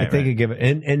 Right. Like they could give it,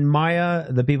 and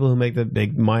Maya, the people who make the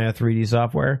big Maya 3D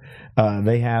software,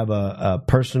 they have a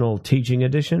personal teaching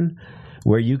edition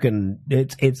where you can.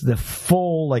 It's the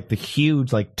full like the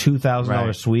huge like $2,000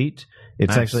 Right. suite.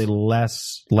 It's Nice. actually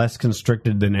less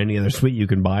constricted than any other suite you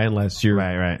can buy unless you're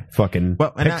Right. fucking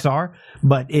Well, and Pixar.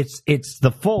 But it's the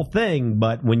full thing.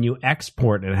 But when you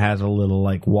export, it has a little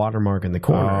like watermark in the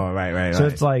corner. Oh, right. So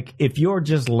it's like if you're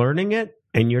just learning it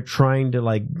and you're trying to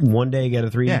like one day get a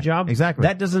 3D Yeah, job, exactly.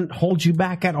 that doesn't hold you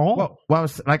back at all. Well, I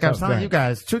was go telling ahead. you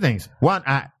guys, two things. One,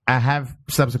 I have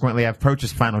subsequently I've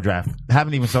purchased Final Draft. I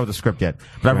haven't even sold the script yet,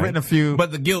 but I've written a few.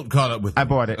 but the guilt caught up with I you.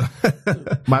 bought it.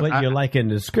 But you're like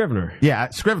into Scrivener. Yeah,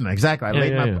 Scrivener, exactly.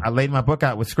 Yeah. I laid my book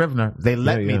out with Scrivener. They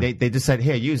let Yeah, me. yeah. They just said,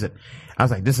 "Here, use it." I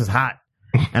was like, "This is hot,"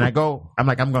 and I'm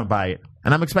like, I'm going to buy it,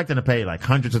 and I'm expecting to pay like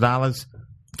hundreds of dollars.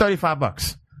 $35.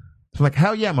 So I'm like,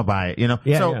 hell yeah, I'm gonna buy it. You know.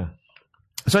 Yeah.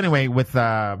 So anyway, with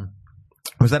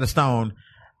Rosetta Stone,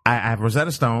 I have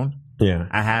Rosetta Stone. Yeah.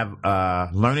 I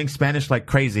have Learning Spanish Like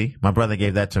Crazy. My brother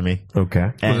gave that to me. Okay.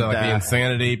 Was And, it like the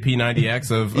Insanity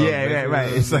P90X of yeah,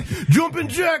 right. It's like Jumping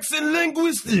Jacks and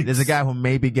Linguistics. there's a guy who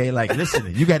may be gay. Like,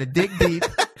 listen, you got to dig deep,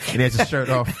 and he has his shirt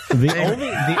off.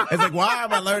 It's like, why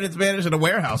am I learning Spanish in a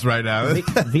warehouse right now?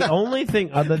 The only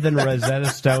thing other than Rosetta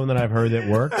Stone that I've heard that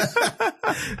works,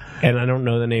 and I don't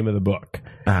know the name of the book,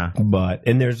 but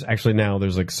there's actually now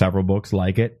there's like several books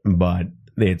like it, but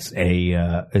it's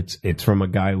it's from a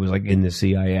guy who was like in the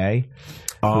CIA.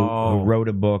 Who wrote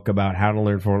a book about how to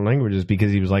learn foreign languages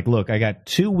because he was like, look, I got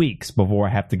 2 weeks before I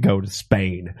have to go to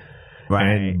Spain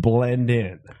and blend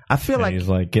in. I feel And like he's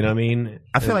like, you know what I mean?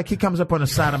 I feel like he comes up on the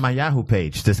side of my Yahoo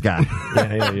page. This guy,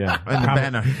 Yeah. in the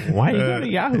banner. Why are you going to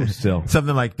Yahoo still?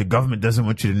 Something like the government doesn't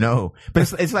want you to know,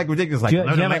 but it's like ridiculous. Like Do you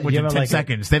learn a have a- language do you in have 10 like a-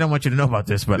 seconds. They don't want you to know about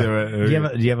this, but Do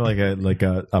you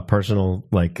have a personal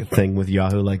like thing with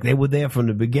Yahoo? Like they were there from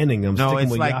the beginning. I'm no, sticking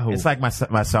it's with like Yahoo. it's like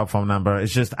my cell phone number.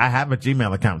 It's just I have a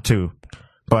Gmail account too,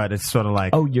 but it's sort of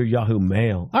like your Yahoo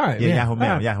Mail. All right, yeah, Yahoo Mail,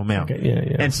 All right. Yahoo Mail. Okay,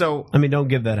 yeah. And so I mean, don't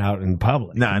give that out in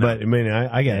public. No, no. But I mean,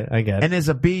 I get it. and there's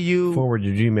a BU. Forward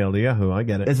your Gmail to Yahoo. I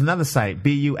get it. There's another site,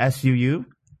 BUSUU,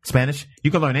 Spanish.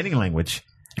 You can learn any language.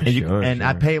 And Sure.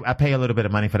 I pay a little bit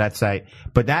of money for that site,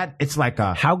 but that it's like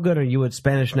a. How good are you at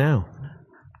Spanish now?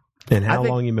 And how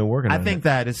long you been working on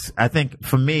it? I think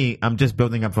for me, I'm just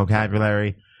building up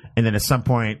vocabulary, and then at some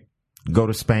point go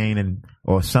to Spain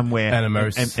or somewhere And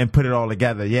immerse. and put it all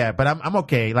together. Yeah, but I'm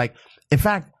okay. Like, in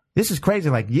fact, this is crazy.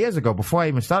 Like years ago, before I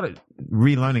even started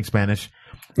relearning Spanish,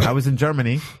 I was in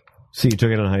Germany. So you took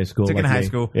it in high school. Took it in like high me.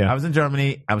 school. Yeah. I was in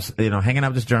Germany. I was, hanging out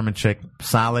with this German chick,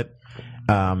 solid.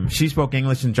 She spoke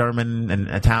English and German and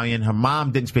Italian. Her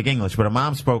mom didn't speak English, but her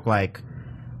mom spoke like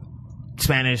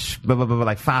Spanish, blah, blah, blah, blah,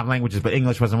 like 5 languages, but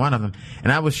English wasn't one of them.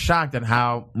 And I was shocked at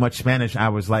how much Spanish I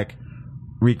was like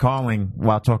recalling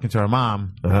while talking to her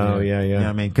mom. Oh, yeah. You know what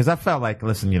I mean? Because I felt like,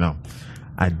 listen,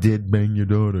 I did bang your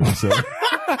daughter. So.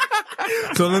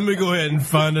 So let me go ahead and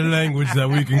find a language that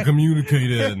we can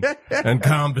communicate in and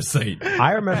conversate.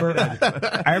 I remember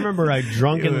I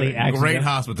drunkenly Great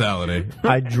hospitality.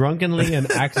 I drunkenly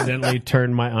and accidentally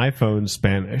turned my iPhone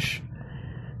Spanish.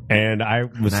 And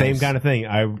same kind of thing.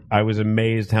 I was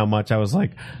amazed how much I was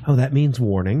like, oh, that means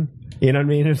warning. You know what I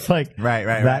mean? It's like,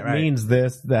 that means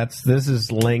this. This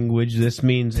is language. This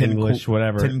means English,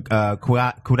 whatever.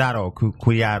 Cuidado.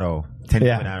 Cuidado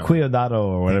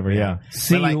or whatever. Yeah.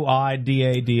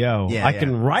 Cuidado. Yeah, I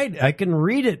can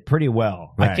read it pretty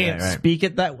well. I can't speak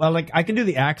it that well. Like I can do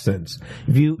the accents.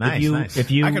 If you I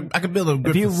could build a good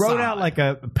if you facade. wrote out like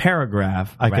a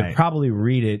paragraph, I could probably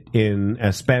read it in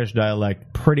a Spanish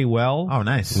dialect pretty well. Oh,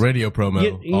 nice. Radio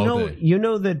promo. You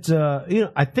know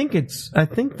that I think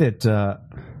that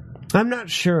I'm not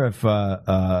sure if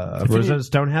Rosetta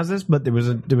Stone has this, but there was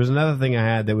another thing I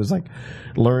had that was like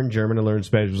learn German and learn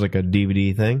Spanish. It was like a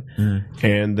DVD thing,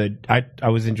 and I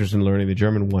was interested in learning the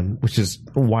German one, which is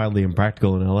wildly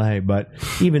impractical in LA. But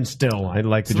even still, I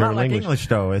like the German language. It's not like language. English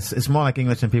though. It's more like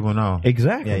English than people know.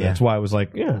 Exactly. Yeah. That's why I was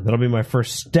like, that'll be my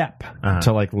first step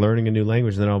to like learning a new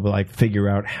language. Then I'll be like figure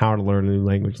out how to learn a new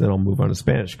language. Then I'll move on to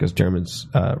Spanish because German's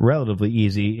relatively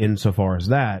easy insofar as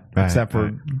that, except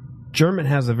for. German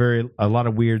has a lot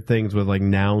of weird things with like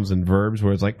nouns and verbs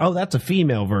where it's like, oh, that's a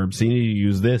female verb, so you need to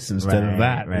use this instead of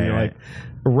that. And you're like,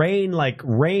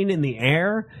 rain in the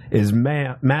air is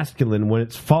masculine. When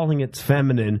it's falling, it's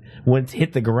feminine. When it's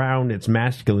hit the ground, it's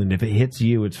masculine. If it hits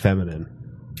you, it's feminine.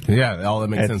 Yeah, all that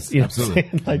makes sense. Absolutely.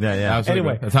 Absolutely.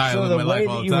 Anyway, that's how I so live the my way life that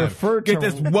all the you time. refer to Get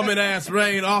this woman ass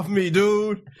rain off me,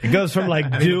 dude. It goes from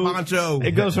like do poncho.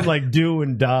 It goes from like do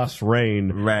and das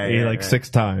rain, like 6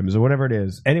 times or whatever it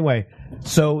is. Anyway,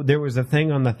 so there was a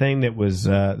thing on the thing that was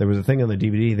there was a thing on the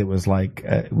DVD that was like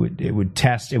it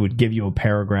would give you a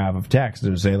paragraph of text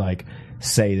and say like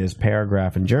say this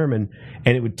paragraph in German,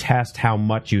 and it would test how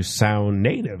much you sound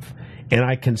native. And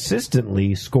I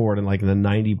consistently scored in like the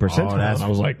 90 percentile. And I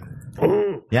was like,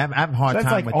 yeah, I have a hard that's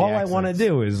time like with all the I want to accents.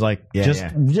 do is like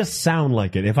just sound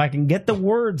like it. If I can get the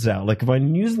words out, like if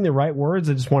I'm using the right words,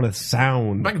 I just want to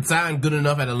sound. If I can sound good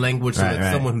enough at a language so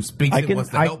that someone who speaks it wants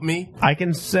to help me. I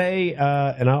can say,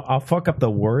 and I'll fuck up the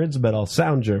words, but I'll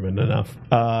sound German enough.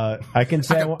 I can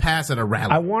say I can pass at a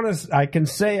rally. I can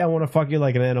say I want to fuck you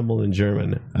like an animal in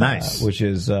German. Nice. Which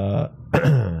is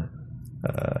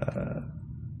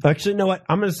actually, you know what?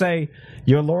 I'm going to say,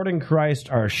 your Lord and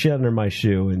Christ are shit under my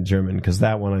shoe in German, because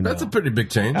that one I know. That's a pretty big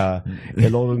change.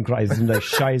 Ihr Lord und Christ sind der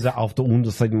Scheiße auf der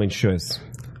Unterseite mein Schuss.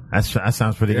 that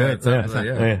sounds pretty good.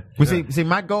 Yeah. Well, see,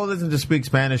 my goal isn't to speak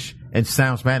Spanish and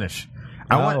sound Spanish.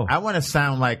 I want to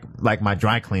sound like my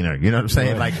dry cleaner. You know what I'm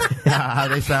saying? Like how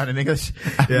they sound in English.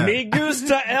 Me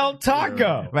gusta el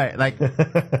taco. Right, like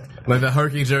the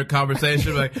herky jerk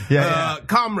conversation, like,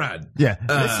 comrade. yeah.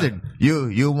 Listen,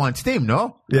 you want steam,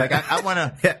 no? Yeah. Like I want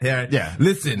to. Yeah.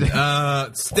 Listen,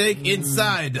 steak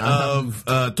inside of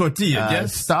tortilla.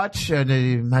 Yes. Starch.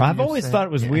 I've always thought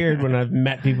it was weird when I've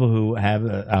met people who have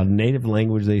a native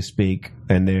language they speak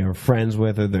and they're friends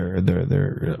with, or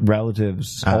their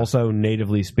relatives also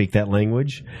natively speak that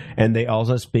language, and they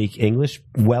also speak English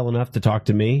well enough to talk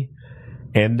to me,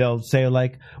 and they'll say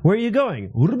like, "Where are you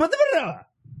going?"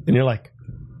 And you're like,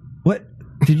 "What?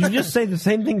 Did you just say the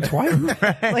same thing twice?"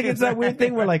 Like it's that weird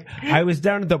thing where like I was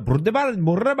down at the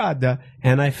Burrabada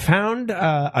and I found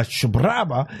a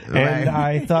shabraba and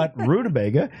I thought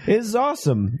rutabaga is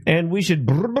awesome and we should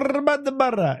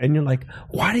and you're like,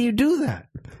 why do you do that?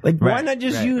 Like why not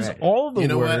just use all the You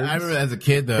know words? what? I remember as a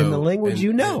kid though, in the language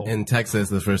in Texas,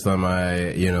 the first time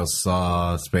I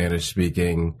saw Spanish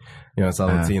speaking. Saw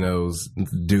Latinos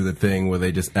do the thing where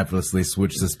they just effortlessly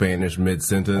switch to Spanish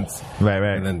mid-sentence. Right.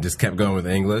 And then just kept going with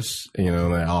English,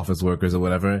 like office workers or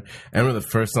whatever. I remember the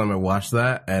first time I watched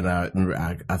that, and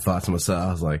I thought to myself,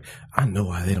 I was like, I know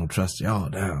why they don't trust y'all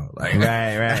now. Like,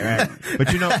 Right. But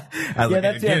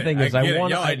that's the other thing is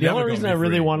the only reason I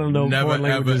really want to know foreign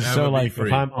languages is so like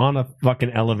if I'm on a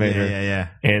fucking elevator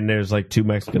and there's like two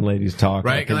Mexican ladies talking,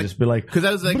 I can just be like, because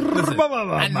I was like, listen,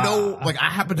 I know, like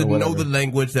I happen to know the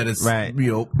language that is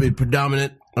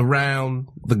predominant around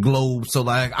the globe, so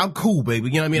like I'm cool, baby.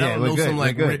 You know what I mean? I don't know some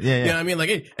like, you know what I mean? Like,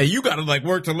 hey, you got to like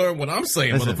work to learn what I'm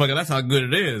saying, motherfucker. That's how good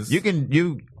it is. You can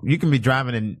be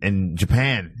driving in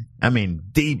Japan. I mean,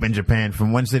 deep in Japan,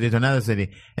 from one city to another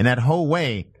city, and that whole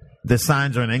way the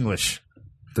signs are in English.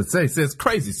 It's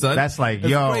crazy, son. That's like,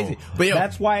 it's crazy. But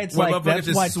that's why it's like, that's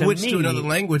just why switch to another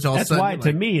language all of a sudden. That's why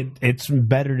to me it's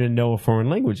better to know a foreign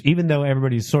language, even though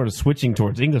everybody's sort of switching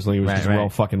towards English language because we're all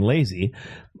fucking lazy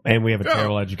and we have a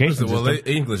terrible education system. Well,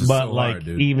 English is but so like, hard,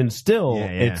 dude. even still,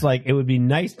 it's like it would be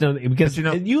nice to know, because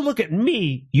you look at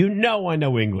me, I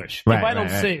know English. If I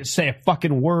don't say a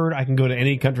fucking word, I can go to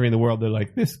any country in the world. They're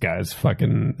like, this guy's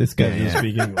speaking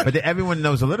English. But everyone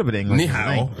knows a little bit of English. Ni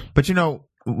hao. But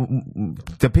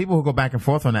the people who go back and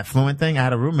forth on that fluent thing, I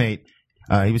had a roommate,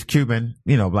 he was Cuban,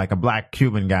 like a black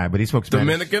Cuban guy, but he spoke Spanish.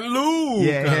 Dominican Lou.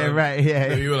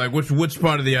 Yeah. You were like, which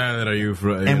part of the island are you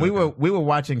from? And we were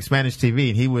watching Spanish TV,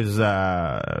 and he was,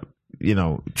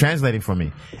 translating for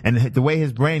me. And the way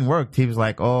his brain worked, he was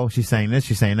like, oh, she's saying this,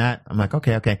 she's saying that. I'm like,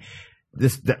 okay.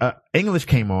 The English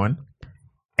came on,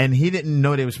 and he didn't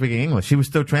know they were speaking English. He was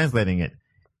still translating it.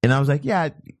 And I was like, yeah,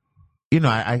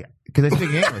 because I speak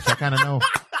English, I kind of know.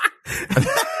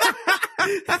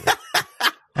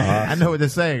 I know what they're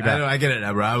saying. I know, I get it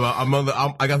now, bro.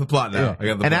 I got the plot now.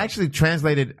 Yeah. I actually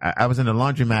translated. I was in a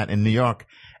laundromat in New York,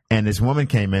 and this woman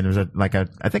came in. It was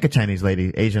I think a Chinese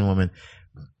lady, Asian woman,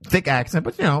 thick accent,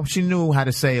 but she knew how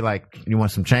to say like, you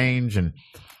want some change, and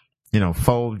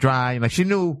fold, dry. Like she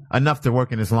knew enough to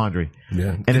work in this laundry.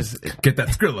 Yeah. And get that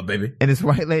Skrilla, baby. And this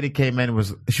white lady came in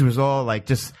and she was all like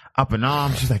just up in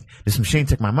arms. She's like, this machine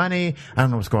took my money. I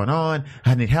don't know what's going on.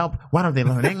 I need help. Why don't they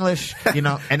learn English?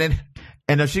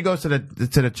 And then she goes to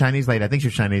the Chinese lady. I think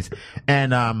she's Chinese.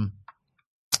 And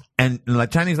the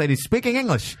Chinese lady's speaking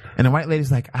English. And the white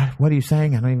lady's like, what are you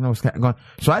saying? I don't even know what's going on.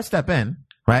 So I step in,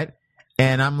 right?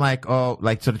 And I'm like, so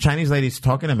the Chinese lady's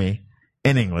talking to me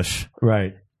in English.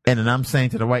 Right. And then I'm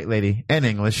saying to the white lady in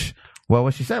English, well,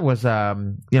 what she said was, why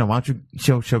don't you,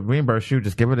 she'll reimburse you,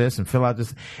 just give her this and fill out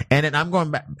this. And then I'm going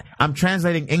back, I'm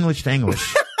translating English to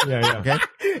English. Yeah. Okay?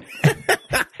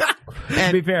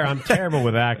 To be fair, I'm terrible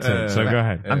with accents, so go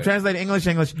ahead. I'm translating English to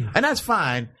English, and that's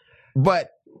fine. But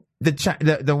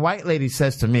the white lady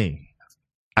says to me,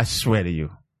 I swear to you,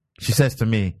 she says to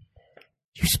me,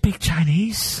 you speak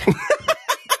Chinese?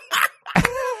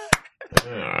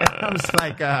 I was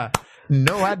like,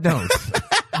 no, I don't.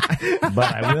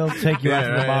 But I will take you out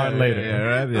to the bar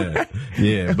later.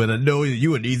 Yeah, but I know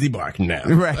you an easy mark now.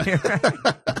 Right.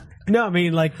 No, I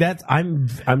mean, like that's I'm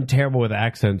terrible with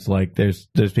accents. Like there's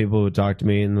people who talk to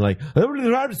me and they're like,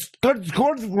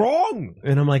 "What's wrong?"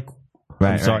 And I'm like,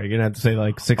 I'm sorry, you're gonna have to say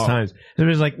like 6 times. And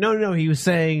it's like, no, he was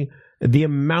saying the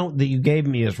amount that you gave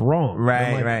me is wrong.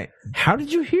 Right. How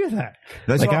did you hear that?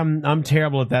 That's I'm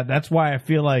terrible at that. That's why I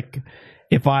feel like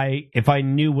if I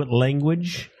knew what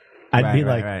language, I'd be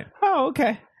like, oh,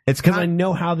 okay. It's because I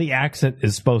know how the accent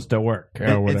is supposed to work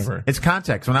or whatever. It's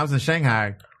context. When I was in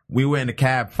Shanghai, we were in a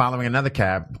cab following another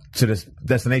cab to this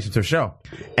destination to a show.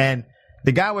 And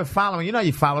the guy we're following,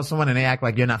 you follow someone and they act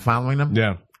like you're not following them?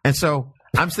 Yeah. And so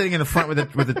I'm sitting in the front with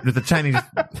the Chinese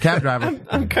cab driver.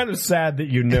 I'm kind of sad that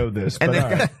you know this, but And all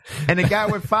right. the guy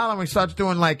we're following starts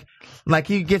doing like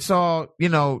he gets all,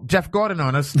 Jeff Gordon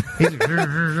on us. And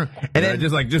then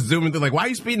just zooming through, like, why are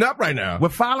you speeding up right now? we're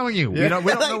following you. We don't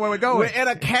know where we're going. We're in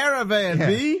a caravan, Yeah.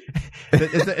 B.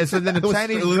 So then the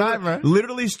Chinese driver,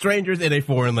 literally strangers in a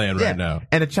foreign land right now.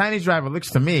 and the Chinese driver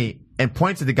looks to me and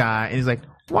points at the guy and he's like,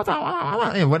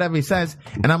 whatever he says.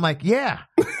 And I'm like, yeah.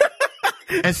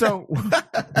 And so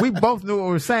we both knew what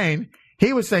we were saying.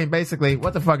 He was saying basically,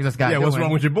 what the fuck is this guy doing? What's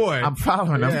wrong with your boy? I'm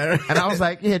following him. Yeah. And I was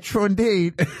like, yeah, true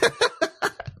indeed.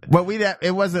 But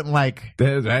it wasn't like,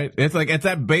 That's right. It's like, it's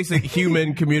that basic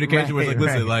human communication where it's like,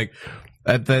 listen, Right. like,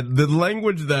 at the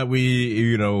language that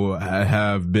we,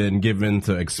 have been given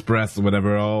to express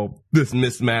whatever, all this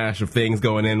mismatch of things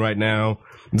going in right now,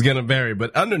 it's gonna vary.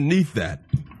 But underneath that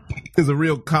is a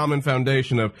real common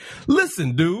foundation of,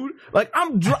 listen, dude, like,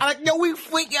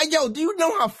 yo, do you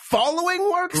know how following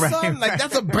works, Right, son? Like, right.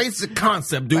 that's a basic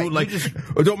concept, dude. Right, Like,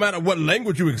 it don't matter what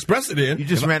language you express it in. you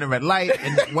just ran a red light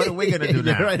and what are we going to do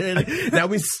now? Right. Now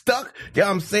we stuck. You know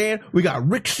what I'm saying? We got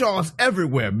rickshaws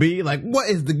everywhere, B. Like, what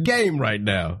is the game right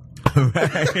now?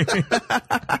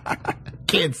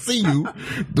 Can't see you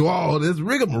through all this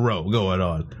rigmarole going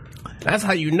on. That's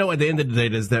how you know at the end of the day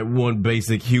there's that one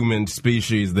basic human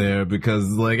species there, because,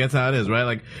 like, that's how it is, right?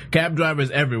 Like, cab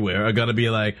drivers everywhere are gonna be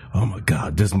like, oh my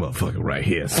god, this motherfucker right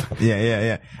here.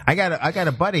 Yeah. I got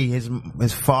a buddy. His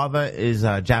father is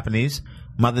Japanese,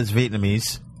 mother's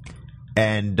Vietnamese,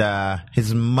 and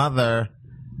his mother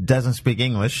doesn't speak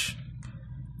English.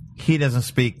 He doesn't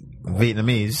speak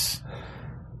Vietnamese.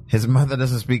 His mother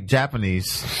doesn't speak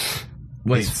Japanese.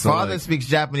 Wait, His so, father like, speaks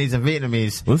Japanese and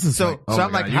Vietnamese. well, this is so like, oh so my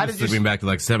I'm like, God, how you're did you? slipping back to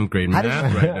like 7th grade How did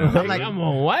math you- right now? I'm like,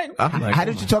 what? I'm like, how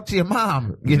did you talk to your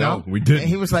mom? You No, know, we didn't. And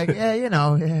he was like, yeah,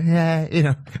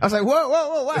 yeah. I was like,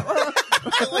 whoa, what?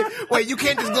 Like, wait, you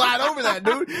can't just glide over that,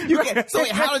 dude. You can't. So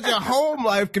wait, how did your home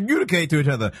life communicate to each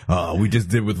other? Oh, we just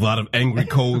did with a lot of angry,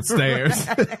 cold stares,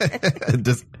 and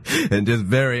just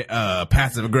very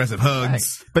passive aggressive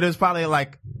hugs. But it was probably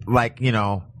like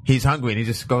he's hungry and he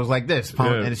just goes like this,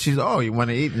 and she's, oh, you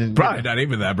want to eat? And, Probably not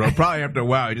even that, bro. Probably after a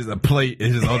while, just a plate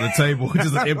is just on the table,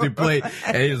 just an empty plate,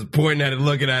 and he's just pointing at it,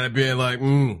 looking at it, being like,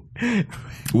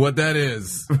 what that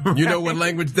is. You know what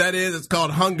language that is? It's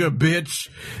called hunger, bitch.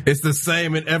 It's the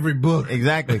same in every book.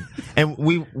 Exactly. And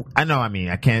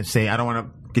I can't say, I don't want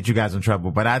to get you guys in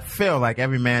trouble, but I feel like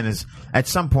every man is at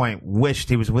some point wished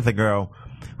he was with a girl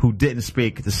who didn't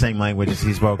speak the same language as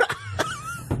he spoke.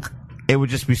 It would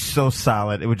just be so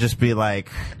solid. It would just be like,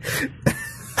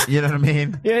 you know what I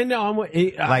mean? Yeah, no,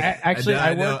 actually,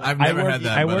 I know. I've never had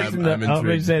that, I but worked I'm in the. Let me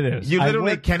intrigued. say this: You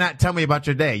literally cannot tell me about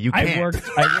your day. You can't.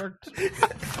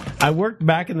 I worked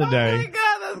back in the day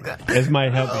as my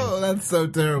helping. Oh, that's so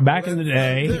terrible. Back in the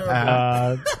day,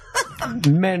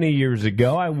 many years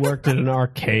ago, I worked at an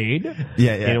arcade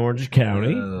in Orange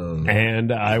County,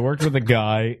 and I worked with a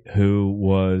guy who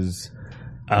was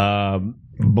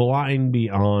blind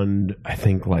beyond, I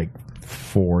think, like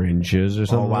 4 inches or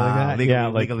something like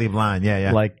that. Legally blind.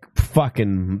 Yeah. Like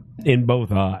fucking in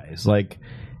both eyes. Like,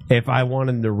 if I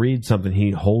wanted to read something,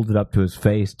 he'd hold it up to his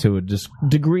face to a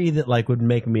degree that like would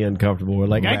make me uncomfortable. Or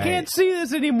like, I can't see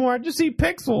this anymore. I just see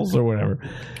pixels or whatever.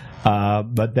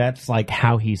 But that's like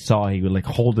how he saw. He would like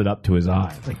hold it up to his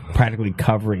eyes, like practically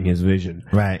covering his vision.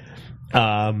 Right.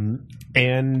 And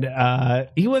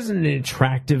he wasn't an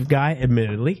attractive guy,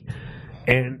 admittedly.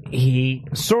 And he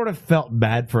sort of felt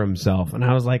bad for himself. And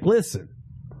I was like, listen,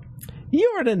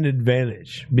 you're at an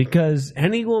advantage because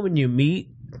any woman you meet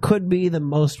could be the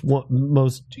most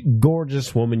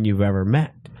gorgeous woman you've ever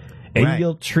met. And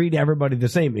you'll treat everybody the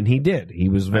same. And he did. He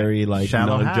was very like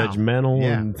Shallow non-judgmental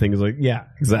and things like,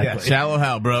 exactly. Yeah, shallow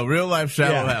hell, bro. Real life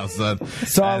shallow hell, son.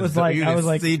 So I was like,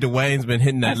 see, Dwayne's been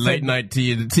hitting that late night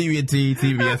TNT,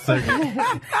 TBS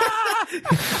circuit.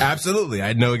 Absolutely,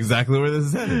 I know exactly where this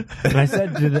is headed. And I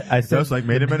said, Just like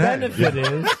Made in Manhattan. benefit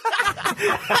is.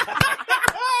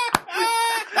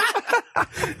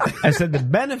 I said the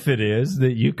benefit is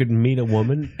that you could meet a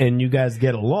woman and you guys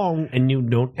get along and you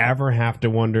don't ever have to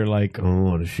wonder like,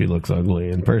 oh, she looks ugly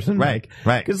in person, Right.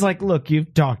 Because like, look,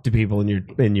 you've talked to people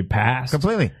in your past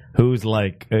Completely. who's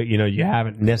like, you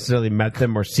haven't necessarily met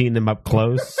them or seen them up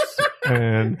close,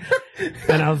 and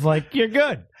I was like, you're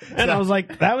good, and I was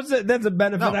like, that's a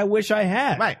benefit I wish I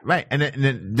had, Right.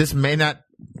 And this may not.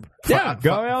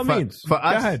 By all means. For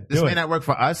us, Go ahead, this do may it. not work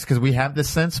for us because we have this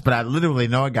sense, but I literally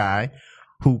know a guy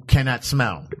who cannot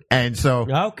smell. And so,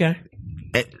 Okay,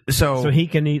 so he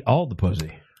can eat all the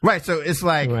pussy. right. So it's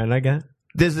like, Right, I got.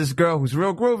 there's this girl who's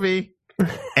real groovy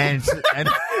and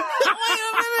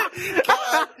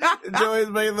Joey's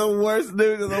making the worst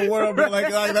news in the world. But like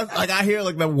that's like I hear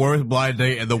like the worst blind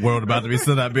date in the world about to be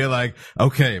set up. Being like,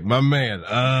 okay, my man.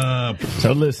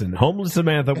 So listen, homeless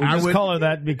Samantha, we just call her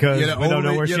that because we don't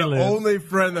know where she you're lives. the only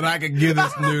friend that I could give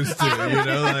this news to. You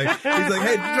know, like he's like,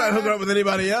 hey, did you try to hook her up with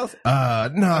anybody else?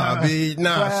 Nah, B,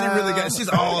 nah. She's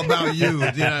all about you. You know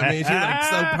what I mean? She's like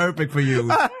so perfect for you.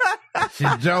 She's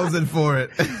jonesing for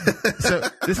it. So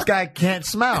this guy can't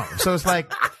smell. So it's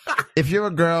like, if you're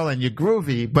a girl and you're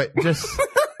groovy, but just,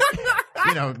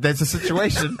 there's a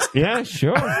situation. Yeah,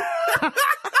 sure.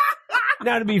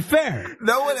 Now, to be fair,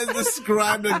 No one has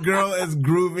described a girl as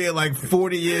groovy in like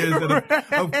 40 years. And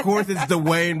of course, it's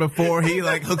Dwayne before he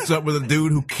like hooks up with a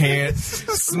dude who can't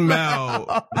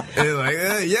smell. And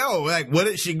like, what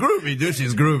is she groovy? Dude,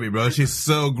 she's groovy, bro. She's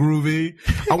so groovy.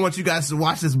 I want you guys to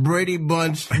watch this Brady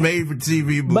Bunch made for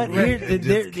TV movie. but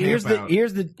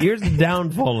here's the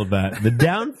downfall of that. The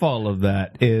downfall of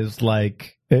that is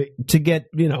like, to get,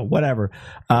 whatever,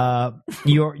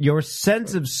 your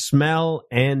sense of smell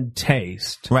and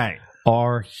taste Right.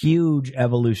 are huge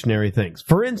evolutionary things.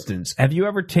 For instance, have you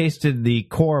ever tasted the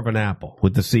core of an apple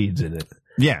with the seeds in it?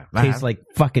 Yeah. Tastes like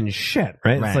fucking shit,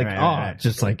 right? Right, it's like, right. it's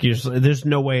just like, there's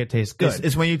no way it tastes good.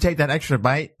 It's when you take that extra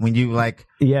bite, when you like,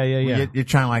 Yeah. you're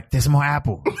trying like, there's more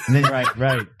apple. And then Right.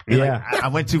 you're Yeah. like, I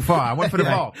went too far. I went for the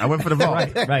vault.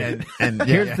 Right. And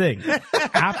Here's the thing.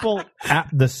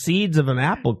 The seeds of an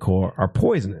apple core are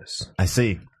poisonous. I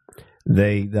see. I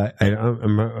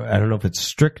don't know if it's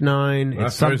strychnine.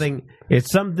 It's something.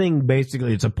 It's something.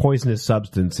 Basically, it's a poisonous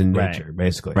substance in nature.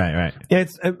 Basically, Right.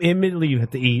 It's admittedly you have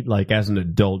to eat like as an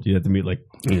adult. You have to meet like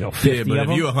 50 yeah, but of if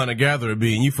them. you're a hunter gatherer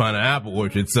bee and you find an apple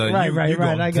orchard, son, Right. you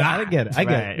gonna I get it.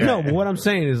 Right. No, but what I'm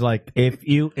saying is like if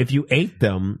you ate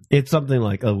them, it's something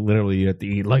like literally you have to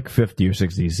eat like 50 or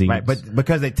 60 seeds. Right. But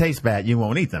because they taste bad, you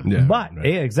won't eat them. Yeah. But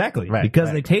yeah, exactly. Right, Because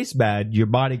right. they taste bad, your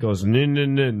body goes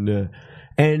no.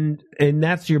 And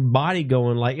that's your body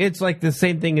going like, it's like the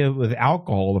same thing with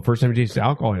alcohol. The first time you taste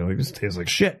alcohol, you're like, this tastes like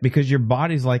shit. Because your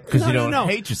body's like, because you no, don't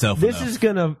hate yourself This enough. is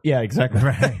gonna, yeah, exactly.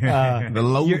 The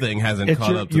loathing hasn't It's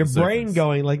caught up to your the brain surface.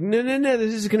 going like, no,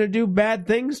 this is gonna do bad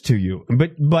things to you.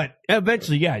 But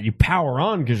eventually, yeah, you power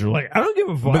on because you're like, I don't give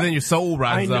a fuck. But then your soul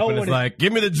rises I know up and what it's it- like,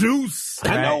 give me the juice.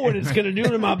 I know what it's gonna do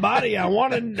to my body. I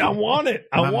want it. I want it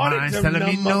My to mind's telling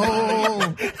me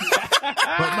numb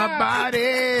my body.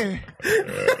 no.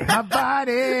 But my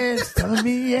body's telling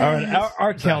me yes. All right,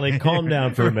 R. Kelly, calm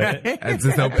down for a minute.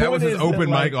 That was his is open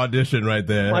that, mic audition right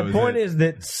there. My point is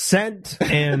that scent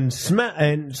and smell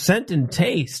and scent and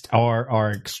taste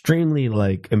are extremely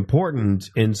like important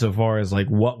insofar as like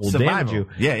what will damage Survival. you.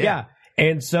 Yeah.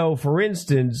 And so, for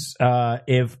instance,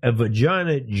 if a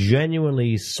vagina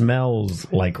genuinely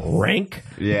smells like rank,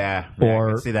 Yeah. or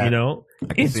I can see that.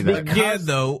 it's see that. because Yeah,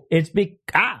 though.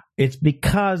 it's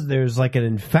because there's like an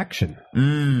infection. You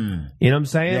know what I'm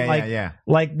saying? Yeah.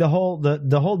 Like the whole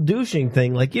douching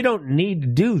thing. Like you don't need to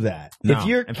do that. No. If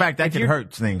you're, in fact, that if could you're-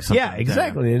 hurt things. Yeah, sometimes.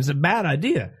 exactly. It's a bad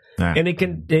idea. Yeah. And it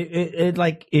can, it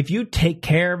like, if you take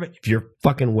care of it, if you're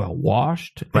fucking well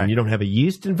washed Right. and you don't have a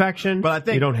yeast infection, But I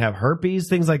think- you don't have herpes,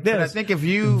 things like this, But I think if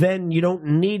you, then you don't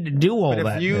need to do all but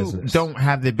that if you business. don't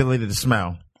have the ability to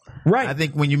smell, right. I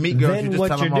think when you meet girls, then you just what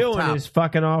tell you're them doing off top. is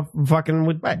fucking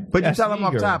with, Right. But you tell them STD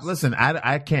off top, girls. listen,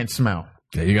 I can't smell.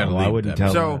 Yeah, you got to Oh, lead. I wouldn't that.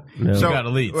 tell So, them that. No. so You got to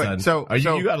lead, wait, son. so-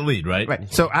 you got to lead, right?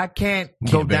 Right. So I can't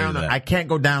go bury down. that. I can't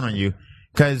go down on you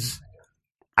because.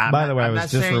 By the way, I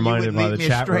was just reminded by the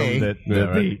chat room that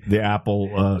the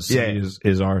apple seed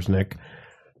is arsenic.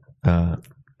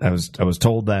 I was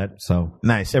told that, so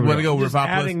Nice. Way to go, Just Ripopolis.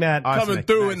 adding that Coming arsenic.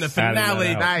 through Nice. in the Adding that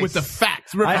finale out. with the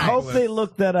facts. I hope Ripopolis. they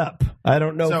look that up. I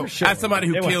don't know So, for sure. As somebody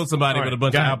who Anyway, killed somebody all with a right,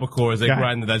 bunch go of ahead. apple cores, they Go ahead.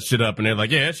 grinded that shit up and they're like,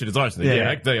 yeah, that shit is arsenic. Yeah,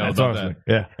 I can tell you all that's about arsenic.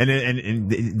 that. Yeah.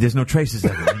 And there's no traces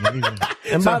of it.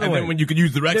 And by the And way, then when you could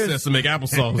use the excess to make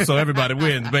applesauce, so everybody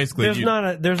wins, basically.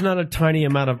 there's not a tiny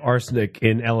amount of arsenic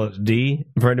in LSD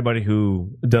for anybody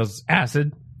who does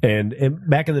acid. And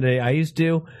back in the day, I used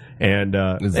to, and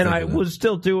I would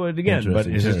still do it again, but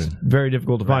it's just very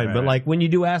difficult to find. right, But right. like when you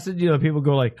do acid, people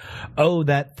go like, "Oh,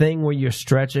 that thing where you're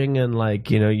stretching and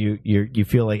like you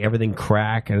feel like everything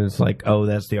crack," and it's like, "Oh,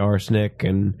 that's the arsenic,"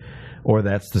 or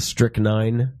that's the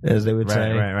strychnine, as they would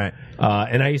say. Right.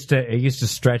 And I used to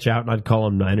stretch out, and I'd call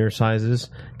them niner sizes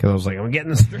because I was like, I'm getting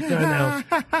the strychnine now.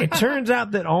 It turns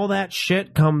out that all that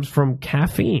shit comes from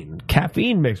caffeine.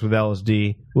 Caffeine mixed with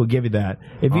LSD will give you that.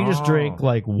 If you just drink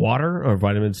like water or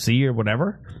vitamin C or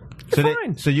whatever, it's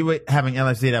fine. So you were having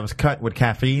LSD that was cut with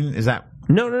caffeine? Is that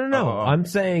No. Oh. I'm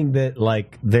saying that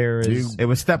like there is. It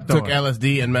was stepped Took on.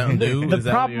 LSD and Mountain Dew. Is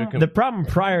that what you're The problem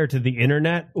prior to the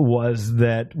internet was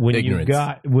that when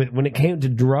Ignorance. when it came to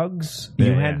drugs,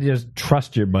 you had to just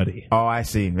trust your buddy. Oh, I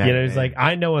see. You know, it's like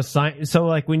I know a science. So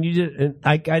like when you did,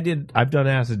 I've done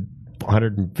acid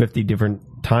 150 different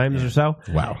times or so.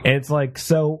 Wow. And it's like,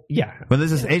 so yeah. Well, there's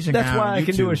this Asian guy That's why on I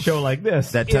can do a YouTube show like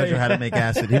this that tells you how to make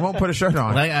acid. He won't put a shirt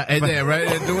on. Like, yeah, right.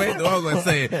 Wait, I was going to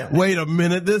say, wait a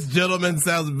minute. This gentleman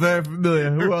sounds very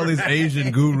familiar. Who are all these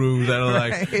Asian gurus that are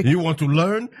like, you want to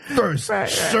learn? First,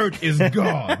 shirt is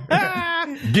gone.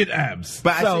 Get abs.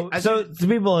 But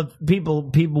So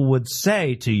people would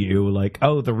say to you like,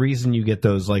 oh, the reason you get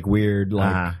those like weird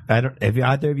like have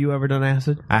either of you ever done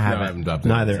acid? I No, I haven't. haven't dropped it.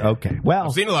 Neither. Okay. Well,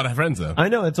 I've seen a lot of friends though. I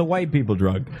know it's a white people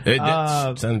drug.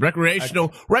 It's recreational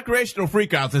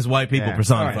freakouts is white people Yeah.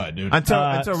 personified, dude. Until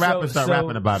rappers start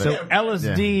rapping about so it.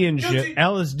 LSD and shit.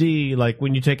 LSD, like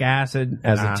when you take acid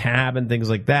as a tab and things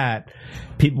like that,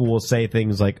 people will say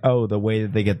things like, "Oh, the way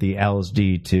that they get the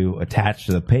LSD to attach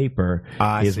to the paper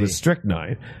is with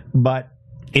strychnine," but.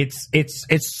 It's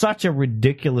such a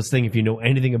ridiculous thing if you know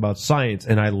anything about science.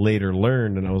 And I later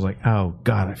learned, and I was like, oh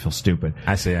God, I feel stupid.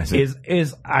 I see.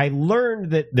 Is I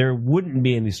learned that there wouldn't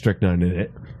be any strychnine in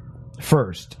it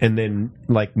first, and then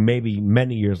like maybe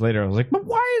many years later, I was like, but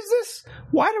why is this?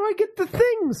 Why do I get the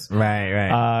things?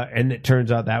 Right. And it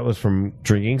turns out that was from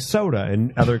drinking soda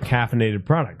and other caffeinated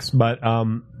products. But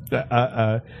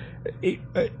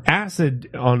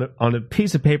acid on a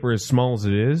piece of paper as small as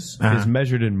it is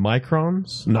measured in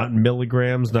microns, not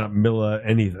milligrams, not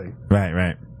anything.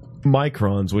 Right.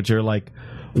 Microns, which are like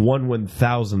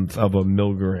 1/1000th of a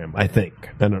milligram, I think.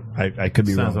 And I could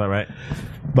be Sounds wrong. about right.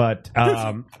 But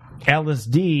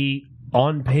LSD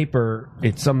on paper,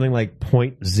 it's something like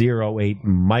 0.08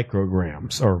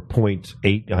 micrograms or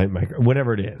 0.8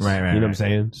 whatever it is. Right, you know what I'm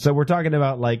saying? So we're talking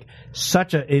about like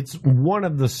it's one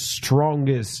of the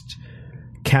strongest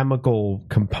chemical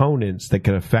components that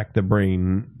can affect the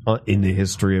brain in the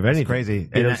history of anything. It's crazy.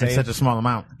 You know what I'm In saying? such a small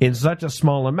amount. In such a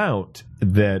small amount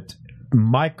that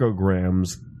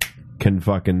micrograms can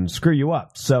fucking screw you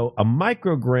up. So a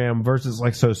microgram versus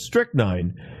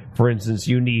strychnine, for instance,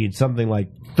 you need something like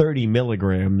 30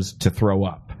 milligrams to throw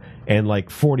up, and like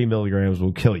 40 milligrams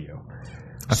will kill you.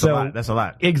 That's a lot. That's a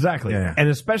lot. Exactly. Yeah. And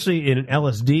especially in an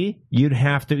LSD, you'd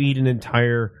have to eat an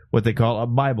entire, what they call a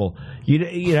Bible.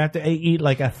 You'd have to eat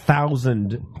like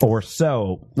 1,000 or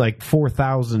so, like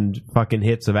 4,000 fucking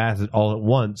hits of acid all at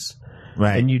once.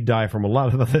 Right. And you'd die from a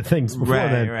lot of other things before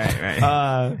then.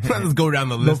 Right. Let's go down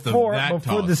the list before of that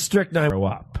before talk. the strychnine grow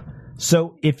up.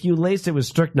 So if you lace it with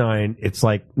strychnine, it's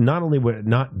like not only would it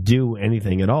not do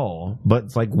anything at all, but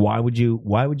it's like why would you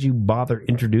bother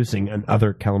introducing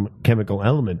another chemical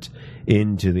element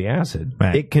into the acid?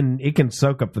 Right. It can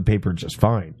soak up the paper just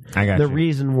fine. I got the you.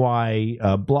 reason why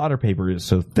blotter paper is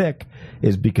so thick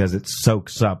is because it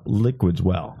soaks up liquids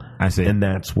well. I see. And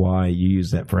that's why you use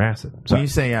that for acid. So When you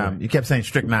say you kept saying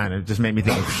strychnine, it just made me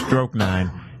think of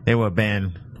Stroke-9. They were a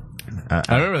band. I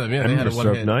remember them. Yeah, they had a one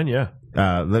hit. strychnine, yeah.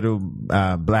 Little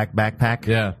black backpack.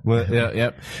 Yeah, well,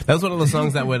 yeah. That was one of the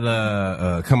songs that would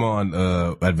come on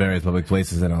at various public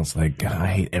places, and I was like, God, I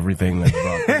hate everything that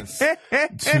brought this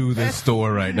to this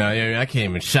store right now. Yeah, I can't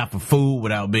even shop for food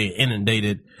without being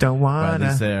inundated. Don't by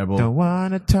this terrible.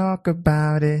 wanna talk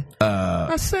about it.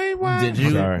 I say why. Did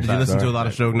you Sorry. listen to a lot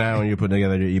of Stroke now when you put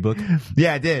together your ebook?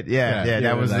 Yeah, I did. Yeah.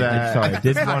 That was. like, Sorry, I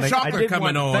did want to. chocolate I did coming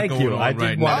want, on, thank going you. on I did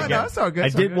right want now. to No, get. it's all good, I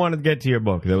it's all did good. want to get to your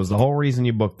book. That was the whole reason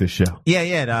you booked this show. Yeah.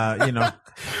 You know.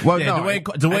 Well, Yeah, no.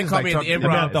 Dwayne called me in the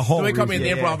improv. the whole Dwayne called me in the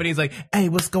reason. improv, and he's like, "Hey,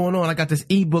 what's going on? I got this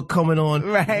ebook coming on.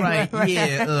 Right.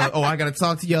 Yeah. I got to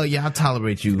talk to y'all. Yeah, I'll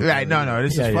tolerate you. Right. No.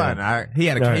 This is Yeah, fun. yeah. He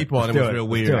had a All right, cape on. let's It do was it. real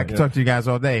Let's weird. do it. I can talk to you guys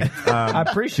all day. I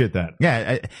appreciate that.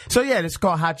 Yeah. So yeah, it's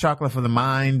called Hot Chocolate for the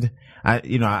Mind.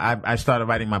 I started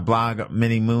writing my blog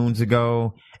many moons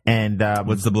ago, and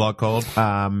What's the blog called?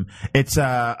 it's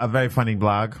a very funny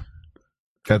blog.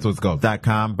 That's what it's called.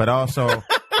 .com, but also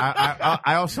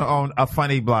I also own a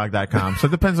funnyblog.com. So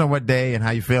it depends on what day and how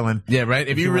you're feeling. Yeah, right.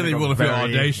 If you really want to feel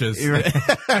audacious, And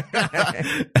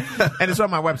it's on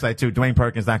my website too,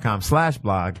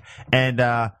 DwaynePerkins.com/blog. And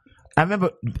I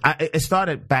remember it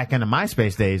started back in the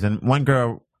MySpace days, and one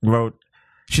girl wrote,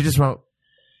 she was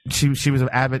an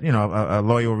avid, a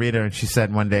loyal reader, and she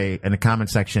said one day in the comment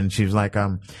section, she was like,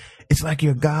 it's like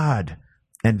you're God.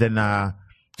 And then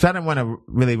so I didn't want to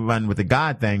really run with the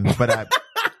God thing, but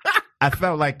I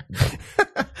felt like,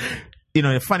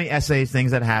 the funny essays,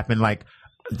 things that happen, like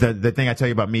the thing I tell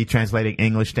you about me translating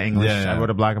English to English. Yeah. I wrote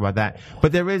a blog about that.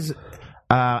 But there is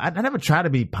I never tried to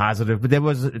be positive, but there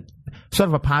was sort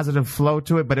of a positive flow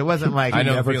to it, but it wasn't like I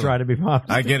know. Never feeling. try to be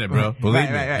positive. I get it, bro. Believe Right,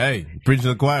 me. right, right. Hey, preaching to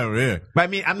the choir over here. But I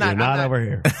mean, I'm not. You're not I'm over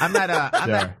here. I'm not.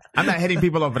 I'm not hitting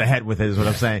people over the head with it. Is what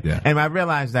I'm saying. Yeah. And I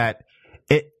realized that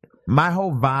my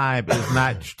whole vibe is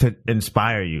not to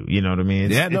inspire you. You know what I mean?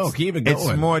 Keep it It's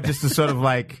going. more just to sort of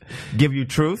like give you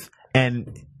truth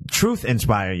and truth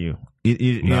inspire you.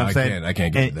 You know what I'm saying? I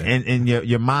can't get that. And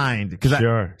your mind.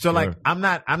 Sure, So like, sure. I'm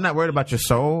not worried about your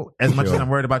soul as much as I'm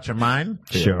worried about your mind.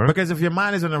 Sure. Because if your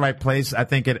mind is in the right place, I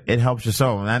think it helps your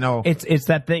soul. And I know. It's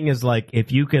that thing is like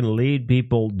if you can lead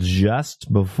people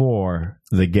just before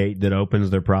the gate that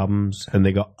opens their problems and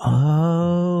they go,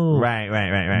 oh,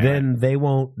 Right. then they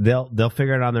won't, they'll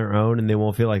figure it on their own and they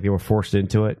won't feel like they were forced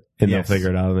into it and Yes. they'll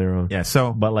figure it out on their own. Yeah.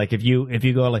 So, But like if you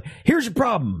go like, here's your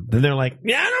problem, then they're like,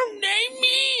 yeah, I don't name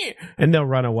me, and they'll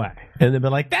run away and they'll be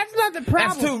like, that's not the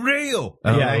problem. That's too real.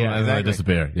 Yeah, And I exactly.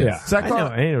 disappear. Yeah, Yes. So I I call- know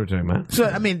what you're talking about. so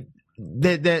I mean,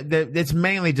 it's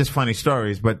mainly just funny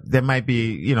stories, but there might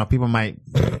be, people might,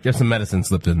 There's some medicine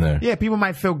slipped in there. yeah, people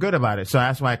might feel good about it. So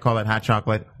that's why I call it hot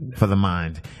chocolate for the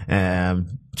mind.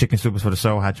 Chicken soup is for the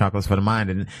soul, hot chocolate is for the mind.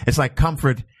 And it's like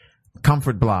comfort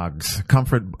blogs.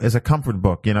 Comfort is a comfort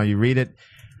book. You read it,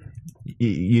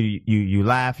 you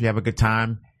laugh, you have a good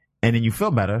time, and then you feel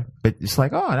better. But it's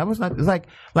like, oh, that was not, it's like,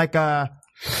 I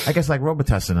guess like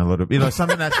Robitussin a little bit,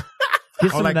 something that's,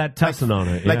 Get some like- of that tussin on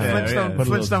it. like yeah. Flintstone, Put a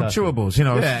little Flintstone tussin.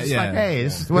 chewables, it's like, hey,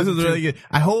 this This is really good.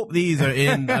 I hope these are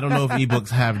in. I don't know if ebooks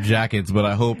have jackets, but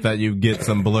I hope that you get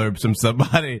some blurbs from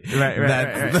somebody. Right.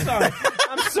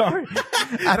 I'm sorry.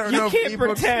 I don't know You if can't ebooks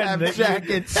pretend have that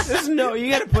jackets. There's no. You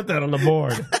got to put that on the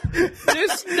board.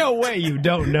 There's no way you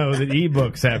don't know that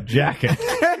ebooks have jackets.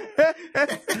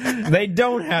 They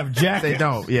don't have jackets. They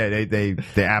don't. Yeah, they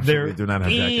absolutely They're do not have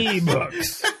jackets.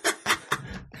 ebooks.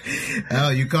 Oh,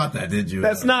 you caught that, did you?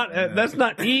 That's not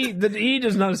E. The E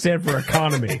does not stand for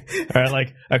economy. All right,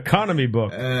 like economy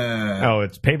book. Oh,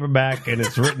 it's paperback and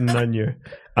it's written on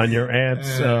your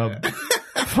aunt's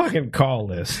fucking call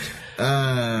list.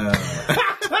 Uh,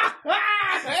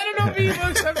 I don't know if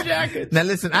ebooks have jackets. Now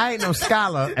listen, I ain't no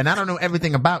scholar, and I don't know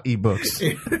everything about ebooks.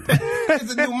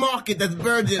 it's a new market that's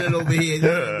burgeoning over here. You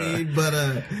know what I mean? But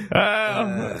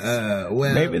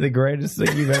well, Maybe the greatest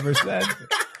thing you've ever said.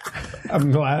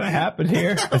 I'm glad it happened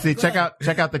here. Let's see, check out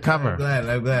the cover. I'm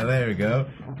glad. There we go.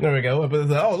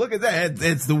 Oh, look at that!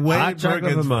 It's the Wade Hot chocolate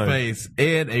Perkins for mine. face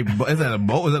in a. Is that a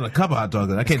bowl? Is that a cup of hot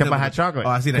chocolate? I can't Cup tell. of hot chocolate. Oh,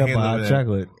 I see that Cup hand of over hot there.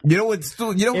 chocolate. You know what's?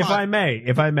 You know If what? I may,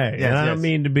 Yes, and I don't yes.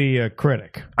 mean to be a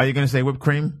critic. Are you going to say whipped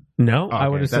cream? No, I okay,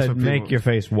 would have that's said what people- make your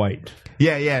face white.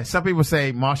 Yeah. Some people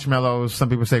say marshmallows. Some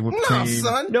people say whipped No, cream.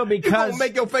 son. No, you because- gonna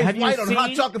make your face have you white on hot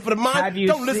seen- chocolate for the have mind. you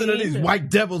Don't listen to seen- these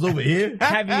white devils over here.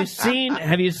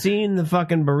 Have you seen the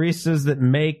fucking baristas that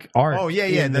make art? Oh yeah.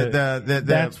 in The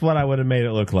that's what I would have made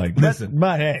it look like. Listen,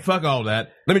 but hey, Fuck all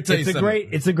that. Let me tell you it's a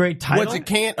something. great title. What you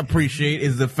can't appreciate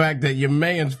is the fact that your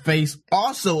man's face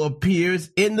also appears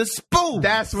in the spoon.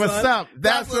 That's what's son. up.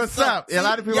 That's what's up. A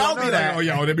lot of people y'all don't be know like, that. oh,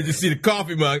 y'all, let me just see the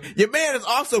coffee mug. Your man is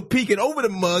also peeking over the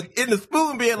mug in the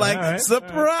spoon, being like, All right.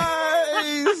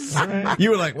 surprise.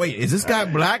 You were like, wait, is this guy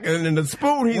black? And in the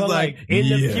spoon, he's well, like, in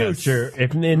the yes. future,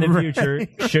 if in the future,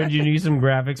 should you need some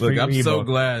graphics for Look, your I'm ebook, so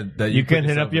glad that you put can hit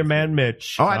yourself up your in- man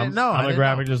Mitch. Oh, I didn't know. I I'm a didn't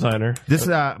graphic designer. This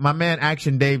my man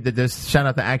Action Dave did this. Shout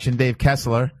out to Action Dave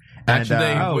Kessler. Action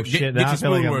Dave. Oh Get- shit! get now your I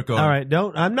feel like spoon I'm- work on. All right,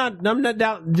 don't. I'm not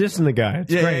doubt dissing the guy.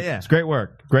 It's Yeah, great. yeah. It's great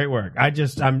work. Great work. It's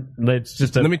just a.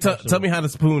 Let me tell me how the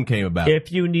spoon came about.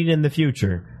 If you need in the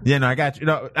future, Yeah, no, I got you.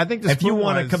 No, I think the if you spoon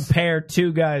want to was- compare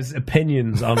two guys'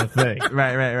 opinions on a thing,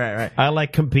 Right. I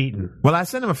like competing. Well, I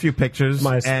sent him a few pictures.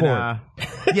 My and,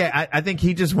 yeah, I think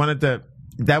he just wanted to.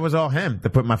 That was all him to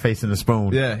put my face in the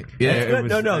spoon. yeah. it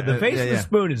was- No. The face of the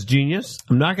spoon is genius.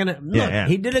 I'm not gonna. Look, Yeah.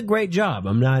 he did a great job.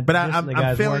 I'm not. But dissing I'm the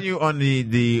guy's feeling work. you on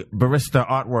the barista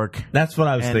artwork. That's what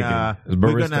I was And thinking. Is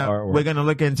we're barista gonna artwork.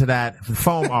 look into that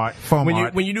foam art.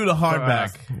 When you do the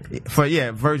hardback, for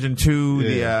version 2,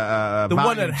 The the one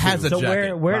volume that has 2. a So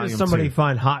jacket. where does Volume somebody 2.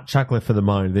 find hot chocolate for the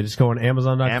mind? They just go on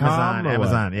Amazon.com.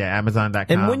 Amazon, yeah, Amazon.com.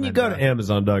 And when you go to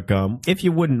Amazon.com, if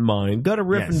you wouldn't mind, go to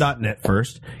riffin.net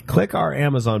first, click our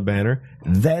Amazon banner,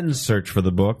 then search for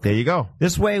the book. there you go.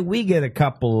 This way we get a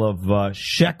couple of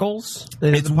shekels.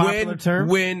 Is it's the popular term.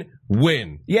 win.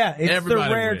 win. Yeah, it's Everybody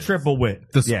the rare wins. triple win.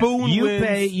 The Yeah. spoon You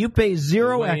wins. pay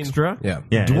zero Dwayne- extra. Yeah.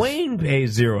 Yeah. Dwayne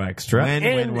pays zero extra, Win,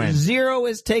 and win, win. zero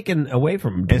is taken away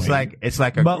from Dwayne. It's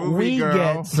like a but groovy we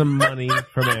girl get some money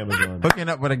from Amazon. hooking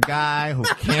up with a guy who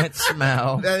can't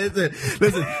smell. That is it.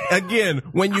 Listen, again,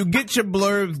 when you get your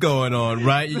blurbs going on,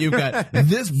 right, you've got,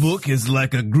 this book is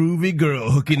like a groovy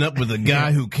girl hooking up with a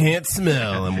guy who can't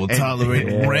smell and will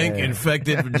tolerate rank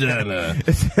infected vagina.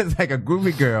 It's like a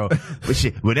groovy girl,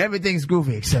 but everything's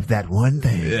groovy except that one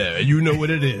thing. Yeah, you know what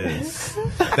it is.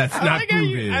 That's not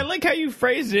groovy. I like how you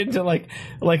phrased it into like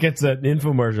it's an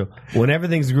infomercial. When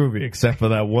everything's groovy except for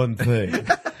that one thing.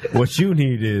 What you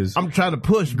need is I'm trying to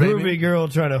push, baby. groovy girl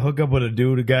trying to hook up with a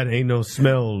dude who got ain't no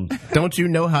smell, Don't you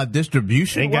know how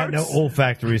distribution ain't got no works?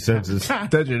 olfactory senses.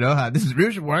 Don't you know how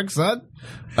distribution works, son?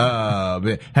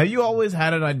 Man. Have you always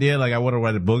had an idea like I want to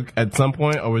write a book at some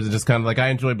point, or was it just kind of like I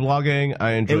enjoy blogging,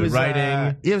 I enjoy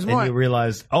writing? It was And more. you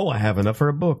realize, oh, I have enough for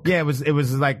a book. Yeah, it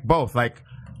was like both. Like Do you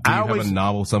I have always. a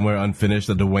novel somewhere unfinished,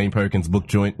 the Dwayne Perkins book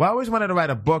joint? Well, I always wanted to write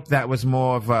a book that was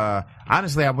more of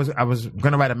honestly, I was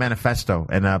going to write a manifesto,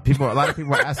 and a lot of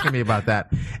people were asking me about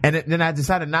that, and then I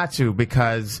decided not to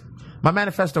because my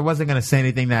manifesto wasn't going to say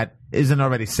anything that isn't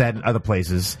already said in other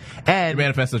places. And Your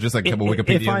manifesto is just like a couple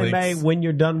Wikipedia If I links. may, when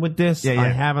you're done with this, Yeah, yeah. I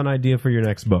have an idea for your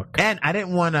next book. And I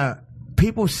didn't want to.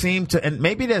 People seem to, and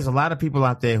maybe there's a lot of people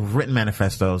out there who've written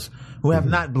manifestos who have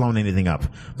not blown anything up.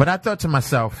 But I thought to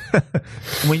myself,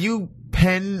 when you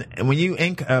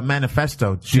ink a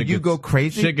manifesto, do Shit you gets- go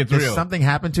crazy? shit gets Does real. something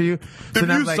happen to you? If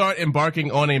now you I'm like, start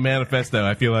embarking on a manifesto,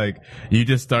 I feel like you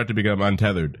just start to become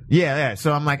untethered. yeah.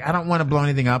 So I'm like, I don't want to blow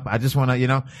anything up. I just want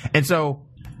to, And so,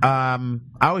 I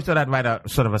always thought I'd write a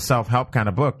sort of a self-help kind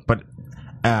of book, but,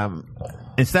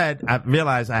 instead I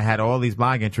realized I had all these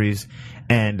blog entries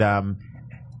and,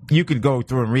 you could go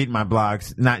through and read my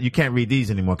blogs. You can't read these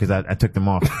anymore because I took them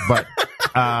off, but,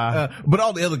 But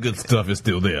all the other good stuff is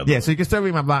still there. yeah, so you can still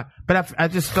read my blog. But I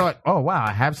just thought, oh wow,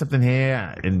 I have something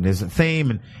here, and there's a theme,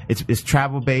 and it's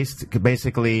travel based.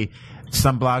 Basically,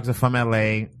 some blogs are from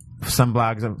LA, some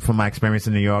blogs are from my experience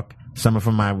in New York, some are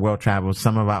from my world travels,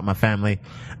 some are about my family,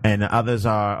 and others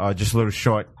are just little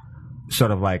short,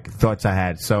 sort of like thoughts I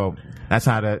had. So that's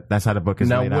how the book is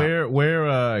Now, laid out.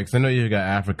 where, because I know you got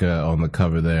Africa on the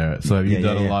cover there. So have you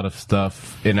done a lot of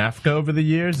stuff in Africa over the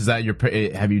years? Is that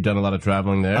have you done a lot of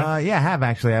traveling there? Yeah, I have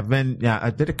actually. I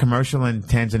did a commercial in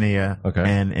Tanzania. Okay.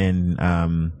 And in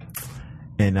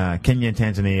Kenya and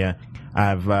Tanzania.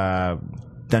 I've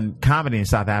done comedy in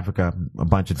South Africa a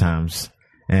bunch of times.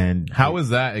 And How was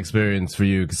that experience for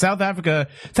you? 'Cause South Africa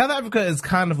is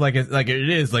kind of like it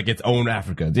is like its own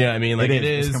Africa. You know what I mean? Like it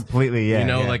is It's completely, yeah.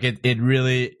 yeah. like it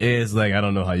really is like, I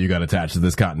don't know how you got attached to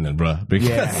this continent, bruh.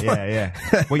 Because Yeah.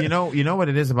 Well, you know what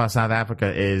it is about South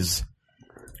Africa is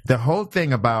the whole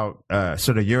thing about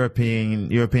sort of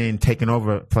European taking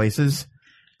over places.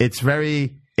 It's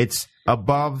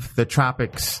above the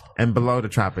tropics and below the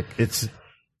tropic.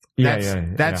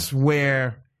 That's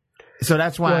where. So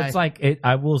that's why. Well, it's like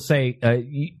I will say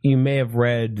you may have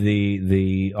read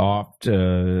the oft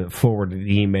forwarded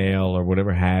email or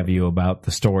whatever have you about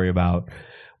the story about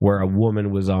where a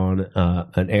woman was on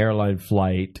an airline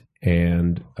flight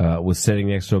and was sitting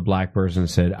next to a black person and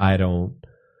said, I don't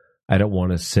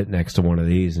want to sit next to one of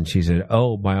these. And she said,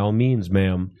 oh, by all means,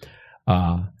 ma'am.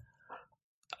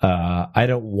 I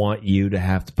don't want you to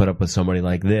have to put up with somebody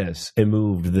like this. It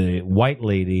moved the white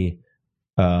lady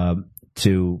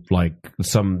to like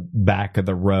some back of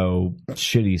the row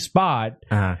shitty spot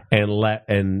and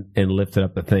lifted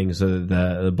up the thing so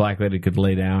that the black lady could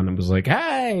lay down and was like,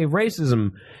 hey,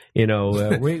 racism,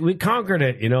 we conquered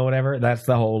it, whatever. That's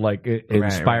the whole like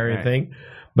inspiring right. thing.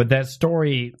 But that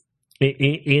story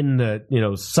in the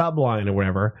subline or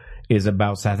whatever is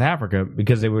about South Africa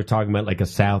because they were talking about like a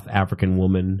South African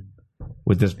woman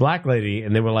with this black lady,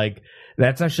 and they were like,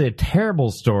 that's actually a terrible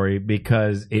story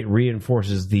because it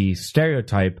reinforces the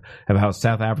stereotype of how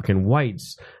South African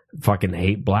whites fucking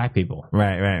hate black people.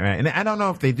 Right. And I don't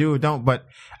know if they do or don't, but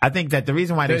I think that the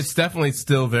reason why it's definitely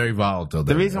still very volatile.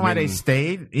 The reason why they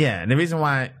stayed, and the reason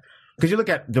why, because you look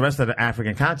at the rest of the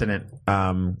African continent,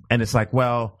 and it's like,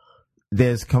 well,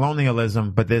 there's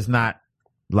colonialism, but there's not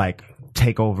like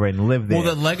take over and live there.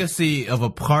 Well, the legacy of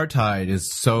apartheid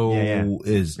is so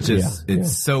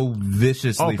it's so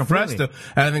viciously fresh. And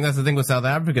I think that's the thing with South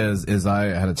Africa is I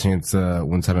had a chance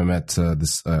one time I met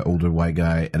this older white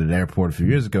guy at an airport a few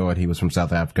years ago, and he was from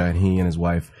South Africa, and he and his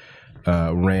wife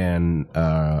ran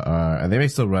and they may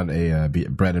still run a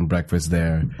bread and breakfast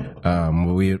there.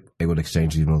 We were able to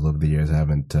exchange emails over the years. I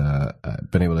haven't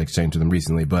been able to exchange with them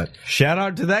recently, but shout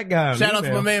out to that guy. Shout out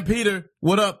to my man Peter.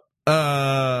 What up?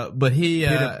 But he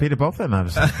Peter both of them.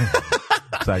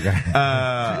 Sorry,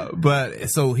 guy. But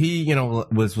so he,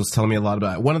 was telling me a lot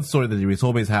about one of the stories that he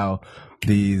told me is how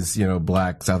these,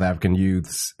 black South African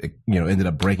youths, ended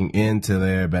up breaking into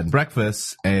their bed and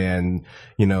breakfast and,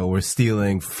 were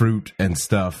stealing fruit and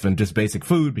stuff and just basic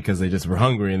food because they just were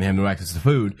hungry and they had no access to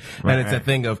food. Right, and it's that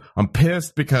thing of, I'm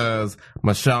pissed because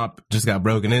my shop just got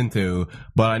broken into,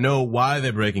 but I know why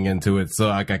they're breaking into it. So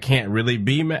like, I can't really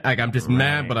be mad. Like, I'm just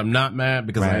mad, but I'm not mad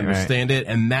because I understand it.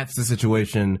 And that's the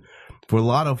situation for a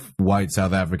lot of white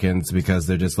South Africans, because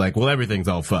they're just like, well, everything's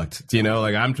all fucked.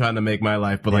 Like, I'm trying to make my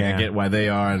life, but like, I get why they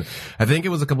are. And I think it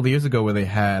was a couple of years ago where they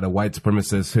had a white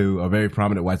supremacist a very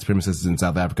prominent white supremacist in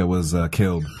South Africa was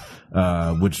killed,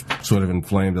 which sort of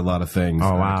inflamed a lot of things.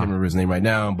 Oh, wow. I can't remember his name right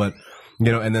now, but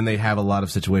and then they have a lot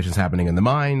of situations happening in the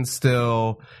mines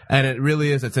still. And it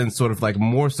really is, it's in sort of like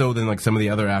more so than like some of the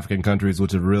other African countries,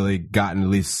 which have really gotten at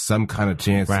least some kind of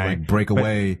chance to like break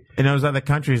away. In those other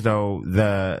countries though,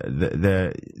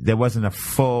 there wasn't a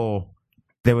full,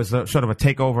 there was sort of a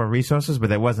takeover of resources, but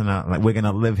there wasn't we're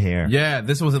gonna live here. Yeah,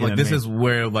 this wasn't like, this is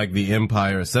where like the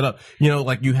empire is set up.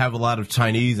 Like you have a lot of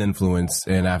Chinese influence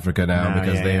in Africa now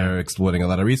because they are exploiting a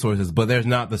lot of resources, but there's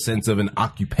not the sense of an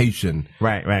occupation.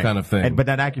 Right. Kind of thing. But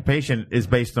that occupation is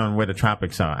based on where the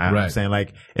tropics are. I'm saying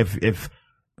like, if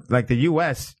like the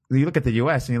U.S., you look at the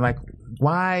U.S. and you're like,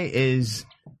 why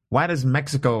does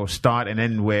Mexico start and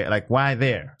end why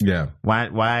there? Yeah.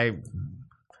 Why?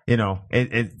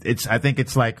 It's. I think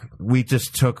it's like we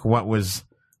just took what was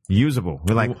usable.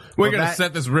 We're like, we're gonna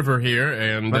set this river here,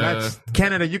 and that's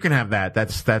Canada. You can have that.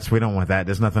 That's we don't want that.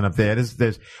 There's nothing up there.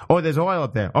 There's oil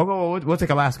up there. Oh, we'll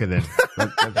take Alaska then.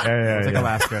 We'll take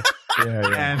Alaska.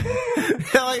 And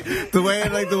like the way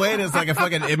it is like a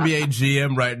fucking NBA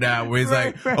GM right now, where he's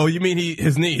like, oh, you mean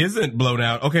his knee isn't blown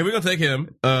out? Okay, we're gonna take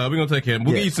him.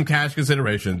 We'll give you some cash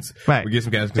considerations. Right. We'll give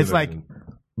some cash considerations.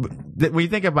 It's like when you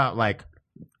think about like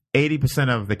 80%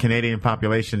 of the Canadian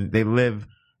population, they live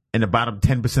in the bottom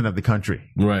 10% of the country.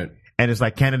 Right. And it's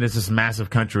like Canada's this massive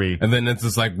country. And then it's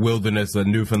this like wilderness of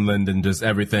Newfoundland and just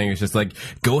everything. It's just like,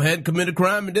 go ahead and commit a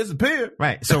crime and disappear.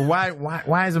 Right. So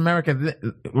why is America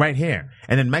right here?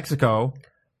 And then Mexico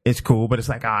is cool, but it's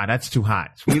like, that's too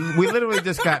hot. We literally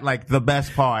just got like the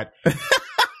best part.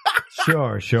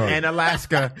 Sure. And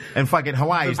Alaska and fucking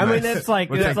Hawaii. I mean, it's like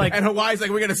and Hawaii's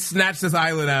like, we're gonna snatch this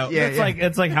island out. Yeah,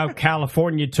 it's like how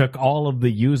California took all of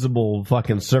the usable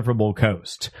fucking surfable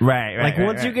coast. Right. Like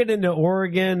once you get into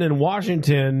Oregon and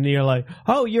Washington, you're like,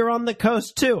 oh, you're on the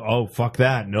coast too. Oh, fuck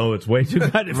that. No, it's way too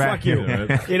goddamn. Fuck you. You know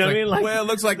what I mean? Like, well, it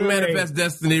looks like Manifest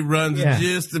Destiny runs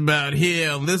just about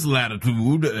here on this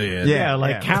latitude.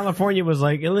 California was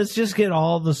like, let's just get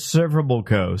all the surfable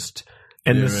coast.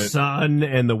 And the sun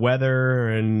and the weather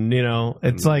and,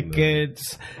 it's like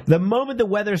it's the moment the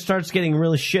weather starts getting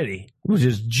really shitty, which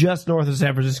is just north of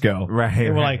San Francisco. Right.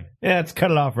 And we're like, let's cut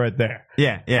it off right there.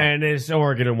 Yeah. And it's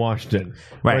Oregon and Washington.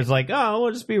 Right. Where it's like, oh,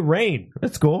 it'll just be rain.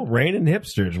 That's cool. Rain and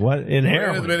hipsters. What in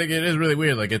heroin? It is really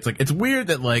weird. It's weird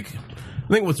that I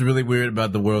think what's really weird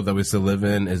about the world that we still live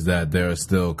in is that there are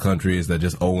still countries that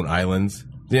just own islands.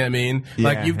 You know what I mean?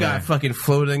 Yeah, you've got fucking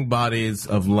floating bodies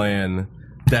of land.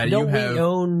 Don't we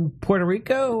own Puerto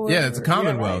Rico? Yeah, it's a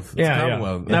Commonwealth. Yeah, it's a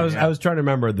Commonwealth. I was trying to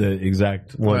remember the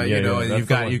exact one. Well,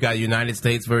 you've got United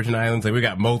States Virgin Islands. Like we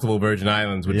got multiple Virgin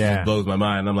Islands, which just blows my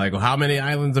mind. I'm like, well, how many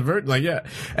islands are Virgin? Like,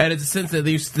 and it's a sense that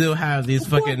you still have these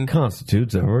fucking what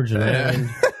constitutes a Virgin Island.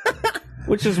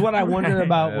 Which is what I wondered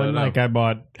about when I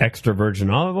bought extra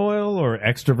virgin olive oil or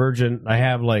extra virgin. I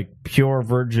have pure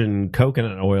virgin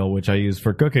coconut oil, which I use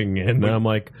for cooking, and I'm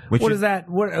like, what is that?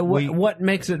 What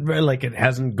makes it it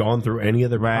hasn't gone through any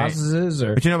of the processes?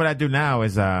 Or but you know what I do now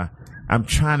is I'm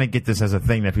trying to get this as a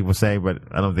thing that people say, but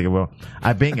I don't think it will.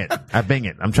 I Bing it.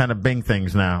 I'm trying to Bing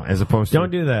things now as opposed to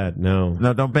don't do that. No,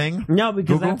 don't Bing. No,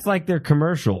 because Google? that's like their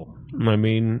commercial. I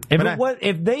mean,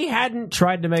 if they hadn't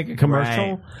tried to make a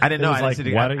commercial, I didn't know. Why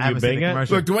don't you Bing it?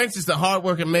 Look, Dwayne's just a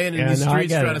hardworking man in the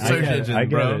streets trying to search engines,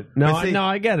 bro.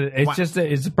 I get it. It's just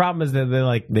it's the problem is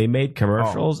that they made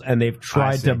commercials and they've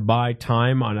tried to buy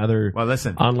time on other on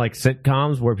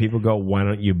sitcoms where people go, why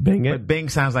don't you Bing it? But Bing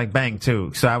sounds like bang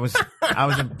too. So I was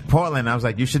in Portland. I was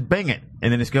like, you should Bing it,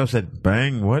 and then this girl said,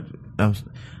 bang what?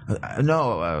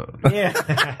 No. Yeah.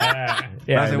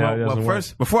 I said, well,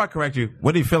 first, before I correct you,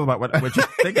 what do you feel about what you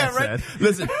think I said?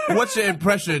 Listen, what's your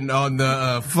impression on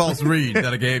the false read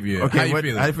that I gave you? Okay, how you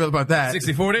feeling? How do you feel about that?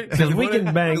 60-40? Because we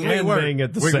can bang and bang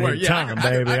at the same time,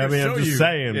 baby. I mean, I'm just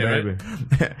saying, baby.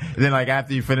 Then,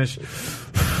 after you finish,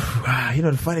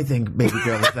 the funny thing, baby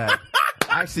girl, is that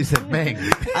I actually said bang.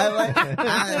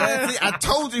 I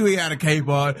told you he had a cape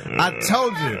on. I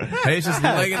told you. And he's just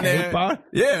laying there. Cape on?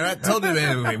 Yeah, I told you,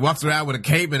 man. He walks around with a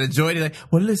cape and a joint. He's like,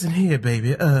 well, listen here,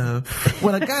 baby.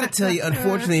 What I gotta tell you,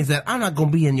 unfortunately, is that I'm not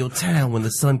gonna be in your town when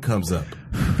the sun comes up.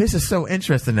 This is so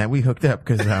interesting that we hooked up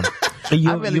because I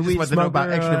really just want to know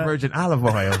about extra virgin olive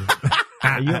oil.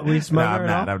 Are you a weed smoker?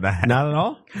 No, I'm not. Not at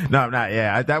all? No, I'm not.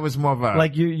 Yeah, that was more of a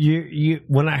Like you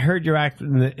when I heard your act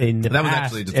in the That was past,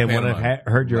 actually just and when Panama. I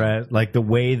heard your act, like the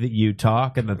way that you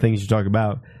talk and the things you talk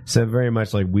about, sound very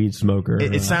much like weed smoker.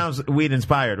 It sounds weed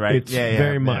inspired, right? It's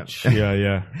very much.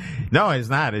 Yeah. No, it's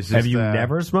not. It's just. Have you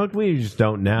never smoked weed? You just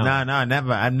don't now. No,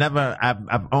 never.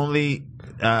 I've only.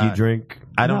 You drink?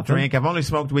 I don't Nothing. drink. I've only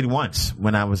smoked weed once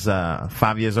when I was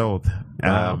 5 years old.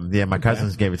 Yeah, my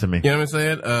cousins gave it to me. You know what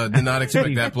I'm saying? Did not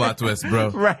expect that plot twist, bro.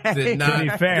 Right. Did not. To be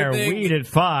fair, Good thing- weed at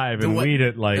 5 and Dwayne- weed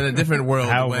at like in a different world,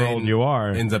 however Dwayne old you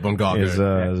are ends up on Gawker. is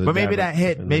a But maybe dabber. that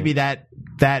hit. Maybe that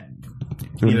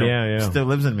you know, Yeah. still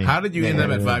lives in me. How did you end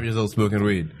up at 5 years old smoking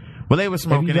weed? Well, they were Have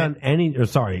smoking you done it. any? Or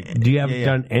sorry, do you have Yeah.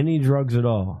 done any drugs at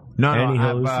all? No, any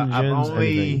I've hallucinogens?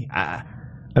 only. anything?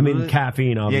 I mean,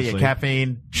 caffeine, obviously.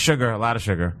 caffeine, sugar, a lot of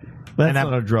sugar. That's and not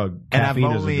I've- a drug. And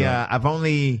Caffeine is a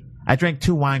drug. I drank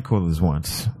 2 wine coolers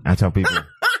once. I tell people.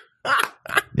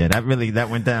 Yeah, that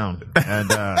went down.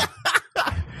 And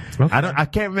I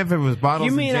can't remember if it was bottles.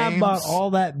 You mean of I James. bought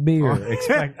all that beer?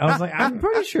 I was like, I'm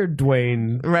pretty sure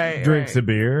Dwayne drinks a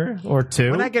beer or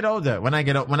two. When I get older, when I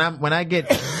get older,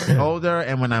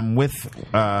 and when I'm with,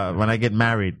 when I get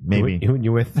married, maybe. when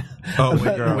you're with, Oh,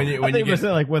 girl. when you I think it was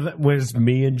get, like with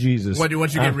me and Jesus.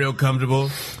 once you get real comfortable,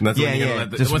 that's Yeah, when you're yeah, gonna let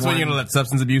just that's when one- you're gonna let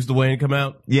substance abuse Dwayne come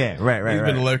out. Yeah, right. He's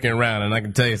been lurking around, and I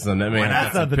can tell you something. That man,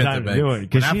 That's not the time to do it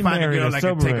because When she I find a married girl a that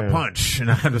can sober take a man. punch,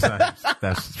 and I'm just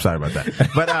like, sorry about that.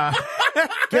 But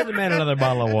Get the man another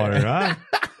bottle of water, huh?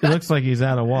 It looks like he's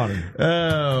out of water.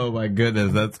 Oh my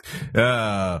goodness, that's.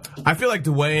 I feel like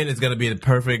Dwayne is gonna be the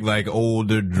perfect like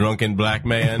older drunken black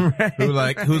man who's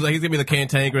like he's gonna be the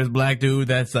cantankerous black dude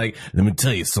that's like, let me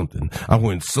tell you something. I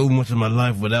went so much of my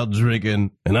life without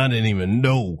drinking, and I didn't even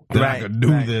know that I could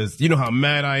do this. You know how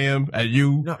mad I am at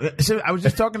you. no, so I was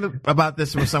just talking about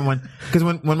this with someone because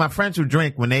when my friends who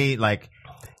drink, when they like.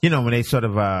 You know, when they sort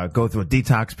of go through a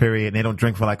detox period and they don't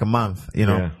drink for like a month, you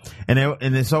know,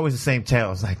 and it's always the same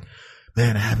tale. It's like,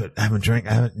 man, I haven't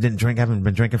been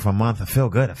drinking for a month. I feel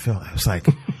good. It's like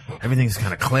everything's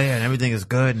kind of clear and everything is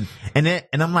good. And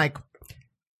I'm like,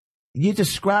 you're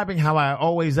describing how I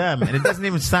always am, and it doesn't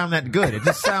even sound that good. It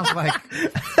just sounds like.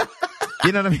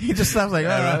 You know what I mean? It just sounds like,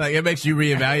 Yeah, right? Like it makes you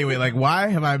reevaluate. Like, why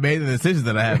have I made the decisions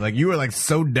that I have? Like, you were like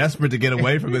so desperate to get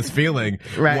away from this feeling.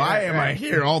 Right, why right, am I right.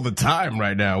 here all the time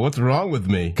right now? What's wrong with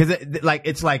me? because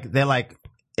it's like they're like.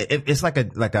 It's like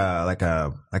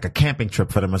a camping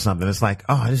trip for them or something. It's like,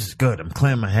 oh, this is good. I'm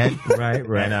clearing my head. Right.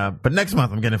 And, but next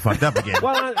month I'm getting fucked up again.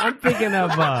 Well, I'm thinking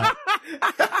of.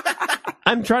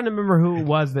 I'm trying to remember who it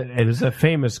was that it was a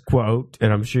famous quote,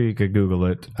 and I'm sure you could Google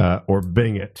it or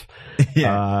Bing it.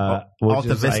 Yeah. Which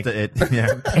Alta is like- Vista it. Yeah.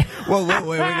 Well,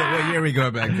 what year are we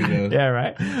going back to? Yeah,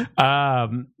 right.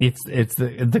 It's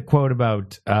the quote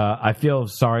about I feel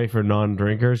sorry for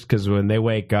non-drinkers because when they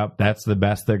wake up, that's the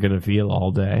best they're going to feel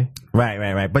all day.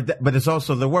 Right. But it's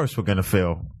also the worst we're gonna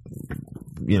feel.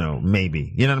 You know,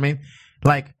 maybe. You know what I mean?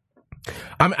 Like,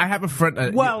 I have a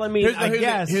friend. Well, I mean, I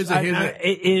guess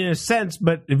in a sense,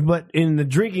 but in the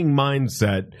drinking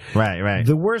mindset, right.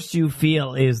 the worst you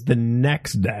feel is the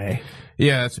next day.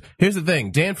 Yeah, here's the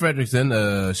thing. Dan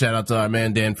Fredrickson, shout out to our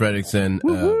man Dan Fredrickson.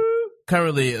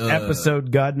 Currently,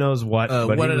 Episode God knows what.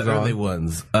 But one he of was the on. early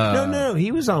ones. No,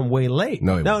 he was on way late.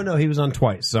 No, he wasn't. he was on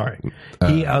twice. Sorry,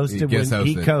 he hosted guest when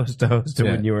he hosted.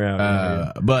 when you were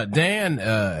out. But Dan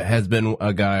has been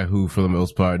a guy who, for the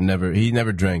most part, never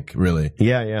drank really.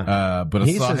 Yeah. But I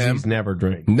He saw says him. he's never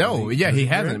drank. No, he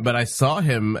hasn't. But I saw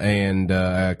him and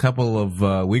a couple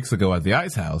of weeks ago at the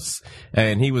Ice House,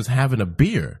 and he was having a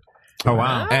beer. Oh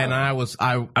wow. And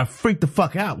I freaked the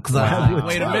fuck out because I was like,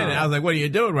 wait a minute. I was like, what are you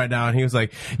doing right now? And he was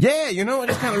like, yeah, you know, I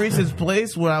just kind of reached this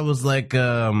place where I was like,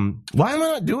 why am I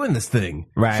not doing this thing?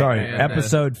 Right. Sorry, And,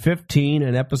 episode 15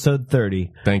 and episode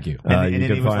 30. Thank you. And you then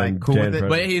can he was, find like, cool Dan with it? Fredrickson.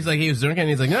 But he was drinking and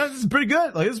he's like, no, this is pretty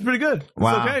good. Like, this is pretty good. It's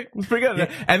Wow. okay. It's pretty good.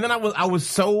 And then I was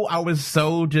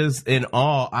so just in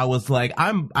awe. I was like,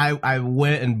 I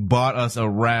went and bought us a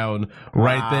round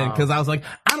right then because I was like,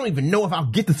 I don't even know if I'll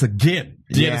get this again.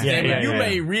 Do you Yeah, understand? yeah, You yeah.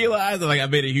 may realize that, like, I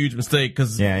made a huge mistake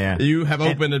because you have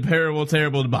opened a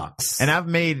terrible box. And I've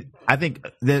made, I think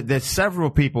there's several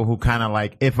people who kind of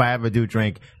like, if I ever do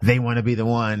drink, they want to be the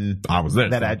one I was there,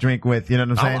 that so. I drink with. You know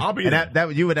what I'm saying? I'll be and there.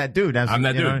 that you were that dude. That's, I'm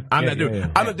that you dude. know? I'm that dude. yeah.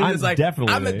 I'm the dude I'm that's like,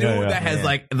 definitely I'm the there. dude Yeah, yeah. that has Yeah.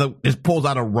 like just pulls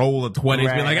out a roll of 20s.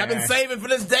 Right, Be like, I've been right. saving for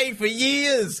this day for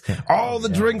years. All the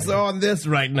drinks are on this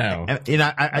right now. And, you know,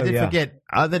 I did yeah. forget,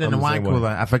 other than I'm the the wine same way. cooler,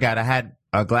 I forgot I had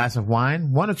a glass of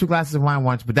wine, 1 or 2 glasses of wine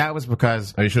once, but that was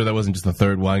because Are you sure that wasn't just the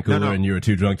third wine cooler No. and you were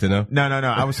too drunk to know? No.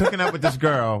 I was hooking up with this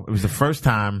girl. It was the first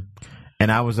time, and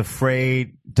I was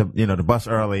afraid to bus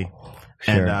early,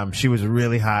 Sure. and she was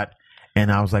really hot,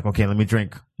 and I was like, okay, let me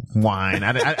drink wine.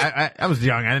 I was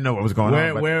young. I didn't know what was going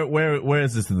on. But, Where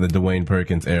is this in the Dwayne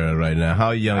Perkins era right now?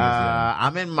 How young is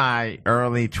I'm in my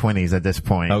early 20s at this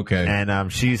point. Okay. and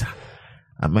she's.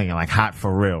 I mean, like hot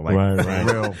for real, like Right, for right.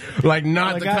 real. he? Like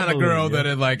not Like, the I kind of believe girl you. that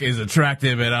is like is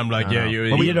attractive, and I'm like, yeah,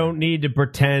 you. You don't need to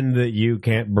pretend that you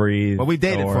can't breathe. Well, we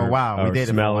dated for a while. We or dated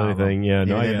for a smell while, anything. though. Yeah,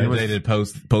 no, Yeah, I it get it. was- They did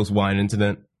post wine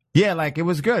incident. Yeah, like it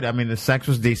was good. I mean, the sex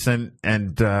was decent,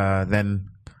 and then,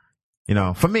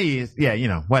 for me,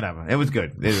 whatever. It was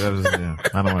good. It was.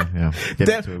 I don't want to get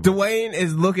into it. Dwayne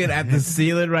is looking at the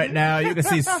ceiling right now. You can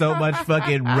see so much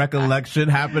fucking recollection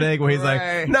happening where he's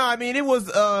Right. like, no, I mean, it was,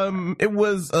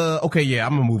 okay, yeah,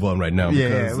 I'm gonna move on right now Yeah,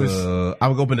 because, it was-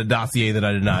 I'm gonna open a dossier that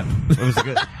I did not. It was a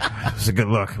good. It was a good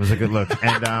look. It was a good look,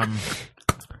 and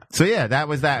so yeah, that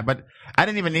was that. But I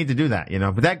didn't even need to do that,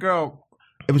 But that girl,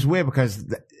 it was weird because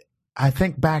I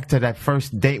think back to that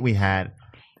first date we had.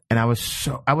 And I was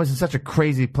in such a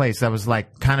crazy place. I was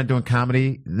like kind of doing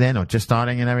comedy then or just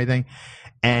starting and everything.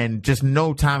 And just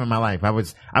no time in my life. I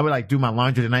would like do my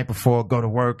laundry the night before, go to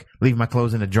work, leave my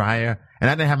clothes in the dryer. And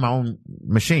I didn't have my own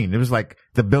machine. It was like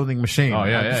the building machine. Oh,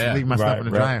 yeah, I just yeah. leave my stuff in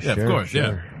the dryer. Yeah, of course,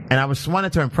 yeah. And I was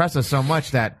wanted to impress her so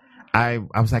much that I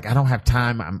was like, I don't have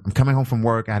time. I'm coming home from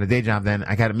work. I had a day job then.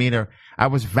 I got to meet her. I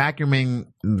was vacuuming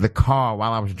the car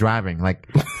while I was driving. Like,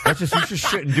 you just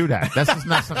shouldn't do that. That's just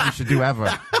not something you should do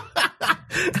ever.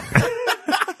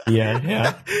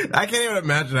 Yeah. I can't even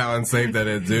imagine how unsafe that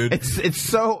is, dude. It's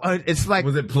so, it's like,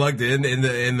 Was it plugged in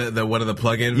the one of the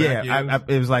plug-in yeah, vacuums?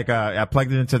 it was like, I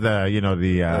plugged it into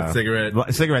the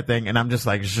cigarette thing, and I'm just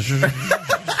like, just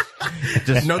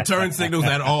No turn signals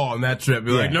at all on that trip.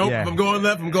 You're like, Yeah, nope, yeah. I'm going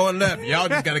left. Y'all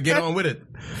just got to get on with it.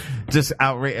 just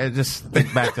outrage. Just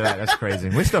think back to that. That's crazy.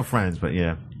 We're still friends, but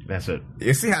yeah, that's it.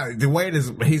 You see how Dwayne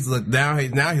is? He's look now.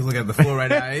 He's looking at the floor right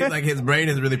now. He's like his brain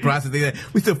is really processing that.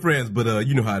 We still friends, but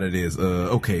you know how that is.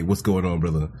 Okay, what's going on,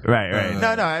 brother? Right.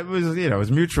 No, it was it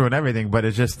was mutual and everything, but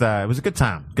it's just it was a good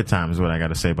time. Good time is what I got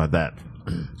to say about that.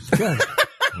 Good.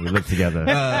 We lived together.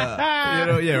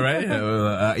 Yeah,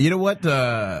 right. You know what?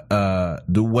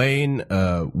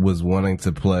 Dwayne was wanting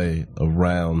to play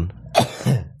around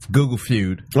Google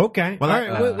Feud. Okay. Well, All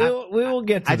right. We will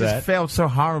get to I that. just failed so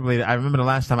horribly. I remember the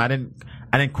last time I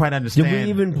didn't quite understand. Did we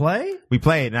even play? We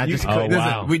played, and I just Oh, couldn't.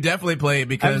 wow. Listen, we definitely played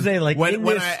because I was saying, like, in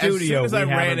this studio, as soon as I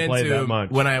we ran haven't played into that him, much.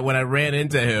 when I ran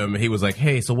into him, he was like,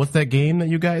 "Hey, so what's that game that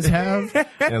you guys have?" And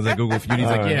I was like, "Google Feud." He's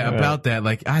like, "Yeah, about that."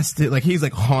 Like I still like he's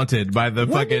like haunted by the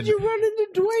When fucking. did you run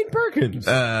into Dwayne Perkins?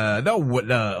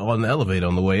 on the elevator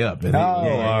on the way up. And all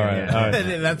right. And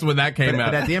then that's when that came But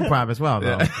out. at the Improv as well,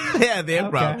 though. Yeah, the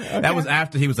improv. Okay. That was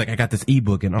after he was like, "I got this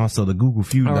ebook and also the Google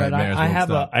Feud All right, nightmares." I won't have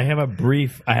stop." I have a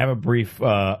brief,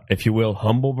 if you will,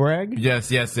 humble brag.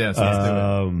 Yes. Let's do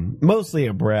it. Mostly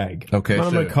a brag. Okay, but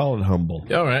I'm sure. gonna call it humble.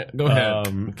 All right, go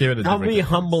ahead. Give it a I'll different be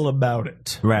humble about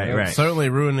it. Right. Certainly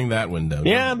ruining that window.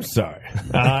 Yeah, I'm sorry.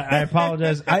 I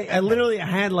apologize. I literally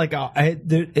had like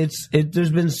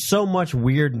there's been so much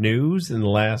weird news in the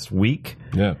last week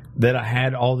Yeah. that I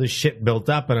had all this shit built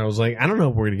up, and I was like, I don't know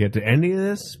if we're gonna get to any of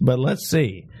this, but let's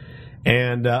see.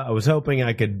 And I was hoping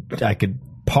I could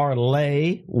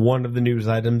parlay one of the news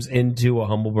items into a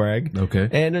humble brag. Okay.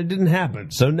 And it didn't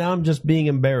happen. So now I'm just being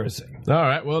embarrassing. All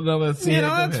right. Well, no, let's see. You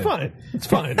know, that's fine. It's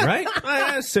fine, right?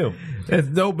 I assume. There's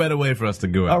no better way for us to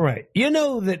go out. All right. You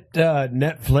know that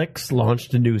Netflix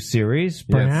launched a new series,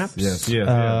 perhaps? yes,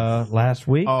 last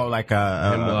week? Oh, like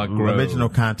Hemlock Grove. original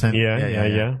content.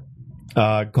 Yeah.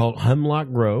 Called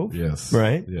Hemlock Grove. Yes.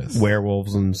 Right? Yes.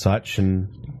 Werewolves and such and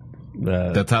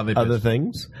That's how they other pitched.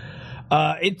 things.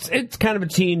 It's kind of a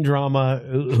teen drama.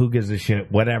 Who gives a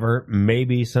shit? Whatever.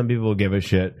 Maybe some people will give a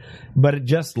shit. But it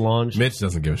just launched. Mitch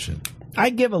doesn't give a shit. I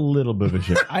give a little bit of a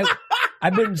shit.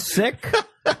 I've been sick.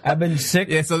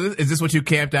 Yeah, so is this what you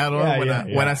camped out on Yeah,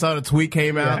 when I saw the tweet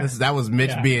came out? Yeah. That was Mitch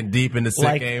Yeah. being deep in the sick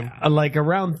like game. like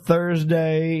around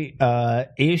Thursday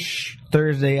ish,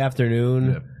 Thursday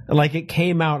afternoon. Like it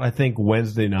came out, I think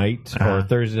Wednesday night or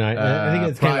Thursday night. I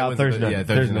think it came out Thursday night. Yeah,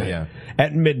 Thursday night. Yeah.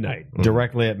 At midnight,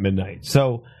 directly at midnight.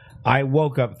 So I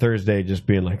woke up Thursday just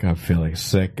being like, I'm feeling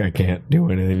sick. I can't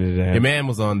do anything today. Your man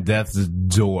was on death's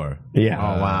door. Yeah.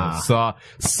 Oh, wow.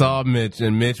 Saw Mitch,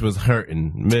 and Mitch was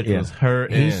hurting. Mitch was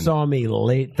hurting. He saw me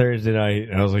late Thursday night,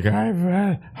 and I was like,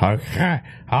 I'm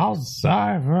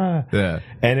sorry. Yeah.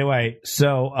 Anyway,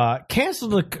 so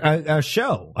canceled a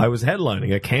show. I was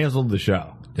headlining. I canceled the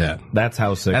show. Yeah. That's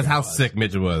how sick. That's I how was. sick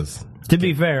Mitch was. To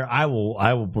be fair, I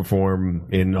will perform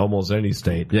in almost any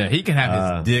state. Yeah, he could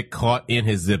have his dick caught in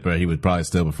his zipper. He would probably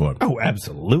still perform. Oh,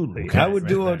 absolutely. I would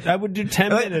do 10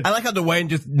 minutes. I like how Dwayne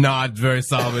just nods very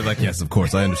solemnly, like, yes, of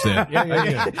course, I understand.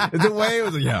 Dwayne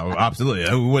was like, yeah,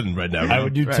 absolutely. We wouldn't right now. Bro. I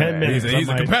would do 10 minutes. He's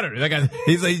a competitor. That guy,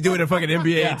 he's doing a fucking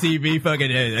NBA TV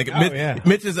fucking.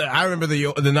 Mitch is. I remember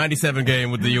the '97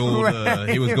 game with the old.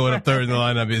 He was going up third in the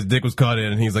lineup. His dick was caught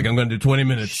in, and he's like, I'm going to do 20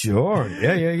 minutes. Sure.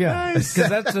 Yeah. Because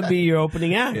that's to be your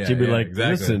opening act. You'd be like,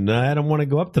 exactly. Listen, I don't want to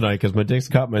go up tonight because my dick's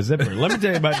caught in my zipper. Let me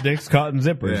tell you about dicks caught in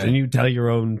zippers, and you tell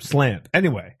your own slant.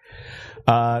 Anyway,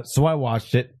 so I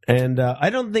watched it, and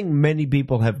I don't think many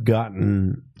people have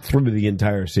gotten through the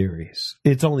entire series.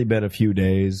 It's only been a few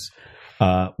days,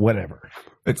 whatever.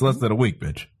 It's less than a week,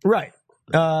 bitch. Right.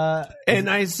 And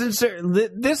I sincerely,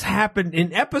 this happened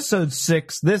in episode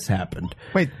 6. This happened.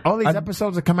 Wait, all these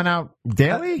episodes are coming out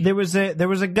daily? There was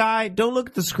a guy. Don't look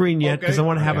at the screen yet because I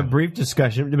want to have a brief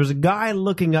discussion. There was a guy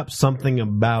looking up something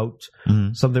about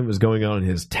something that was going on in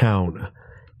his town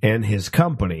and his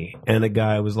company, and a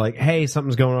guy was like, "Hey,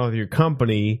 something's going on with your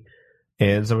company,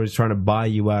 and somebody's trying to buy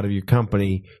you out of your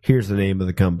company. Here's the name of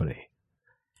the company."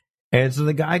 And so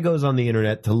the guy goes on the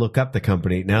internet to look up the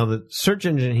company. Now, the search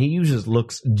engine he uses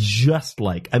looks just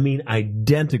like,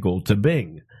 identical to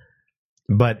Bing.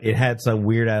 But it had some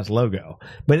weird-ass logo.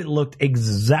 But it looked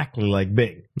exactly like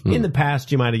Bing. In the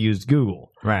past, you might have used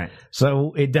Google. Right.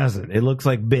 So it doesn't. It looks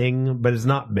like Bing, but it's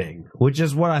not Bing, which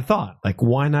is what I thought. Like,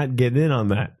 why not get in on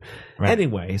that? Right.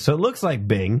 Anyway, so it looks like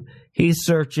Bing. He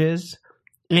searches,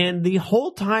 and the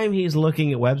whole time he's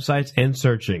looking at websites and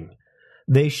searching,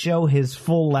 they show his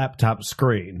full laptop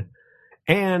screen,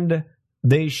 and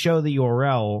they show the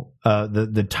URL,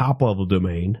 the top level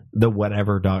domain, the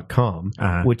whatever.com,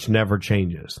 which never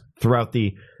changes throughout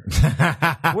the.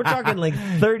 We're talking like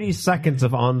 30 seconds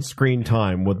of on screen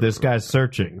time with this guy's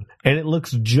searching, and it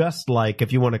looks just like,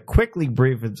 if you want to quickly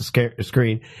brief at the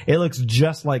screen, it looks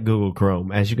just like Google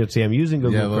Chrome. As you can see, I'm using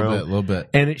Google Chrome, a little bit,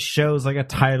 and it shows like a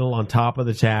title on top of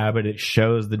the tab, and it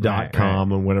shows the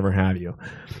 .com and whatever have you.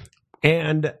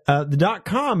 And the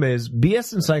 .com is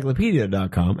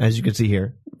bsencyclopedia.com, as you can see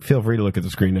here. Feel free to look at the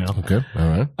screen now. Okay,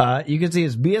 all right. You can see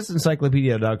it's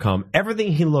bsencyclopedia.com.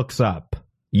 Everything he looks up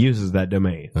uses that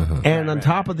domain. And on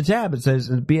top of the tab, it says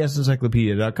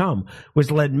bsencyclopedia.com, which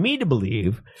led me to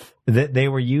believe that they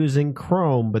were using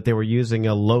Chrome, but they were using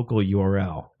a local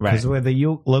URL. Because with a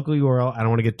local URL, I don't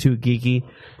want to get too geeky.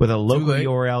 With a local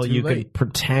URL, you can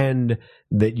pretend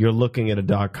that you're looking at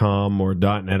a .com or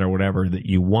 .net or whatever that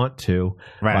you want to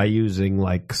by using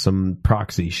like some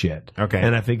proxy shit. Okay.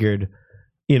 And I figured,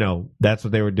 that's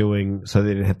what they were doing, so they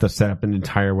didn't have to set up an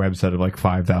entire website of like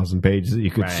 5,000 pages that you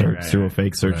could search through a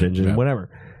fake search engine and whatever.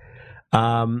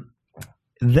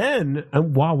 Then,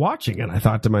 while watching it, I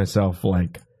thought to myself,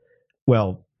 like,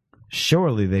 well,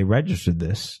 surely they registered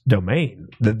this domain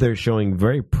that they're showing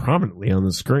very prominently on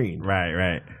the screen.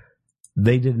 Right.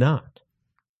 They did not.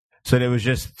 So there was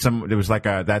just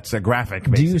that's a graphic,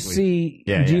 basically. Do you see?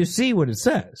 Do you see what it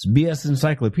says?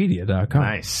 bsencyclopedia.com.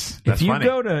 Nice. That's if you funny.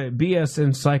 go to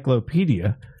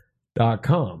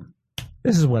bsencyclopedia.com,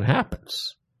 this is what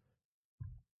happens.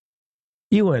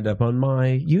 You end up on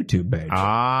my YouTube page.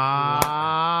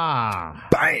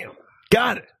 Bam!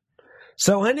 Got it.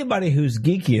 So anybody who's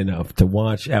geeky enough to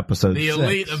watch episode The 6,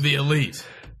 elite of the elite.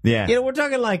 Yeah. we're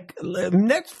talking like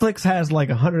Netflix has like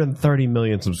 130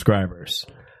 million subscribers.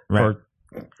 Right. Or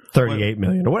 38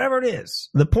 million, or whatever it is.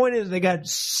 The point is, they got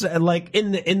like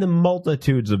in the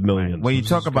multitudes of millions. When you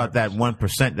talk about that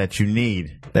 1% that you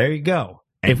need, there you go.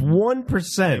 If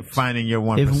 1%, finding your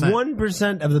 1%, if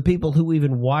 1% of the people who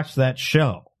even watch that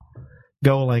show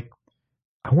go like,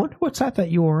 I wonder what's at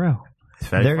that URL.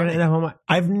 They're going to end up on my.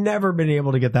 I've never been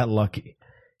able to get that lucky.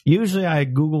 Usually I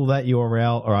Google that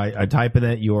URL, or I type in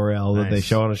that URL that they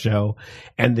show on a show,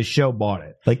 and the show bought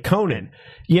it. Like Conan.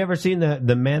 You ever seen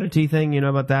the manatee thing? You know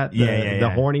about that?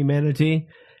 The horny manatee?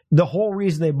 The whole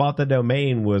reason they bought the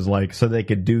domain was like so they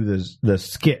could do the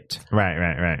skit.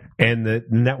 Right. And the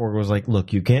network was like,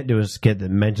 look, you can't do a skit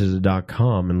that mentions the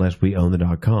 .com unless we own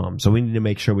the .com. So we need to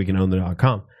make sure we can own the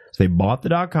 .com. So they bought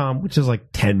the .com, which is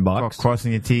like $10.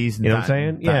 Crossing your T's and You know what I'm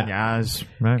saying? dotting your I's.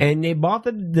 Right. And they bought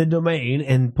the domain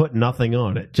and put nothing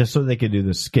on it just so they could do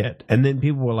the skit. And then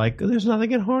people were like, there's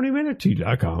nothing at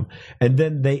HornyManatee.com. And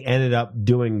then they ended up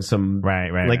doing some,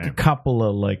 a couple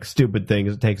of like stupid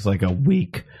things. It takes like a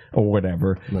week or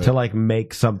whatever to like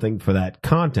make something for that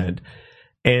content.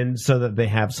 And so that they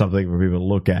have something for people to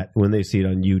look at when they see it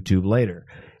on YouTube later.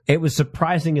 It was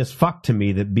surprising as fuck to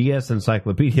me that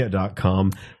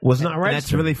bsencyclopedia.com was not registered.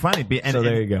 That's really funny. So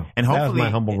there you go. And hopefully, that was my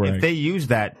humble brag. if they use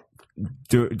that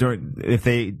throughout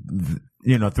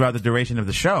the duration of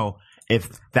the show, if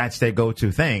that's their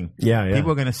go-to thing,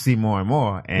 people are going to see more and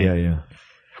more. And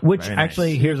Which Very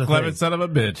actually, nice. here's the Clever thing. son of a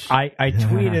bitch. I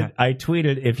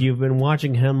tweeted, if you've been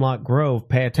watching Hemlock Grove,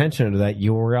 pay attention to that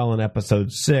URL in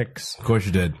episode 6. Of course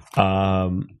you did.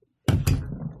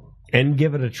 And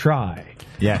give it a try.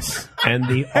 Yes. And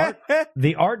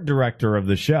the art director of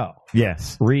the show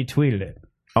Yes. retweeted it.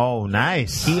 Oh,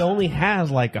 nice. He only has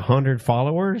like 100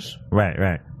 followers.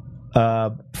 Right.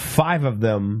 5 of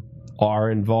them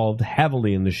are involved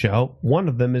heavily in the show. One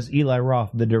of them is Eli Roth,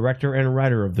 the director and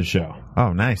writer of the show.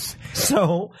 Oh, nice.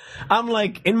 So I'm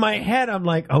like, in my head, I'm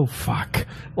like, oh, fuck.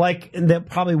 Like, they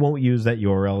probably won't use that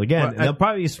URL again. Well, They'll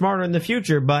probably be smarter in the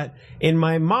future, but in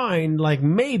my mind, like,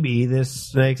 maybe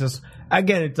this makes us...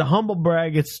 Again, it's a humble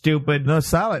brag. It's stupid. No,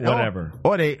 solid. Whatever.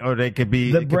 Or they could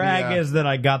be... The brag is that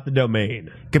I got the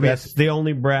domain. That's the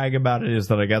only brag about it, is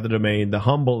that I got the domain. The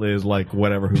humble is like,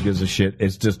 whatever, who gives a shit?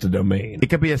 It's just a domain. It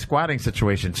could be a squatting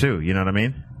situation, too. You know what I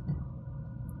mean?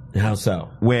 How so?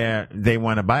 Where they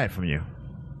want to buy it from you.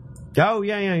 Oh,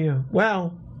 yeah.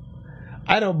 Well,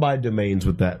 I don't buy domains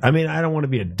with that. I mean, I don't want to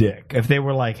be a dick. If they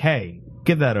were like, hey,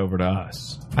 give that over to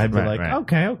us, I'd be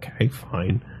okay,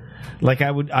 fine. Like,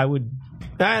 I would, I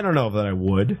don't know that I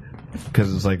would,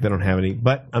 because it's like they don't have any.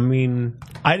 But, I mean,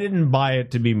 I didn't buy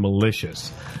it to be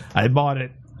malicious. I bought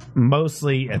it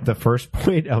mostly at the first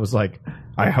point. I was like,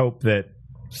 I hope that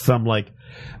some, like,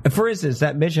 for instance,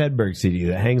 that Mitch Hedberg CD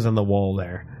that hangs on the wall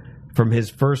there from his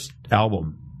first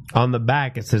album, on the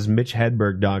back it says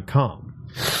MitchHedberg.com.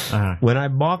 Uh-huh. When I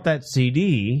bought that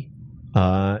CD,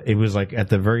 it was like at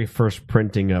the very first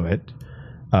printing of it,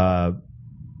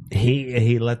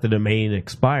 he let the domain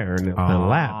expire and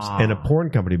lapse, and a porn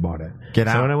company bought it. Get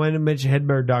so out. when I went to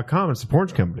MitchHedberg.com, it's a porn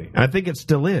company. I think it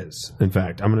still is. In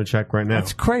fact, I'm going to check right now.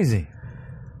 That's crazy.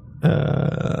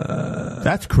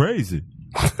 That's crazy.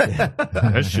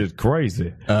 That shit's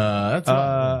crazy.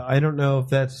 I don't know if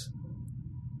that's...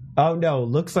 Oh, no. It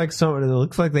looks like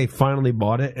they finally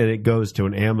bought it, and it goes to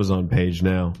an Amazon page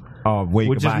now. Oh, where you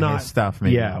Which can is buy not his stuff,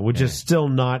 maybe. Yeah, which is still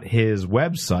not his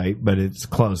website, but it's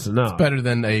close enough. Better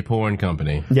than a porn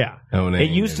company. Yeah. Owning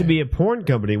It used to be a porn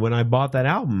company. When I bought that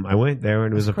album, I went there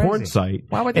and it was a porn site.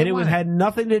 Why would they and it want it? had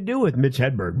nothing to do with Mitch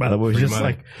Hedberg, by the way. It was Free just money.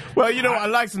 like, well, you know, I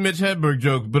like some Mitch Hedberg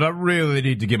jokes, but I really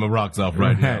need to get my rocks off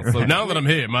right now. So now that I'm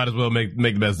here, might as well make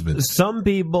the best of it. some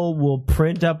people will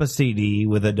print up a CD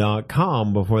with a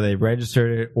 .com before they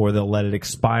register it, or they'll let it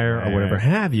expire or whatever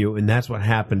have you, and that's what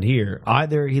happened here.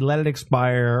 Either he let it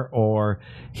expire or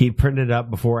he printed it up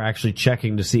before actually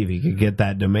checking to see if he could get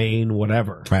that domain,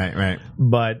 whatever. Right.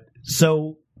 But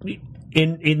so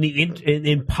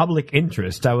in public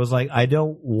interest, I was like, I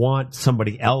don't want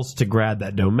somebody else to grab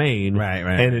that domain, Right.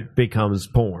 and it becomes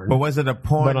porn. But was it a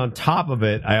porn? But on top of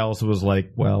it, I also was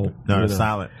like, well, No, it's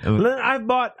solid. I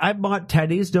bought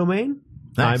Teddy's domain.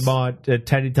 Nice. I bought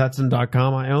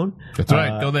TeddyTutson.com. I own. That's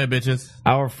right. Go there, bitches.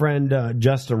 Our friend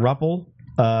Justin Ruppel,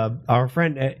 our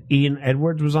friend Ian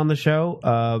Edwards was on the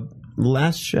show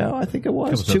last show, I think it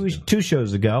was two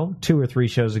shows ago, 2 or 3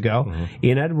 shows ago. Mm-hmm.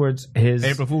 Ian Edwards, his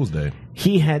April Fool's Day.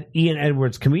 he had Ian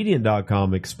Edwards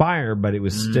Comedian.com expire, but it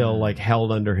was still like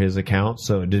held under his account,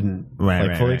 so it didn't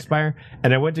fully expire.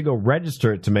 And I went to go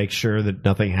register it to make sure that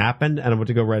nothing happened, and I went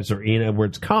to go register Ian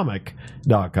Edwards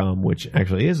Comic.com, which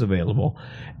actually is available.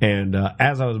 And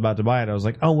as I was about to buy it, I was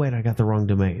like, oh wait, I got the wrong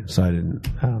domain, so I didn't.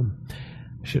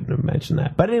 Shouldn't have mentioned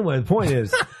that. But anyway, the point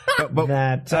is the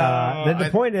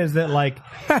point is that like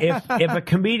if a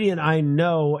comedian I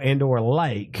know and or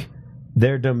like,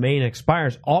 their domain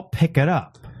expires, I'll pick it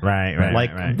up.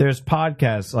 Right. There's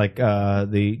podcasts like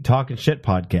the Talking Shit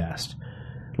podcast.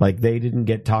 Like they didn't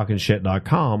get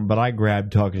talkingshit.com, but I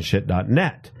grabbed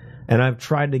talkingshit.net. And I've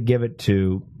tried to give it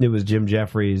to, it was Jim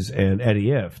Jeffries and Eddie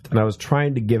Ift, and I was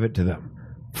trying to give it to them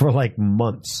for like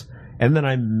months. And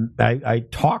then I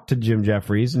talked to Jim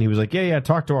Jeffries, and he was like, yeah,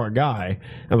 talk to our guy.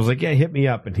 I was like, yeah, hit me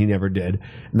up, and he never did.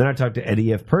 And then I talked to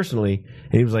Eddie F. personally,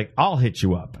 and he was like, I'll hit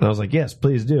you up. And I was like, yes,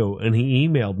 please do. And he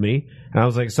emailed me, and I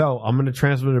was like, so I'm going to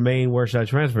transfer the domain. Where should I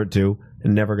transfer it to?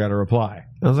 and never got a reply.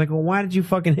 I was like, well, why did you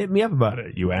fucking hit me up about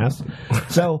it, you ass?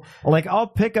 So, like, I'll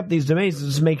pick up these domains to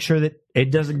just make sure that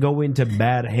it doesn't go into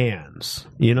bad hands.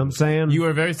 You know what I'm saying? You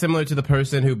are very similar to the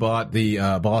person who bought the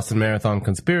Boston Marathon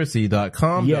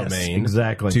Conspiracy.com Yes, domain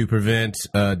exactly. to prevent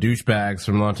douchebags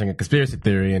from launching a conspiracy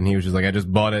theory. And he was just like, I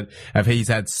just bought it. He's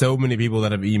had so many people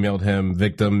that have emailed him,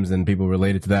 victims and people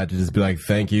related to that, to just be like,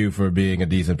 thank you for being a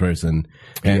decent person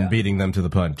and beating them to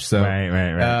the punch. So, Right.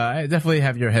 I definitely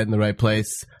have your head in the right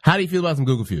place. How do you feel about some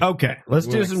Google Feud? Okay, let's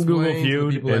do We'll some Google explain to the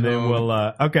Feud, people and at then home.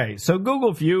 we'll. Okay, so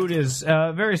Google Feud is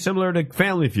very similar to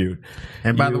Family Feud.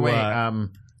 And by the You, way,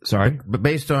 sorry, but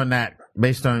based on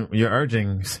your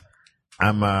urgings,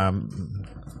 I'm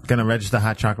gonna register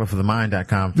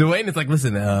hotchocolateforthemind.com. Dwayne is like,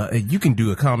 listen, you can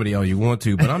do a comedy all you want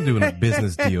to, but I'm doing a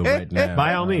business deal right now.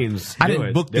 by all means, I do didn't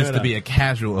it. book Do this it to up. be a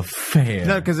casual affair.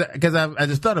 No, because I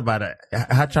just thought about it.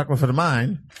 Hot chocolate for the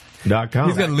mind. .com.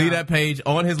 He's gonna leave that page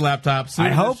on his laptop. Soon I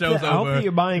as hope the show's that, I hope over, that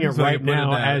you're buying it so he right can put it now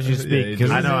down. as you speak, Yeah,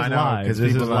 because I this know, is I know, live. 'cause This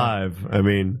is people are- live. I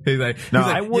mean, He's like,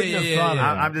 I wouldn't have thought of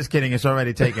I'm just kidding. It's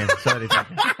already taken. It's already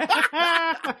taken.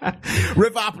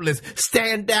 Rivopolis,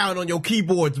 stand down on your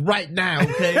keyboards right now,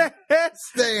 okay?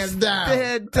 Stand down.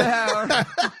 Head down.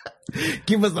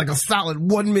 Give us like a solid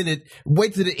 1 minute.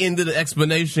 Wait to the end of the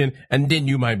explanation, and then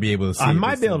you might be able to see. I it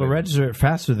might be able to this register it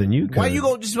faster than you could. Why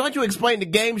don't you explain the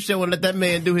game show and let that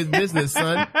man do his business,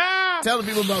 son? Tell the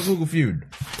people about Google Feud.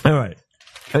 All right.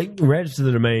 Register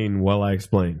the domain while I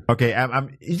explain. Okay,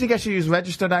 you think I should use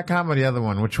register.com or the other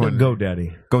one? Which one?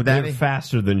 GoDaddy. GoDaddy? They're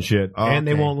faster than shit. Oh, and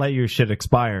they okay. won't let your shit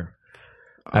expire.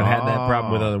 I've had that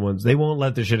problem with other ones. They won't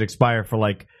let the shit expire for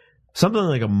like something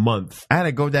like a month. I had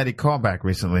a GoDaddy callback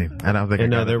recently. I don't think I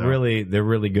And no, got it, though. they're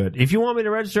really good. If you want me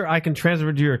to register, I can transfer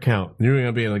it to your account. You're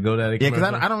gonna be able to GoDaddy. Yeah, because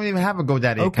I don't even have a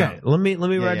GoDaddy Okay, account. let me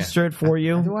Yeah, register it for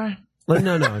you. Do I?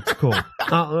 No, it's cool.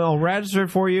 I'll register it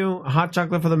for you. Hot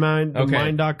chocolate for the mind. Okay.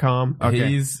 Mind.com. Okay.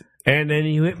 He's And then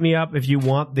you hit me up if you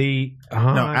want the No,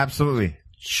 hot absolutely.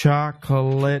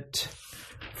 chocolate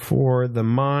for the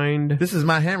mind. This is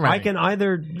my handwriting. I can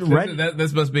either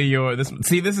this must be your this.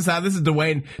 See, this is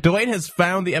Dwayne. Dwayne has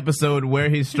found the episode where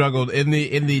he struggled in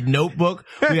the notebook.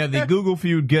 We have the Google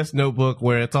Feud guest notebook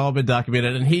where it's all been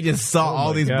documented, and he just saw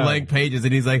all these God. blank pages,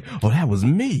 and he's like, "Oh, that was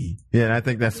me." Yeah, and I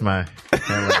think that's my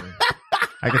handwriting.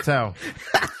 I can tell.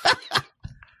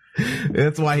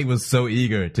 That's why he was so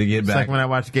eager to get It's back. like when I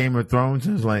watch Game of Thrones.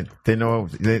 It's like they know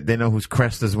whose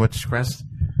crest is which crest.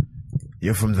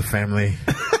 You're from the family.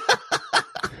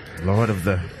 Lord of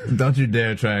the. Don't you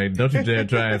dare try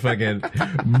and fucking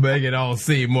make it all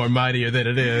seem more mightier than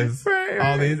it is.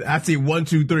 All these, I see 1,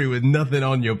 2, 3 with nothing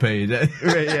on your page. Yeah,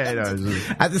 it's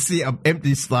just- I just see an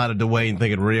empty slot of Dwayne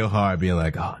thinking real hard, being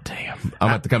like, "Oh damn, I'm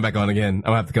gonna have to come back on again. I'm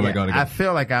gonna have to come back on I again."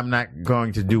 feel like I'm not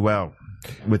going to do well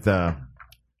with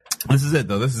This is it,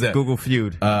 though. This is it. Google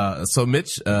Feud. So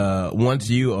Mitch,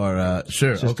 once you are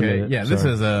sure, Just a okay, minute, yeah, this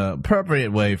sorry. is a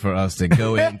appropriate way for us to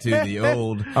go into the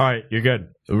old All right, you're good.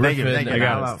 Thank you, Riffin thank you.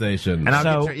 Account I'll- station. and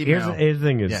I'll So get your email. here's the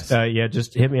thing is, Yes.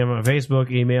 just hit me on my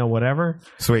Facebook, email, whatever,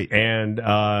 Sweet. and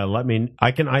let me.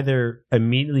 I can either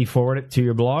immediately forward it to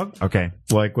your blog, Okay.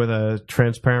 like with a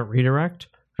transparent redirect.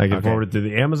 I can Okay. forward it to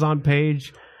the Amazon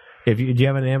page. Do you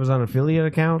have an Amazon affiliate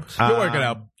account? You're working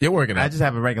out. You're working out. I just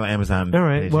have a regular Amazon. All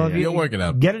right. page, Well, yeah. if You're working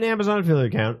out. get an Amazon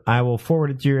affiliate account, I will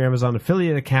forward it to your Amazon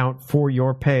affiliate account for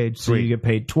your page, so Sweet. you get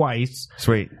paid twice.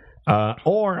 Sweet.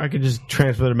 Or I could just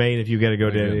transfer the domain if you get a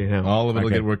GoDaddy account. All of it will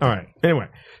Okay. get worked All out. right. Anyway,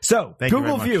 so Thank you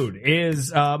Google very much. Feud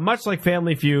is much like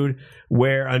Family Feud,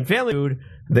 where on Family Feud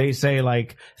they say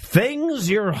like things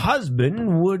your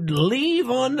husband would leave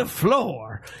on the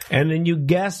floor, and then you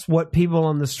guess what people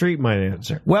on the street might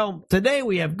answer. Well, today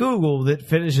we have Google that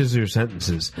finishes your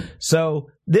sentences. So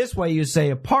this way you say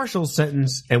a partial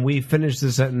sentence, and we finish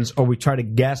the sentence, or we try to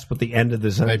guess what the end of the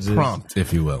A sentence is. prompt,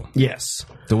 if you will. Yes.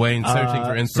 Dwayne searching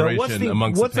for inspiration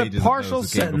amongst what's the pages a partial of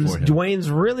those that came sentence? before him. Dwayne's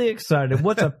really excited.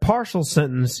 What's a partial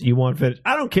sentence you want finished?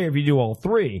 I don't care if you do all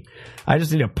three. I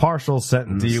just need a partial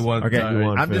sentence. Do you want? Okay. are you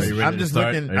I'm ready just to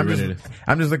start? looking. Are you ready to-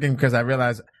 I'm just looking because I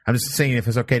realize I'm just saying if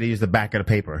it's okay to use the back of the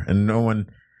paper, and no one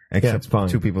it's except fine.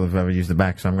 2 people have ever used the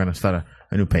back, so I'm going to start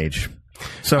a new page.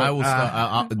 So I will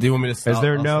start. Do you want me to?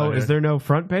 Is there no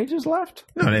front pages left?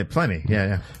 No, they have plenty.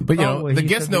 Yeah. But you Oh, know, well, the he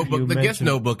guest said that notebook. you The guest mentioned-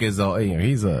 notebook is all. You know,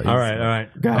 he's All right.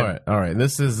 Go ahead. All right.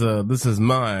 This is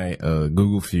my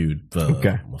Google Feud.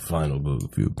 Okay. My final Google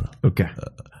Feud. Bro. Okay.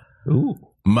 Ooh.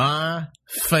 My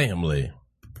family.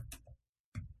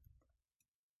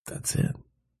 That's it.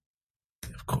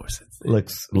 Of course, it's it.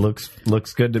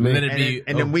 Looks good to me. Minute-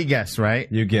 And then we guess, right?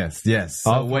 You guessed, yes.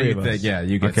 All So what do three you of think? us. Yeah,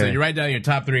 you guess. So Okay. you write down your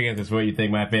top 3 answers for what you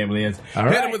think my family is. Hit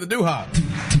right. him with the doo-hop.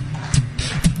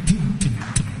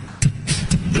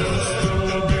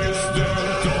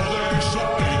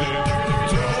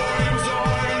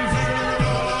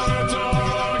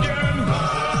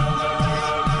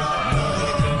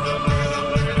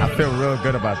 feel real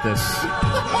good about this.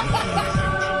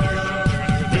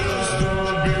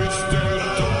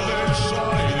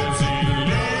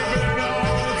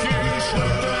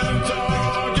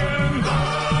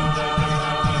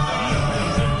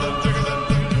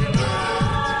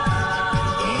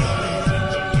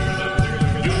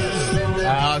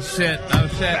 Oh shit.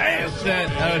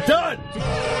 Done.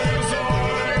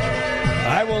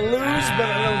 I will lose, but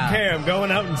I don't care. I'm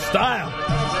going out in style.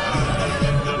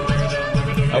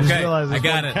 Okay, realize this I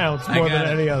got one it. counts I more got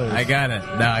than it. any others. I got it.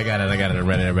 No, I got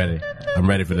it. I'm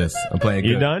ready for this. I'm playing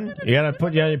You good. done? You gotta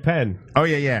put you on your pen. Oh,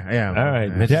 yeah. All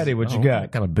right, Daddy, what you What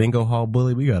got? kind of bingo hall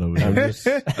bully we got over I'm here? just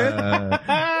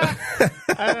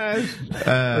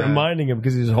reminding him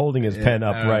because he's holding his pen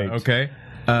upright. Okay.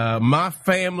 My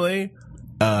family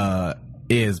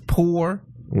is poor.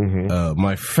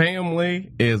 My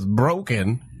family is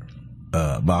broken.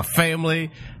 My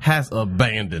family has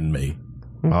abandoned me.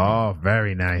 Oh,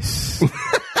 very nice.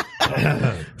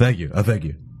 Thank you. Thank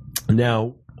you.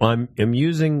 Now, I'm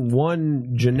what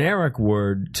one generic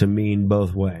word to mean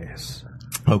both ways.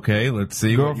 Okay, let's see.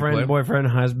 what you Girlfriend, play. boyfriend,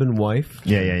 husband, wife.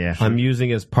 Yeah. I'm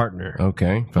using as partner.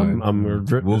 Okay, fine.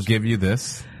 We'll give you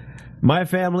this. My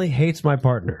family hates my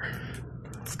partner.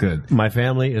 It's good. My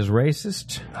family is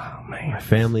racist. Oh man. My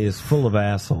family is full of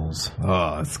assholes.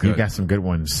 Oh, that's good. You got some good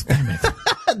ones. Damn it.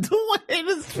 Dwayne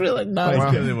is really nice.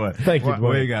 Well, Thank you, What-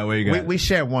 What you got? What you got? We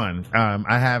share one.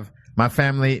 I have my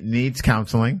family needs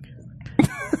counseling.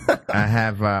 I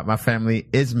have my family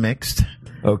is mixed.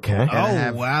 Okay. I oh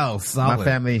have- wow, solid. My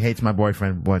family hates my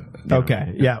boyfriend. But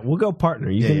Okay. Yeah, we'll go partner.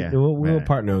 You Yeah, can. yeah. We'll Right.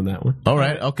 partner on that one. All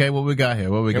right. Okay. What we got here?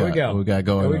 What we Here got? we go. What we got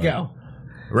going? Here we on? go.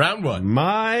 Round one.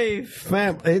 My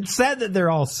family. It's sad that they're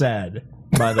all sad.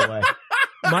 By the way,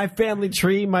 my family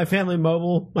tree, my family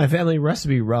mobile, my family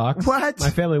recipe rocks. What? My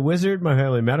family wizard, my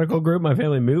family medical group, my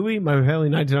family movie, my family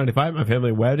 1995, my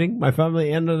family wedding, my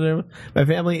family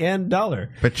end dollar.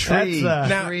 But tree. That's,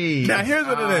 Now, Trees. now here's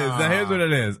what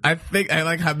it is. I think I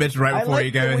like how Mitch right I before like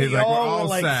he that got we he's like we're all all were,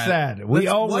 like, sad. sad. We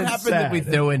all what went happens sad. if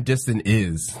we throw in just an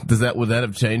is? Would that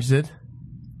have changed it?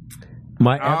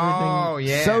 My everything Oh,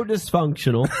 yeah. so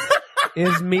dysfunctional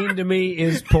is mean to me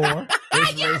is poor.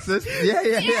 Racist.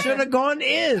 Yeah. Should have gone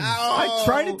is. I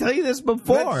tried to tell you this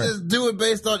before. Let's just do it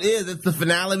based on is. It's the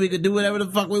finale. We could do whatever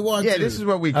the fuck we want. Yeah, to. this is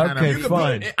what we kind Okay, of.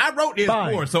 fine. I wrote is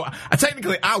Fine. 4, so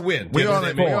technically I win. We You all-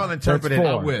 understand we me? all interpret it. That's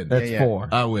I four. win. That's Yeah. four.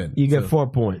 I win. You get So, 4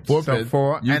 points. Four So pins.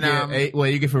 4, You and, get 8. Well,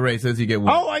 you get for races. You get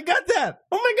 1. Oh, I got that.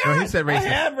 Oh my god. No, he said racist. I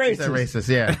have He said racist. racist.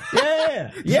 Yeah.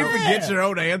 Yeah. You Yeah. forget your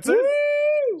own answer.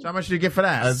 So how much do you get for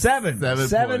that? Seven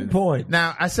 7 points.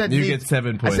 Now I said You needs, get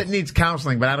 7 points. I said needs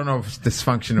counseling, but I don't know if it's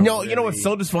dysfunctional. No, you know what's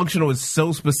so dysfunctional is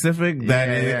so specific that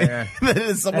Yeah. that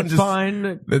is someone That's just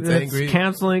fine. that's angry.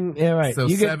 Canceling. Yeah, right. So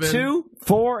you get 7. 2,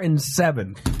 4, and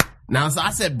 7. Now, so I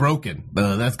said broken.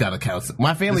 That's got to count.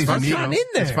 My family's unique. not in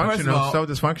there. First of Dysfunctional. all, So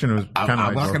dysfunctional is I'm kind not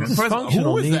of gonna. like First, who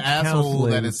Dysfunctional is needs the asshole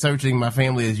counseling. that is searching my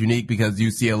family is unique because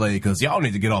UCLA? Because y'all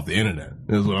need to get off the internet.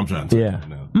 Is what I'm trying to say. Yeah. right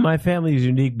now. My family is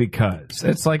unique because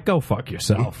it's like, go fuck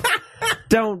yourself.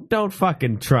 Don't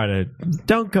fucking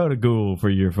don't go to Google for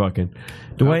your fucking.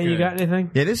 Dwayne, you Okay. got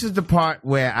anything? Yeah, this is the part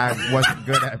where I wasn't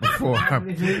good at before.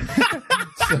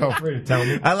 So Tell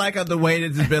me. I like how the way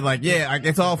it's just been like, yeah, like,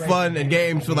 it's all fun and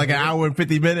games for like an hour and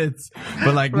 50 minutes,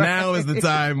 but like now is the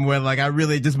time where like I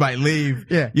really just might leave.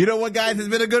 Yeah. You know what, guys? It's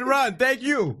been a good run. Thank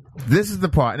you. this is the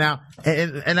part now,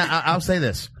 and I'll say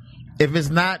this: if it's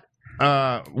not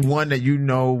one that you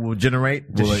know will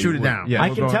generate, just Well, shoot it well, down. yeah. I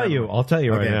We'll can go tell on you. that I'll tell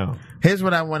you one. right Okay. now. Here's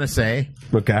what I want to say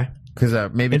Okay.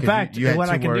 because maybe In 'cause fact, you had what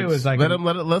two I can words. do is I Let can.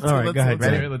 him. Let's. All right, let's, go ahead. let's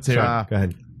hear Ready? it. Let's hear it. Go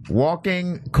ahead.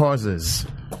 Walking causes.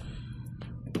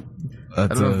 I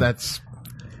don't know if that's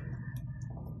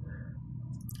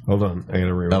Hold on. I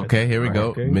gotta rewind. Okay, here we go.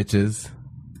 Okay. Mitch's.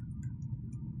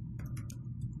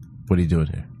 What are you doing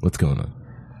here? What's going on?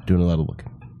 Doing a lot of looking.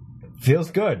 Feels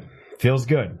good. Feels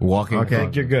good. Walking. Okay. I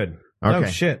think you're good. Oh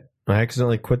Okay. shit! I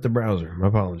accidentally quit the browser. My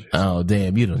apologies. Oh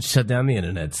damn! You don't shut down the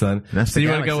internet, son. That's so the you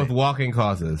want to go galaxy. with walking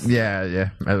causes? yeah. Wait,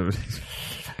 the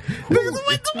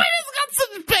way he's got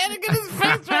such panic in his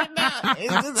face right now.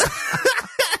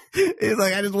 He's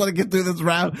like, I just want to get through this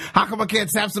round. How come I can't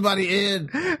tap somebody in?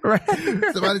 Right.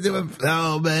 Somebody doing.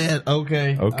 Oh man.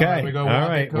 Okay. Okay. we go All walking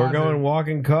right. We're causes. going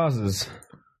walking causes.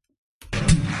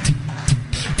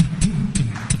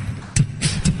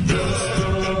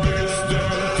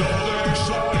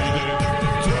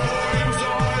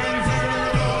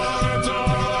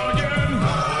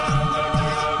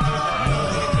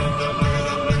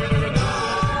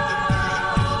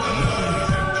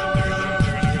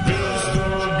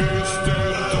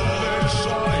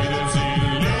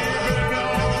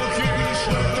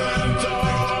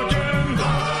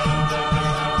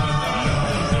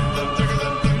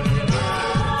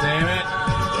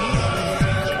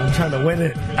 to win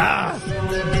it.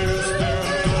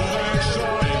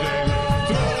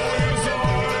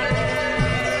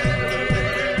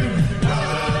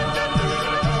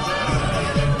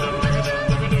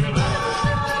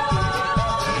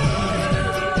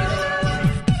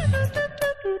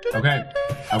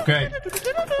 Okay.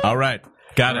 All right.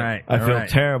 Got it. All right. I feel right.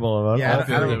 terrible about Yeah, I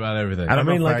feel good about everything. I I don't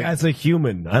mean, know if like, I- as a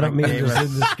human. I don't mean Okay, just right.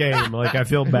 in this game. Like, I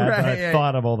feel bad that I Right.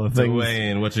 thought of all the things.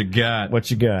 Dwayne, what you got? What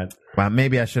you got? Well,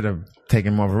 maybe I should have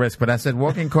taken more of a risk, but I said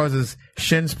walking causes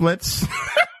shin splits.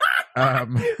 I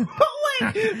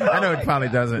know it probably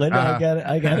doesn't. Linda,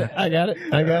 I got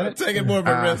it. Taking more of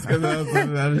a risk because that was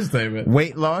an understatement.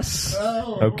 Weight loss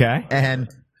Okay. and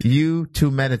you to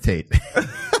meditate.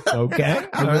 Okay.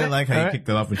 I really like how you kicked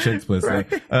it off with shin splits.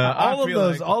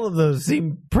 All of those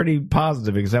seem pretty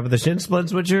positive, except for the shin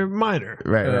splints, which are minor.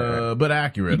 Right. But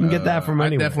accurate. You can get that from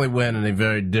anywhere. I definitely went in a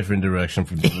very different direction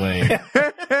from Dwayne.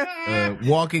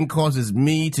 Walking causes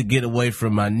me to get away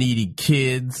from my needy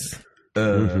kids.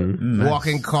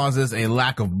 Walking causes a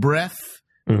lack of breath.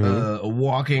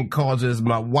 Walking causes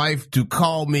my wife to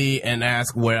call me and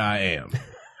ask where I am.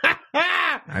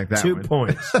 Like that 2 one.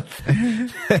 points.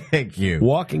 Thank you.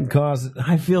 Walking causes.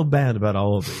 I feel bad about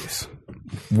all of these.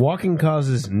 Walking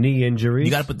causes knee injuries.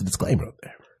 You got to put the disclaimer up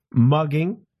there.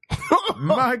 mugging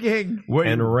Mugging.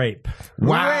 and rape.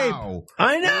 Wow.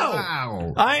 I know.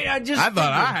 Wow. I just. I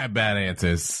thought I had bad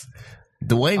answers.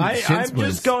 Dwayne I'm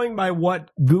just going by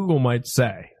what Google might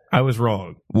say. I was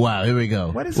wrong. Wow, here we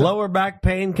go. What is Lower back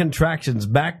pain, contractions,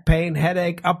 back pain,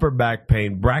 headache, upper back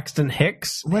pain, Braxton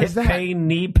Hicks, What hip is that? pain,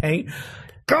 knee pain.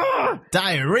 God!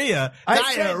 Diarrhea?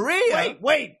 Diarrhea?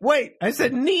 Wait. I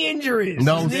said knee injuries.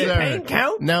 No, Does knee sir. pain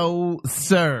count? No,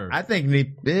 sir. I think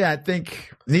knee. Yeah, I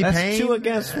think knee That's pain. 2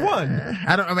 against 1.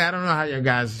 I don't know how you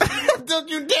guys. Don't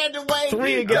you dare Dwayne.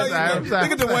 3 against I'm sorry.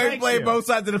 Look at Dwayne Thank playing you. both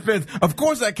sides of the fence. Of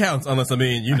course that counts, unless y'all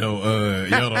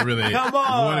don't really Come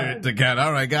on. want it to count.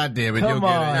 All right, goddamn it, Come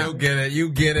on. you'll get it. You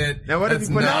get it. Now, what if That's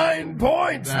you put 9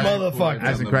 points, 9 motherfucker. points.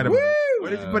 That's incredible. What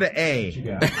did you put an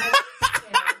A?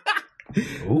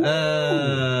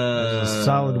 A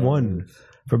solid 1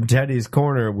 from Teddy's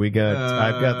corner.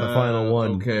 I've got the final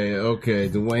 1. Okay.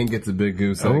 Dwayne gets a big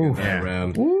goose egg in that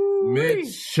round.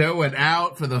 Mitch showing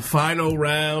out for the final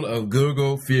round of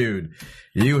Google Feud.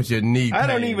 You with your knee I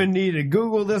don't pain. even need to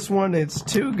Google this one. It's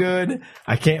too good.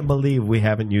 I can't believe we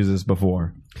haven't used this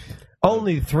before.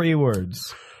 Only 3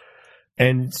 words.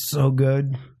 And it's so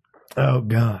good. Oh,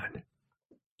 God.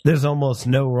 There's almost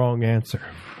no wrong answer.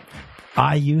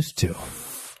 I used to.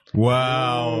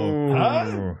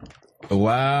 Wow.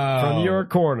 Wow. From your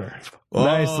corner.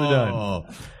 Nicely done.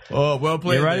 Oh, well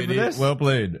played. You ready for lady. this? Well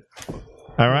played.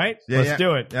 All right? Let's yeah.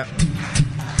 do it. Yep.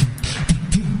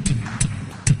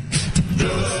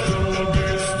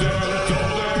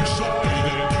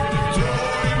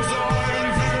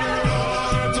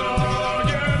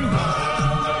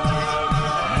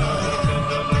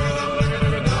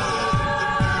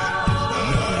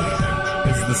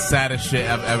 This is the saddest shit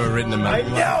I've ever written in my I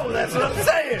life. know. That's what I'm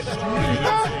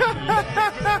saying.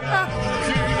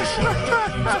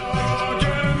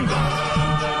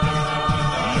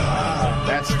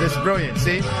 This is brilliant.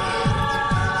 See? Damn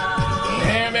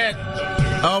it.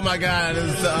 Oh my God.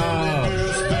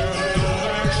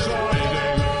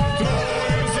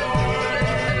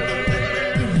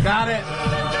 Got it.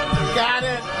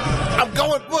 I'm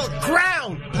going for the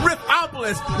crown.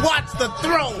 Riffopolis, watch the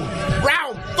throne.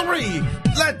 Round 3.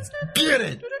 Let's get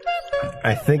it.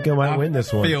 I think I might win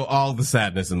this one. Feel all the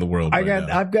sadness in the world. right now.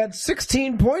 I've got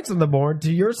 16 points on the board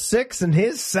to your 6 and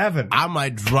his 7. I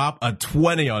might drop a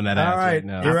 20 on that ass All right,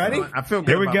 now. you ready? I feel good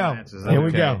Here we about go. my answers. Here we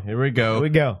Okay, go. Here we go. Here we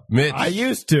go. Mitch. I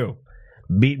used to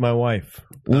beat my wife.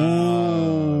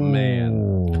 Oh,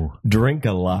 man. Drink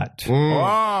a lot.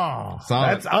 Oh, Solid.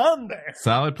 That's on there.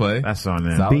 Solid play. that's on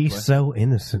there. Solid Be play. so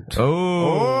innocent.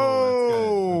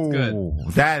 Oh. That's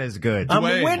good. That is good. I'm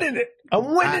Dwayne. winning it. I'm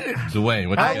winning it. Dwayne,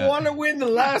 what you I got? want to win the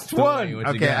last Dwayne, one. what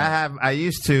you Okay, got? I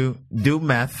used to do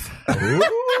meth.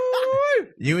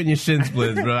 You and your shin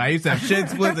splits, bro. I used to have shin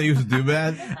splits. I used to do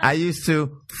bad. I used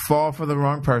to fall for the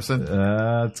wrong person.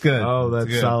 That's good. Oh, that's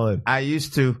good. solid. I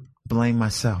used to blame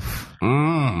myself.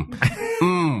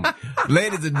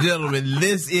 Ladies and gentlemen,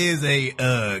 this is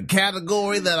a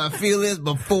category that I feel is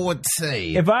before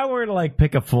say. If I were to like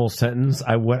pick a full sentence,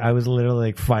 I was literally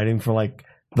like fighting for like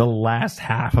the last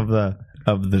half of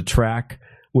the track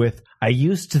with I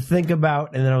used to think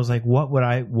about, and then I was like, what would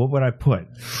I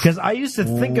put? Because I used to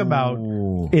think about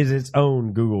is its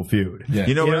own Google Feud. Yeah. You know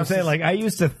You know what what I'm else saying? is- Like I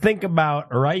used to think about,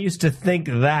 or I used to think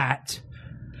that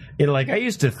like I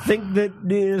used to think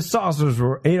that saucers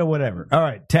were, whatever. All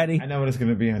right, Teddy. I know what it's going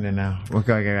to be on there now. What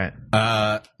go get?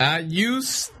 I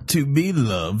used to be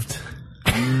loved.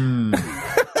 Damn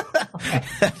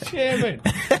it.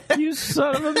 You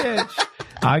son of a bitch.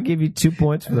 I'll give you 2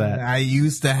 points for that. I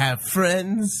used to have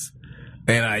friends,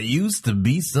 and I used to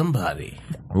be somebody.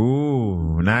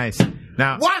 Ooh, nice.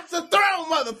 Now, Watch the throne,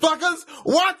 motherfuckers!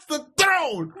 Watch the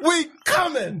throne! We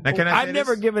coming! now can I say I've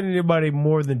never this? given anybody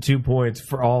more than 2 points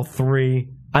for all three.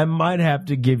 I might have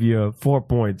to give you 4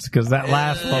 points because that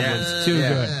last one was too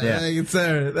good. Yeah. Thank you,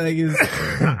 sir. Thank you.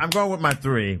 I'm going with my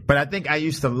 3, but I think I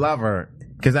used to love her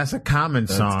because that's a common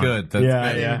song. That's good. That's Yeah,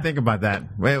 I didn't even think about that.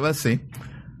 Wait, let's see.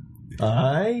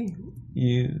 I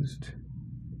used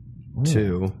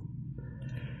to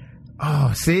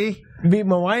Oh, see? be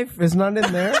my wife is not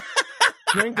in there.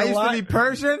 Drink I a used lot. to be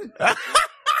Persian.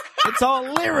 It's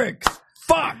all lyrics.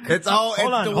 Fuck. It's all.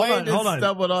 Hold on, Dwayne hold on. just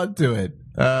stumbled onto it.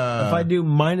 If I do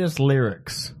minus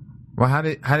lyrics. Well, how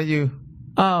did you?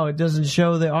 Oh, it doesn't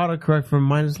show the autocorrect for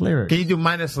minus lyrics. Can you do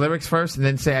minus lyrics first and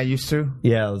then say I used to?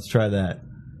 Yeah, let's try that.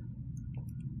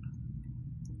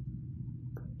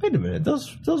 Wait a minute.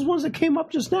 Those ones that came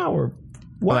up just now were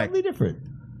wildly different.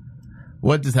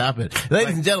 What just happened,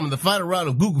 ladies and gentlemen? The final round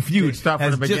of Google Feud start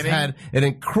from has the just beginning? had an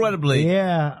incredibly.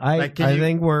 Yeah, I can you-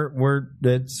 think we're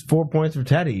it's 4 points for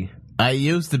Teddy. I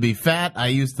used to be fat. I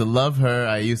used to love her.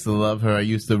 I used to love her. I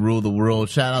used to rule the world.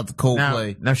 Shout out to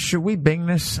Coldplay. Now, should we bing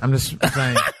this? I'm just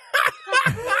saying.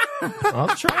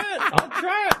 I'll try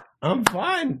it. I'm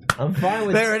fine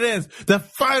with There it is. The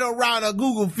final round of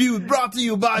Google Feud brought to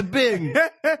you by Bing.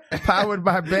 Powered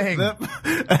by Bing.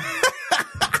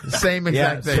 Same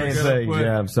Yeah, exact same thing. thing.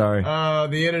 Yeah, I'm sorry.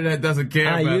 The internet doesn't care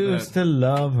I about used to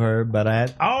love her, but I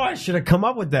had. Oh, I should have come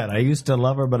up with that. I used to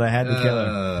love her, but I had to kill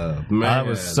her. Man. That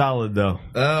was solid, though.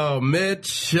 Oh, Mitch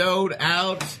showed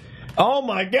out. Oh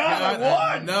my God!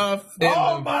 Got enough in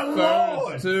Oh, the my first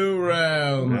Lord. 2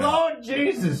 rounds. Lord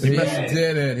Jesus! He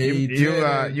did it. He did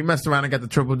it. You messed around and got the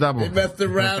triple double. He messed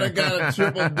around and got a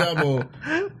triple double.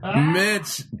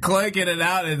 Mitch clanking it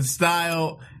out in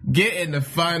style, getting the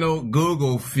final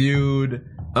Google Feud.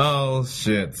 Oh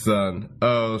shit, son.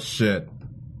 Oh shit.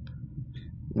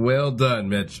 Well done,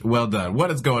 Mitch. Well done. What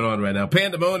is going on right now?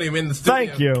 Pandemonium in the studio.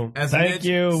 Thank you. As Thank Mitch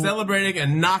you. celebrating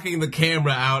and knocking the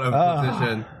camera out of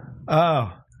position.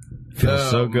 Oh, feels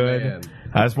Oh, so good. man.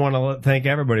 I just want to thank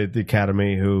everybody at the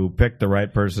Academy who picked the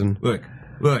right person. Look,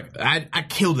 I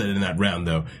killed it in that round,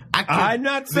 though. I'm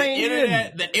not saying you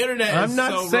didn't. The internet I'm is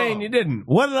not so saying wrong. you didn't.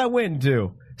 What did I win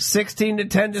to? 16 to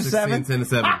 10 to 7? 16 to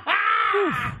 7.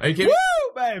 Are you kidding?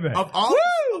 Woo, baby! Of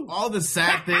all the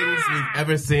sad things we've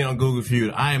ever seen on Google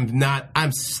Feud,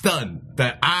 I'm stunned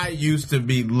that I used to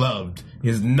be loved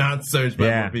is not searched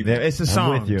by more people. it's the I'm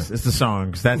songs. with you. It's the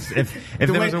songs. That's if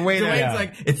there was a way to. Dwayne's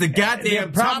like, it's the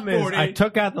goddamn The top problem is, 40. I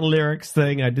took out the lyrics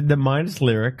thing. I did the minus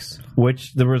lyrics,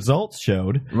 which the results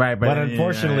showed. Right, but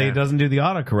unfortunately, yeah. it doesn't do the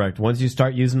autocorrect. Once you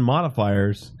start using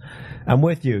modifiers, I'm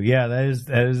with you. Yeah, that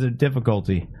is a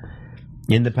difficulty.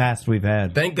 In the past, we've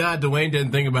had. Thank God Dwayne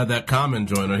didn't think about that common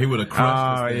joint, or he would have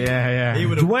crushed Oh this thing. yeah. He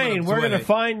would have Dwayne, we're going to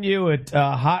find you at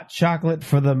Hot Chocolate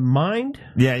for the Mind.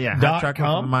 Yeah.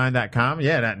 .com? HotChocolateForTheMind.com.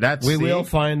 Yeah, that's We C. will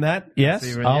find that. Yes,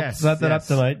 Steven, I'll yes, set that up yes.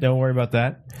 tonight. Don't worry about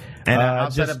that. And I'll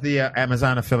just- set up the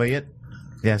Amazon affiliate.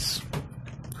 Yes.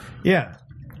 Yeah.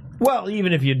 Well,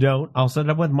 even if you don't, I'll set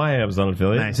it up with my Amazon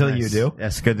affiliate Nice, until nice. you do.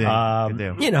 Yes, good deal. Good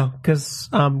deal. You know, because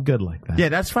I'm good like that. Yeah,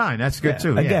 that's fine. That's good Yeah.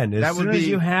 too. Again, yeah. as soon as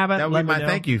you have it, that would let be me my know.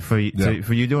 thank you for you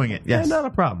doing it. Yeah, Yes. not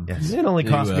a problem. Yes. It only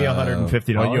cost me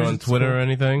 $150. Are you on It's Twitter cool. or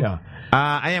anything? Yeah.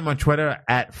 I am on Twitter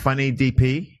at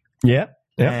FunnyDP. Yeah.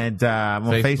 Yeah. And I'm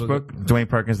on Facebook. Facebook,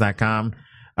 DwaynePerkins.com.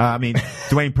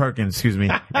 Dwayne Perkins, excuse me.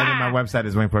 And then my website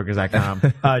is DwaynePerkins.com.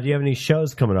 Do you have any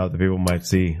shows coming out that people might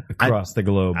see across the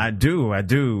globe? I do.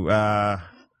 If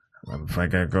I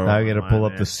gotta go. I got to pull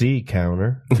up online the C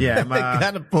counter. there. Yeah, I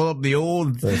gotta pull up the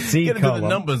old. The C Get into the column.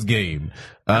 numbers game.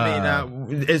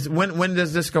 when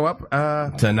does this go up?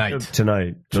 Tonight.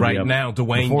 Tonight. It'll be Right up now,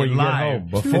 Dwayne, before you're you get live. home.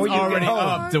 Before It's you already get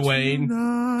home. up,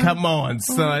 Dwayne. Come on,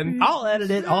 son. I'll edit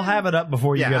it. I'll have it up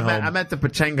before you Yeah, get home. I'm at the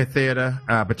Pachanga Theater,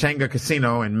 Pachanga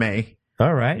Casino in May.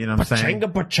 All right. You know what I'm saying?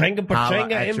 Pachanga Holla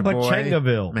at in your boy.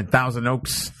 Pachangaville. I'm in Thousand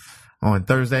Oaks on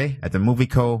Thursday at the Movie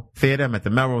Co. Theater. I'm at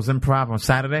the Melrose Improv on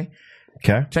Saturday.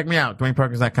 Okay. Check me out,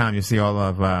 DwaynePerkins.com. You'll see all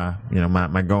of,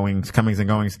 my goings, comings and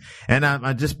goings. And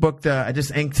I just booked, I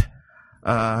just inked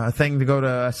a thing to go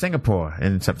to Singapore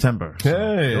in September. So,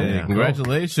 Hey, yeah.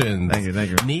 congratulations. Thank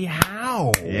you. Ni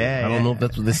hao. Yeah, I don't know if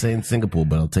that's what they say in Singapore,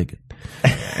 but I'll take it.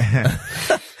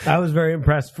 I was very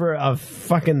impressed for a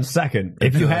fucking second.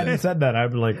 If you hadn't said that,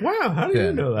 I'd be like, wow, how do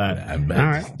you know that? All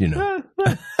right. You know.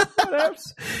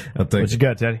 snaps. I'll take What you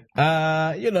got, Teddy?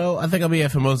 I think I'll be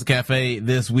at Formosa Cafe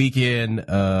this weekend.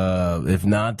 If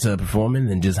not performing,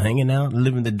 then just hanging out,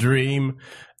 living the dream.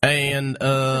 And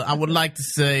I would like to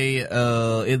say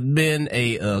it's been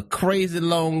a crazy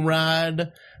long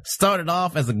ride. Started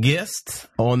off as a guest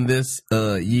on this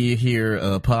year here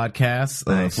podcast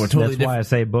for a totally That's why I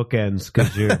say bookends,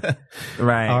 because you're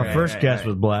Right. our first guest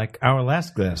was black, our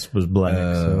last guest was black.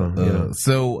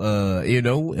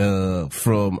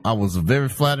 From I was very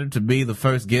flattered to be the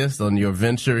first guest on your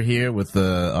venture here with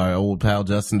our old pal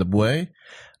Justin DuBois.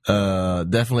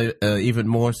 Definitely even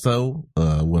more so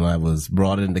when I was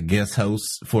brought in to guest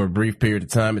host for a brief period of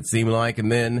time, it seemed like,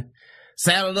 and then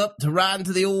saddled up to ride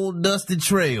into the old dusty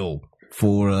trail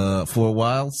for a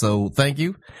while. So thank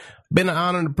you. Been an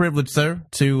honor and a privilege, sir,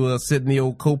 to sit in the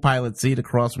old co-pilot seat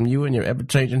across from you and your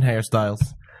ever-changing hairstyles.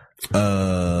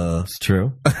 It's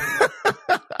true.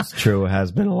 It's true. It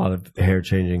has been a lot of hair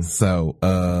changing. So,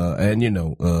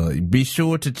 be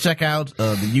sure to check out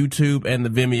the YouTube and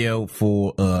the Vimeo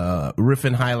for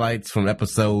riffing highlights from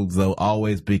episodes. They'll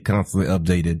always be constantly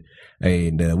updated,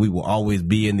 and we will always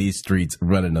be in these streets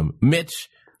running them. Mitch,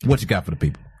 what you got for the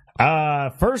people?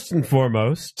 First and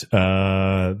foremost,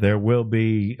 there will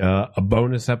be a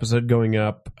bonus episode going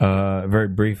up very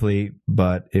briefly,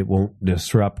 but it won't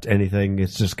disrupt anything.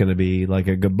 It's just going to be like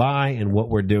a goodbye and what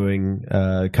we're doing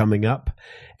coming up.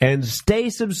 And stay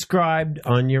subscribed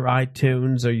on your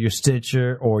iTunes or your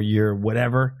Stitcher or your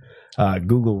whatever,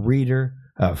 Google Reader,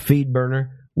 FeedBurner.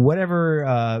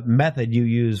 Whatever method you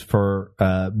use for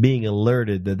being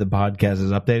alerted that the podcast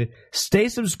is updated, stay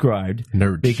subscribed.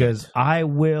 Nerd because I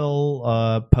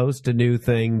will post a new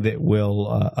thing that will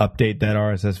update that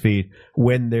RSS feed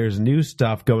when there's new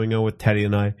stuff going on with Teddy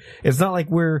and I. It's not like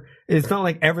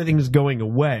everything's going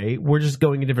away. We're just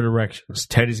going in different directions.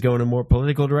 Teddy's going in a more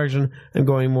political direction. I'm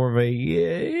going more of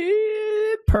a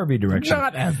pervy direction.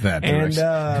 Not as that direction.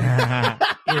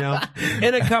 And,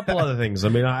 and a couple other things. I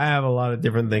mean, I have a lot of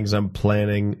different things I'm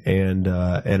planning and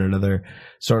another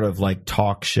sort of like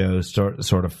talk show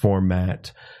sort of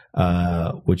format,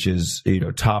 which is,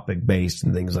 topic based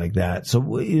and things like that. So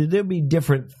there'll be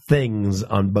different things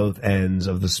on both ends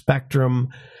of the spectrum.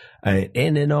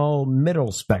 And in all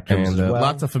middle spectrums and as well.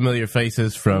 lots of familiar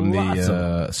faces from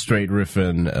the straight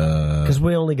riffing. Because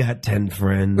we only got 10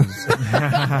 friends.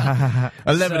 11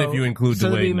 if you include so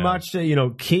Dwayne. there'll be now. much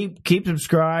to, keep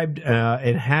subscribed.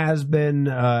 It has been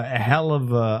a hell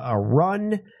of a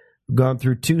run. Gone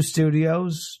through 2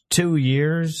 studios, 2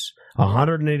 years,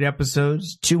 108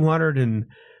 episodes,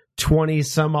 220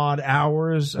 some odd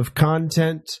hours of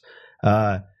content.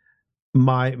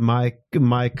 My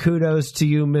kudos to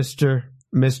you, Mr.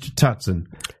 Tutson,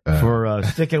 for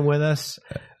sticking with us.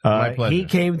 My pleasure. He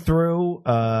came through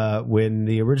when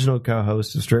the original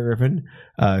co-host of Straight Riffin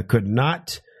could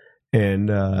not, and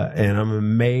I'm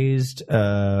amazed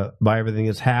by everything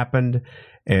that's happened,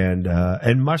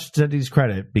 and much to Teddy's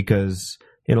credit, because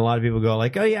a lot of people go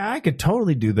like, oh yeah, I could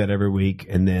totally do that every week,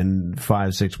 and then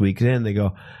 5-6 weeks in they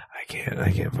go, I can't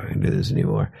fucking do this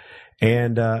anymore.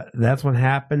 And that's what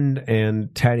happened.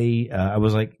 And Teddy, I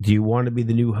was like, do you want to be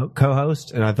the new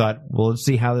co-host? And I thought, well, let's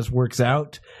see how this works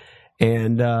out.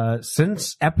 And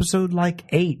since episode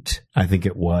 8, I think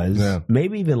it was,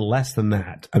 maybe even less than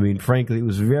that. I mean, frankly, it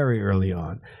was very early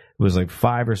on. It was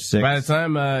 5 or 6. By the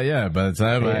time,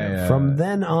 from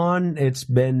then on, it's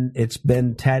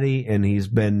been Teddy, and he's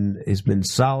been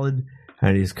solid,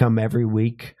 and he's come every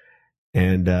week,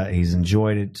 and he's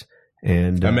enjoyed it,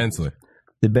 and immensely.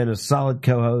 They've been a solid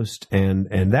co-host,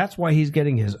 and that's why he's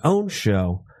getting his own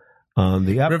show on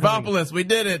the upcoming Riffopolis, we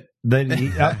did it.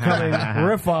 The upcoming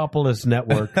Riffopolis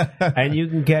Network, and you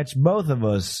can catch both of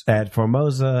us at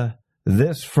Formosa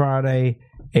this Friday,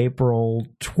 April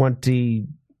 20.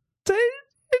 Fucking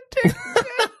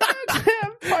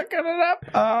it up.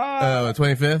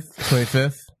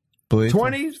 25th, please.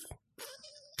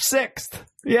 26th.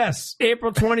 Yes,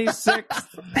 April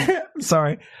 26th.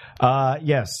 Sorry.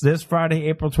 Yes, this Friday,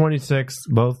 April 26th,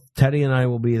 both Teddy and I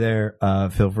will be there.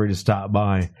 Feel free to stop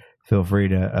by. Feel free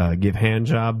to give hand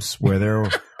jobs where they're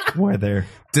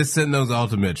Just send those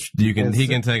ultimates. He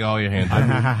can take all your hand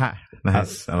jobs.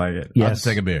 Nice. I like it. yes. I'll just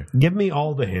take a beer. Give me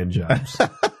all the hand jobs.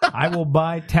 I will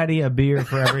buy Teddy a beer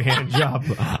for every hand job.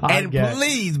 And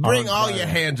please bring all your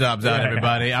hand jobs out,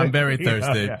 everybody. I'm very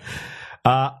thirsty.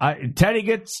 Teddy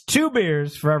gets 2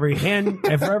 beers for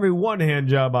every one hand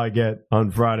job I get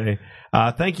on Friday.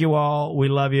 Thank you all. We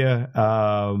love you.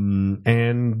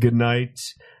 And good night.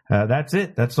 That's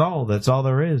it. That's all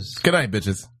there is. Good night,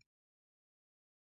 bitches.